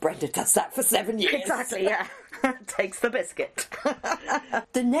 well, Brenda does that for 7 years. Exactly, yeah. Takes the biscuit.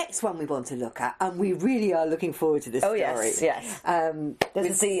 The next one we want to look at, and we really are looking forward to this story. Yes. This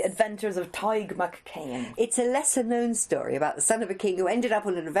is the Adventures of Tig McCain. It's a lesser-known story about the son of a king who ended up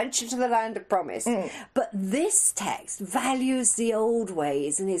on an adventure to the land of promise. But this text values the old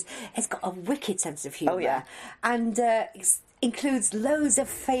ways and it's got a wicked sense of humour. Oh, yeah. And includes loads of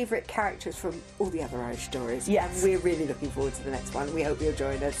favourite characters from all the other Irish stories. Yes. And we're really looking forward to the next one. We hope you'll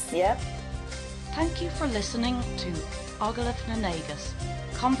join us. Yep. Thank you for listening to Ogilvy Nanegas,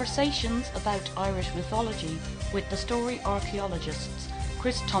 conversations about Irish mythology with the story archaeologists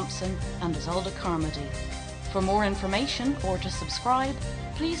Chris Thompson and Isolde Carmody. For more information or to subscribe,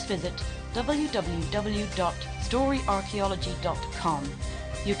 please visit www.storyarchaeology.com.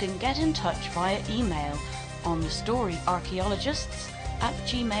 You can get in touch via email on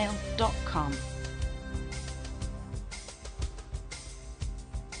thestoryarchaeologists@gmail.com.